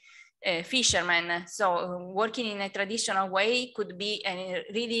a fisherman, so working in a traditional way could be a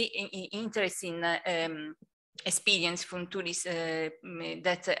really interesting experience from tourists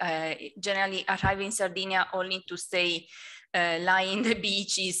that generally arrive in Sardinia only to stay lying in the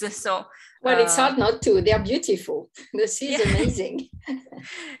beaches. So well, it's hard not to. They're beautiful. The sea is amazing.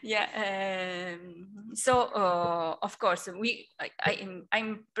 Yeah. So of course,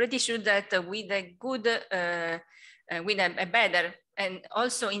 I'm pretty sure that with a good, with a better and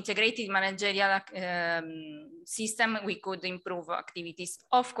also integrated managerial system, we could improve activities.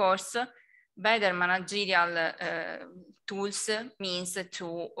 Of course, better managerial tools means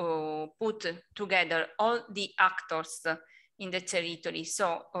to put together all the actors in the territory.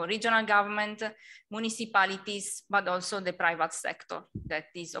 So regional government, municipalities, but also the private sector that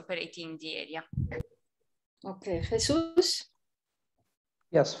is operating in the area. Okay, Jesus?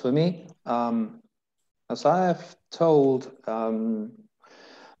 Yes, for me, as I have told,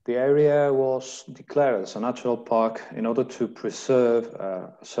 the area was declared as a natural park in order to preserve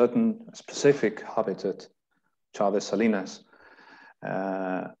a certain specific habitat, which are the salinas,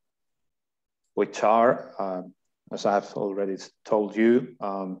 which are, as I've already told you,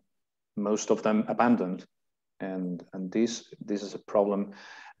 most of them abandoned. And this is a problem.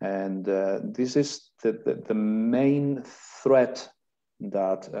 And this is the main threat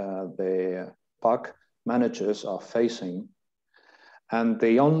that the park managers are facing. And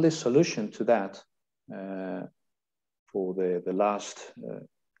the only solution to that for the last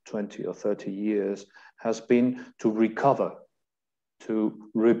 20 or 30 years has been to recover, to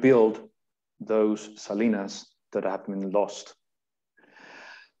rebuild those salinas that have been lost.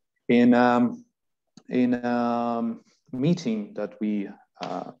 In a meeting that we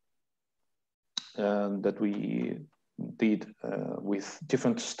did with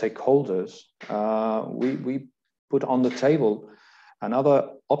different stakeholders, we put on the table another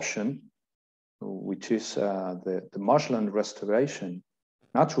option, which is the marshland restoration,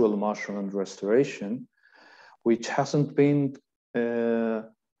 natural marshland restoration, which hasn't been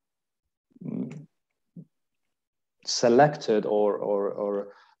selected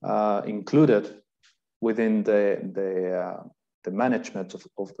or included within the management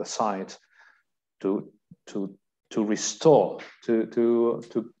of the site to restore,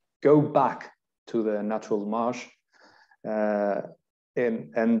 to go back to the natural marsh.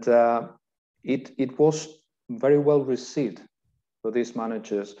 And it was very well received for these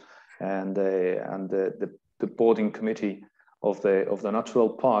managers and the boarding committee of the natural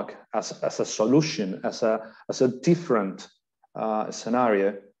park as a solution, as a different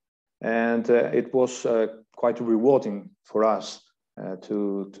scenario, and it was quite rewarding for us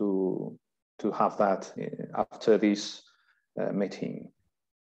to have that after this meeting.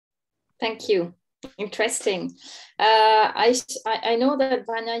 Thank you. Interesting. I know that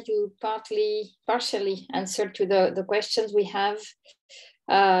Vanya, you partially answered to the questions we have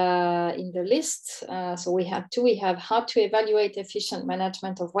in the list. So we have two. We have how to evaluate efficient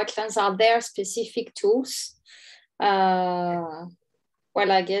management of wetlands. Are there specific tools? Well,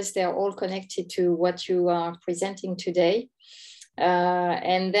 I guess they're all connected to what you are presenting today.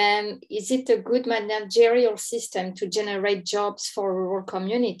 And then, is it a good managerial system to generate jobs for rural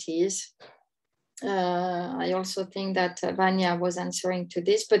communities? I also think that Vanya was answering to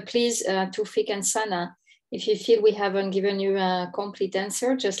this, but please, Tufik and Sana, if you feel we haven't given you a complete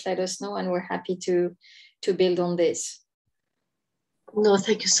answer, just let us know and we're happy to build on this. No,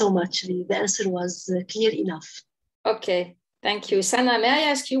 thank you so much. The answer was clear enough. Okay, thank you. Sana, may I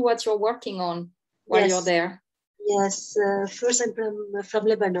ask you what you're working on while you're there? Yes, first I'm from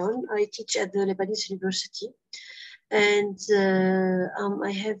Lebanon. I teach at the Lebanese University. And I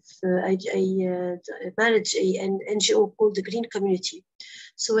manage an NGO called the Green Community.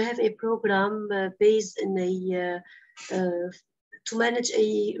 So we have a program based in to manage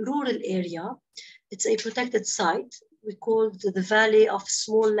a rural area. It's a protected site. We call it the Valley of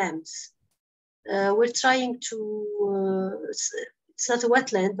Small Lambs. We're trying to, it's not a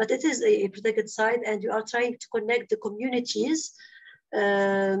wetland, but it is a protected site, and we are trying to connect the communities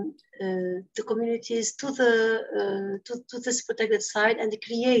to this protected site and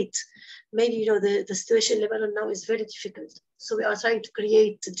create, maybe the situation in Lebanon now is very difficult. So we are trying to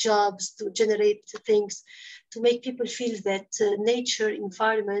create jobs, to generate things, to make people feel that nature,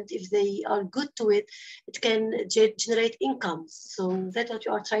 environment, if they are good to it, it can generate income. So that's what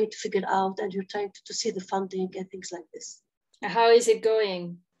you are trying to figure out, and you're trying to see the funding and things like this. How is it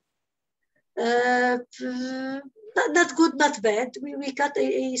going? Not good, not bad. We got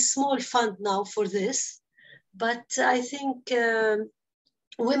a small fund now for this, but I think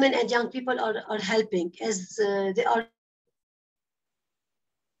women and young people are helping as they are.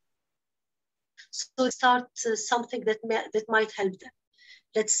 So start something that might help them.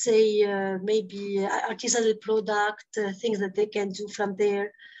 Let's say maybe artisanal product, things that they can do from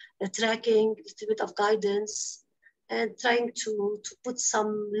there, tracking, a little bit of guidance, and trying to put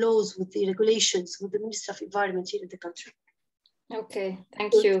some laws with the regulations with the Ministry of Environment here in the country. Okay,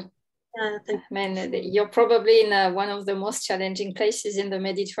 thank you. Thank you. Man, you're probably in one of the most challenging places in the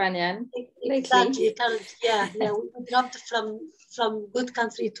Mediterranean lately. Yeah, we dropped from good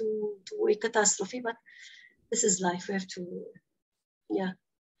country to a catastrophe, but this is life. We have to, yeah.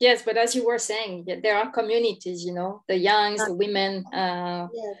 Yes, but as you were saying, there are communities, the youngs, the women, and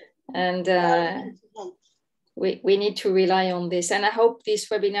we need to rely on this. And I hope this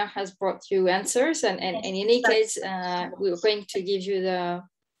webinar has brought you answers. And in any case, we're going to give you the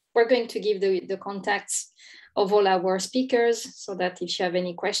contacts of all our speakers, so that if you have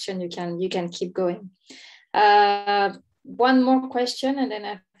any question, you can keep going. One more question, and then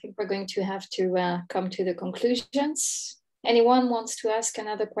I think we're going to have to come to the conclusions. Anyone wants to ask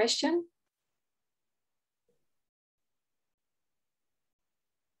another question?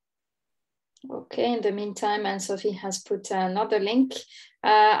 Okay, in the meantime, Anne-Sophie has put another link.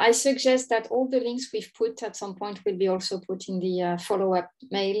 I suggest that all the links we've put at some point will be also put in the follow-up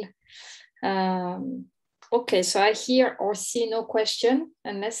mail. Okay, so I hear or see no question,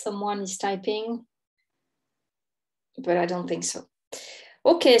 unless someone is typing, but I don't think so.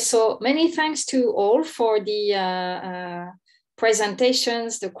 Okay, so many thanks to all for the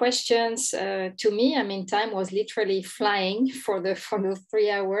presentations, the questions. To me, I mean, time was literally flying for the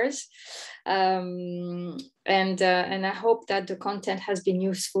 3 hours. And I hope that the content has been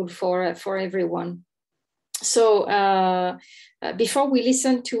useful for everyone. So before we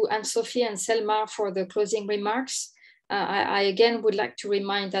listen to Anne-Sophie and Selma for the closing remarks, I again would like to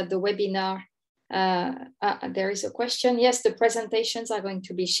remind that the webinar, there is a question. Yes, the presentations are going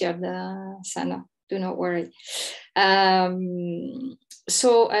to be shared, Sana, do not worry.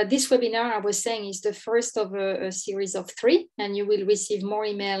 So this webinar, I was saying, is the first of a series of 3, and you will receive more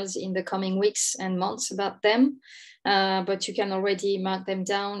emails in the coming weeks and months about them. But you can already mark them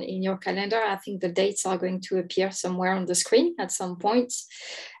down in your calendar. I think the dates are going to appear somewhere on the screen at some point.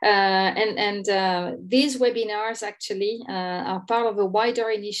 These webinars actually are part of a wider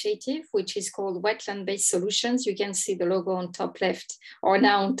initiative, which is called Wetland-based Solutions. You can see the logo on top left, or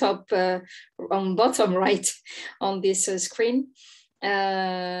now on top, on bottom right on this screen.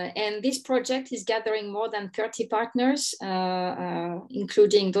 And this project is gathering more than 30 partners,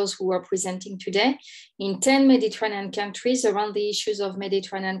 including those who are presenting today, in 10 Mediterranean countries around the issues of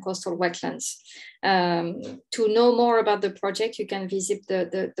Mediterranean coastal wetlands. To know more about the project, you can visit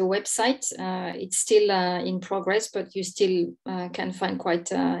the website. It's still in progress, but you still can find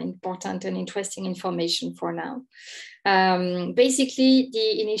quite important and interesting information for now. Basically,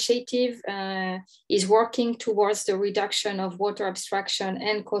 the initiative is working towards the reduction of water abstraction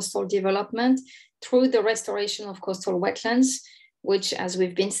and coastal development through the restoration of coastal wetlands, which, as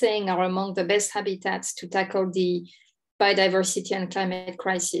we've been saying, are among the best habitats to tackle the biodiversity and climate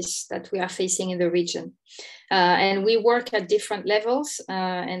crisis that we are facing in the region. And we work at different levels,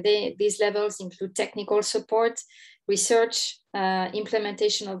 and these levels include technical support, research,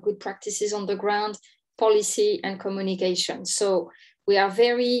 implementation of good practices on the ground, policy and communication. So we are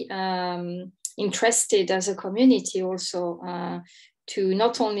very interested as a community also to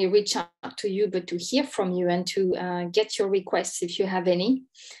not only reach out to you, but to hear from you and to get your requests if you have any.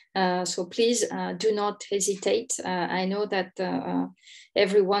 So please do not hesitate. I know that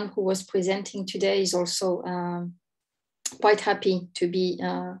everyone who was presenting today is also quite happy to be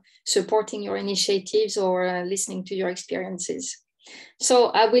supporting your initiatives or listening to your experiences.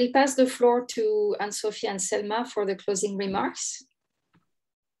 So I will pass the floor to Anne-Sophie and Selma for the closing remarks.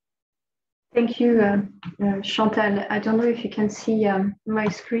 Thank you, Chantal. I don't know if you can see my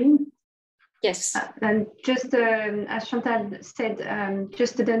screen. Yes. And just as Chantal said,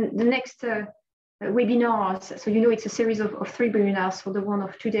 just the next webinars, so you know it's a series of 3 webinars for the one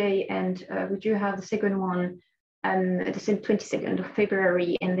of today, and we do have the second one the 22nd of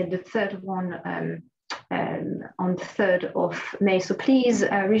February, and then the third one on the 3rd of May. So please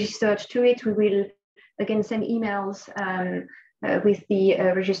register to it. We will again send emails with the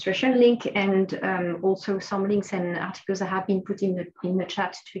registration link, and also some links and articles that have been put in the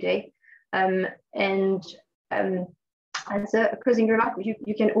chat today. As a closing remark,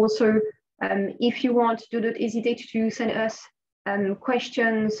 you can also, if you want, do not hesitate to send us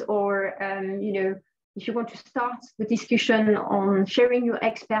questions, or you know, if you want to start the discussion on sharing your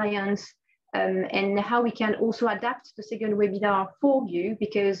experience and how we can also adapt the second webinar for you,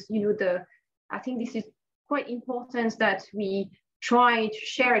 because you know I think this is quite important that we try to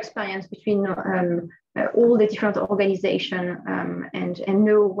share experience between all the different organizations and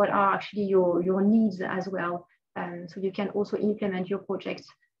know what are actually your needs as well, so you can also implement your projects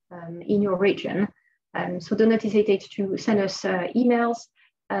in your region. So do not hesitate to send us emails,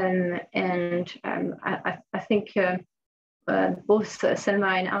 and I think both Selma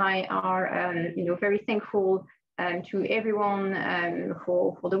and I are you know, very thankful to everyone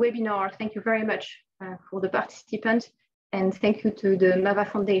for the webinar. Thank you very much for the participants, and thank you to the MAVA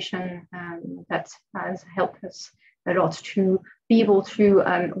Foundation that has helped us a lot to be able to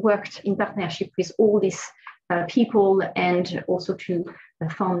work in partnership with all these people, and also to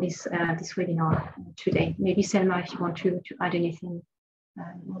fund this webinar today. Maybe Selma, if you want to add anything,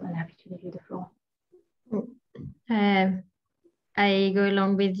 more than happy to give you the floor. I go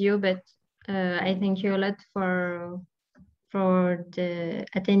along with you, but I thank you a lot for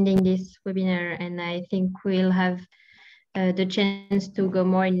attending this webinar, and I think we'll have the chance to go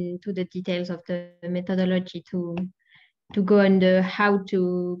more into the details of the methodology, to go on the how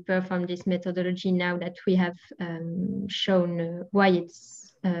to perform this methodology now that we have shown why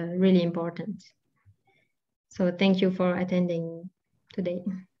it's really important. So thank you for attending today.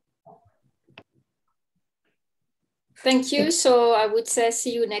 Thank you. So I would say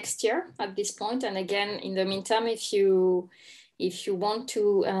see you next year at this point. And again, in the meantime, if you want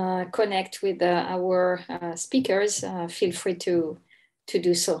to connect with our speakers, feel free to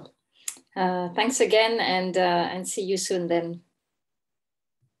do so. Thanks again, and see you soon then.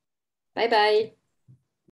 Bye-bye.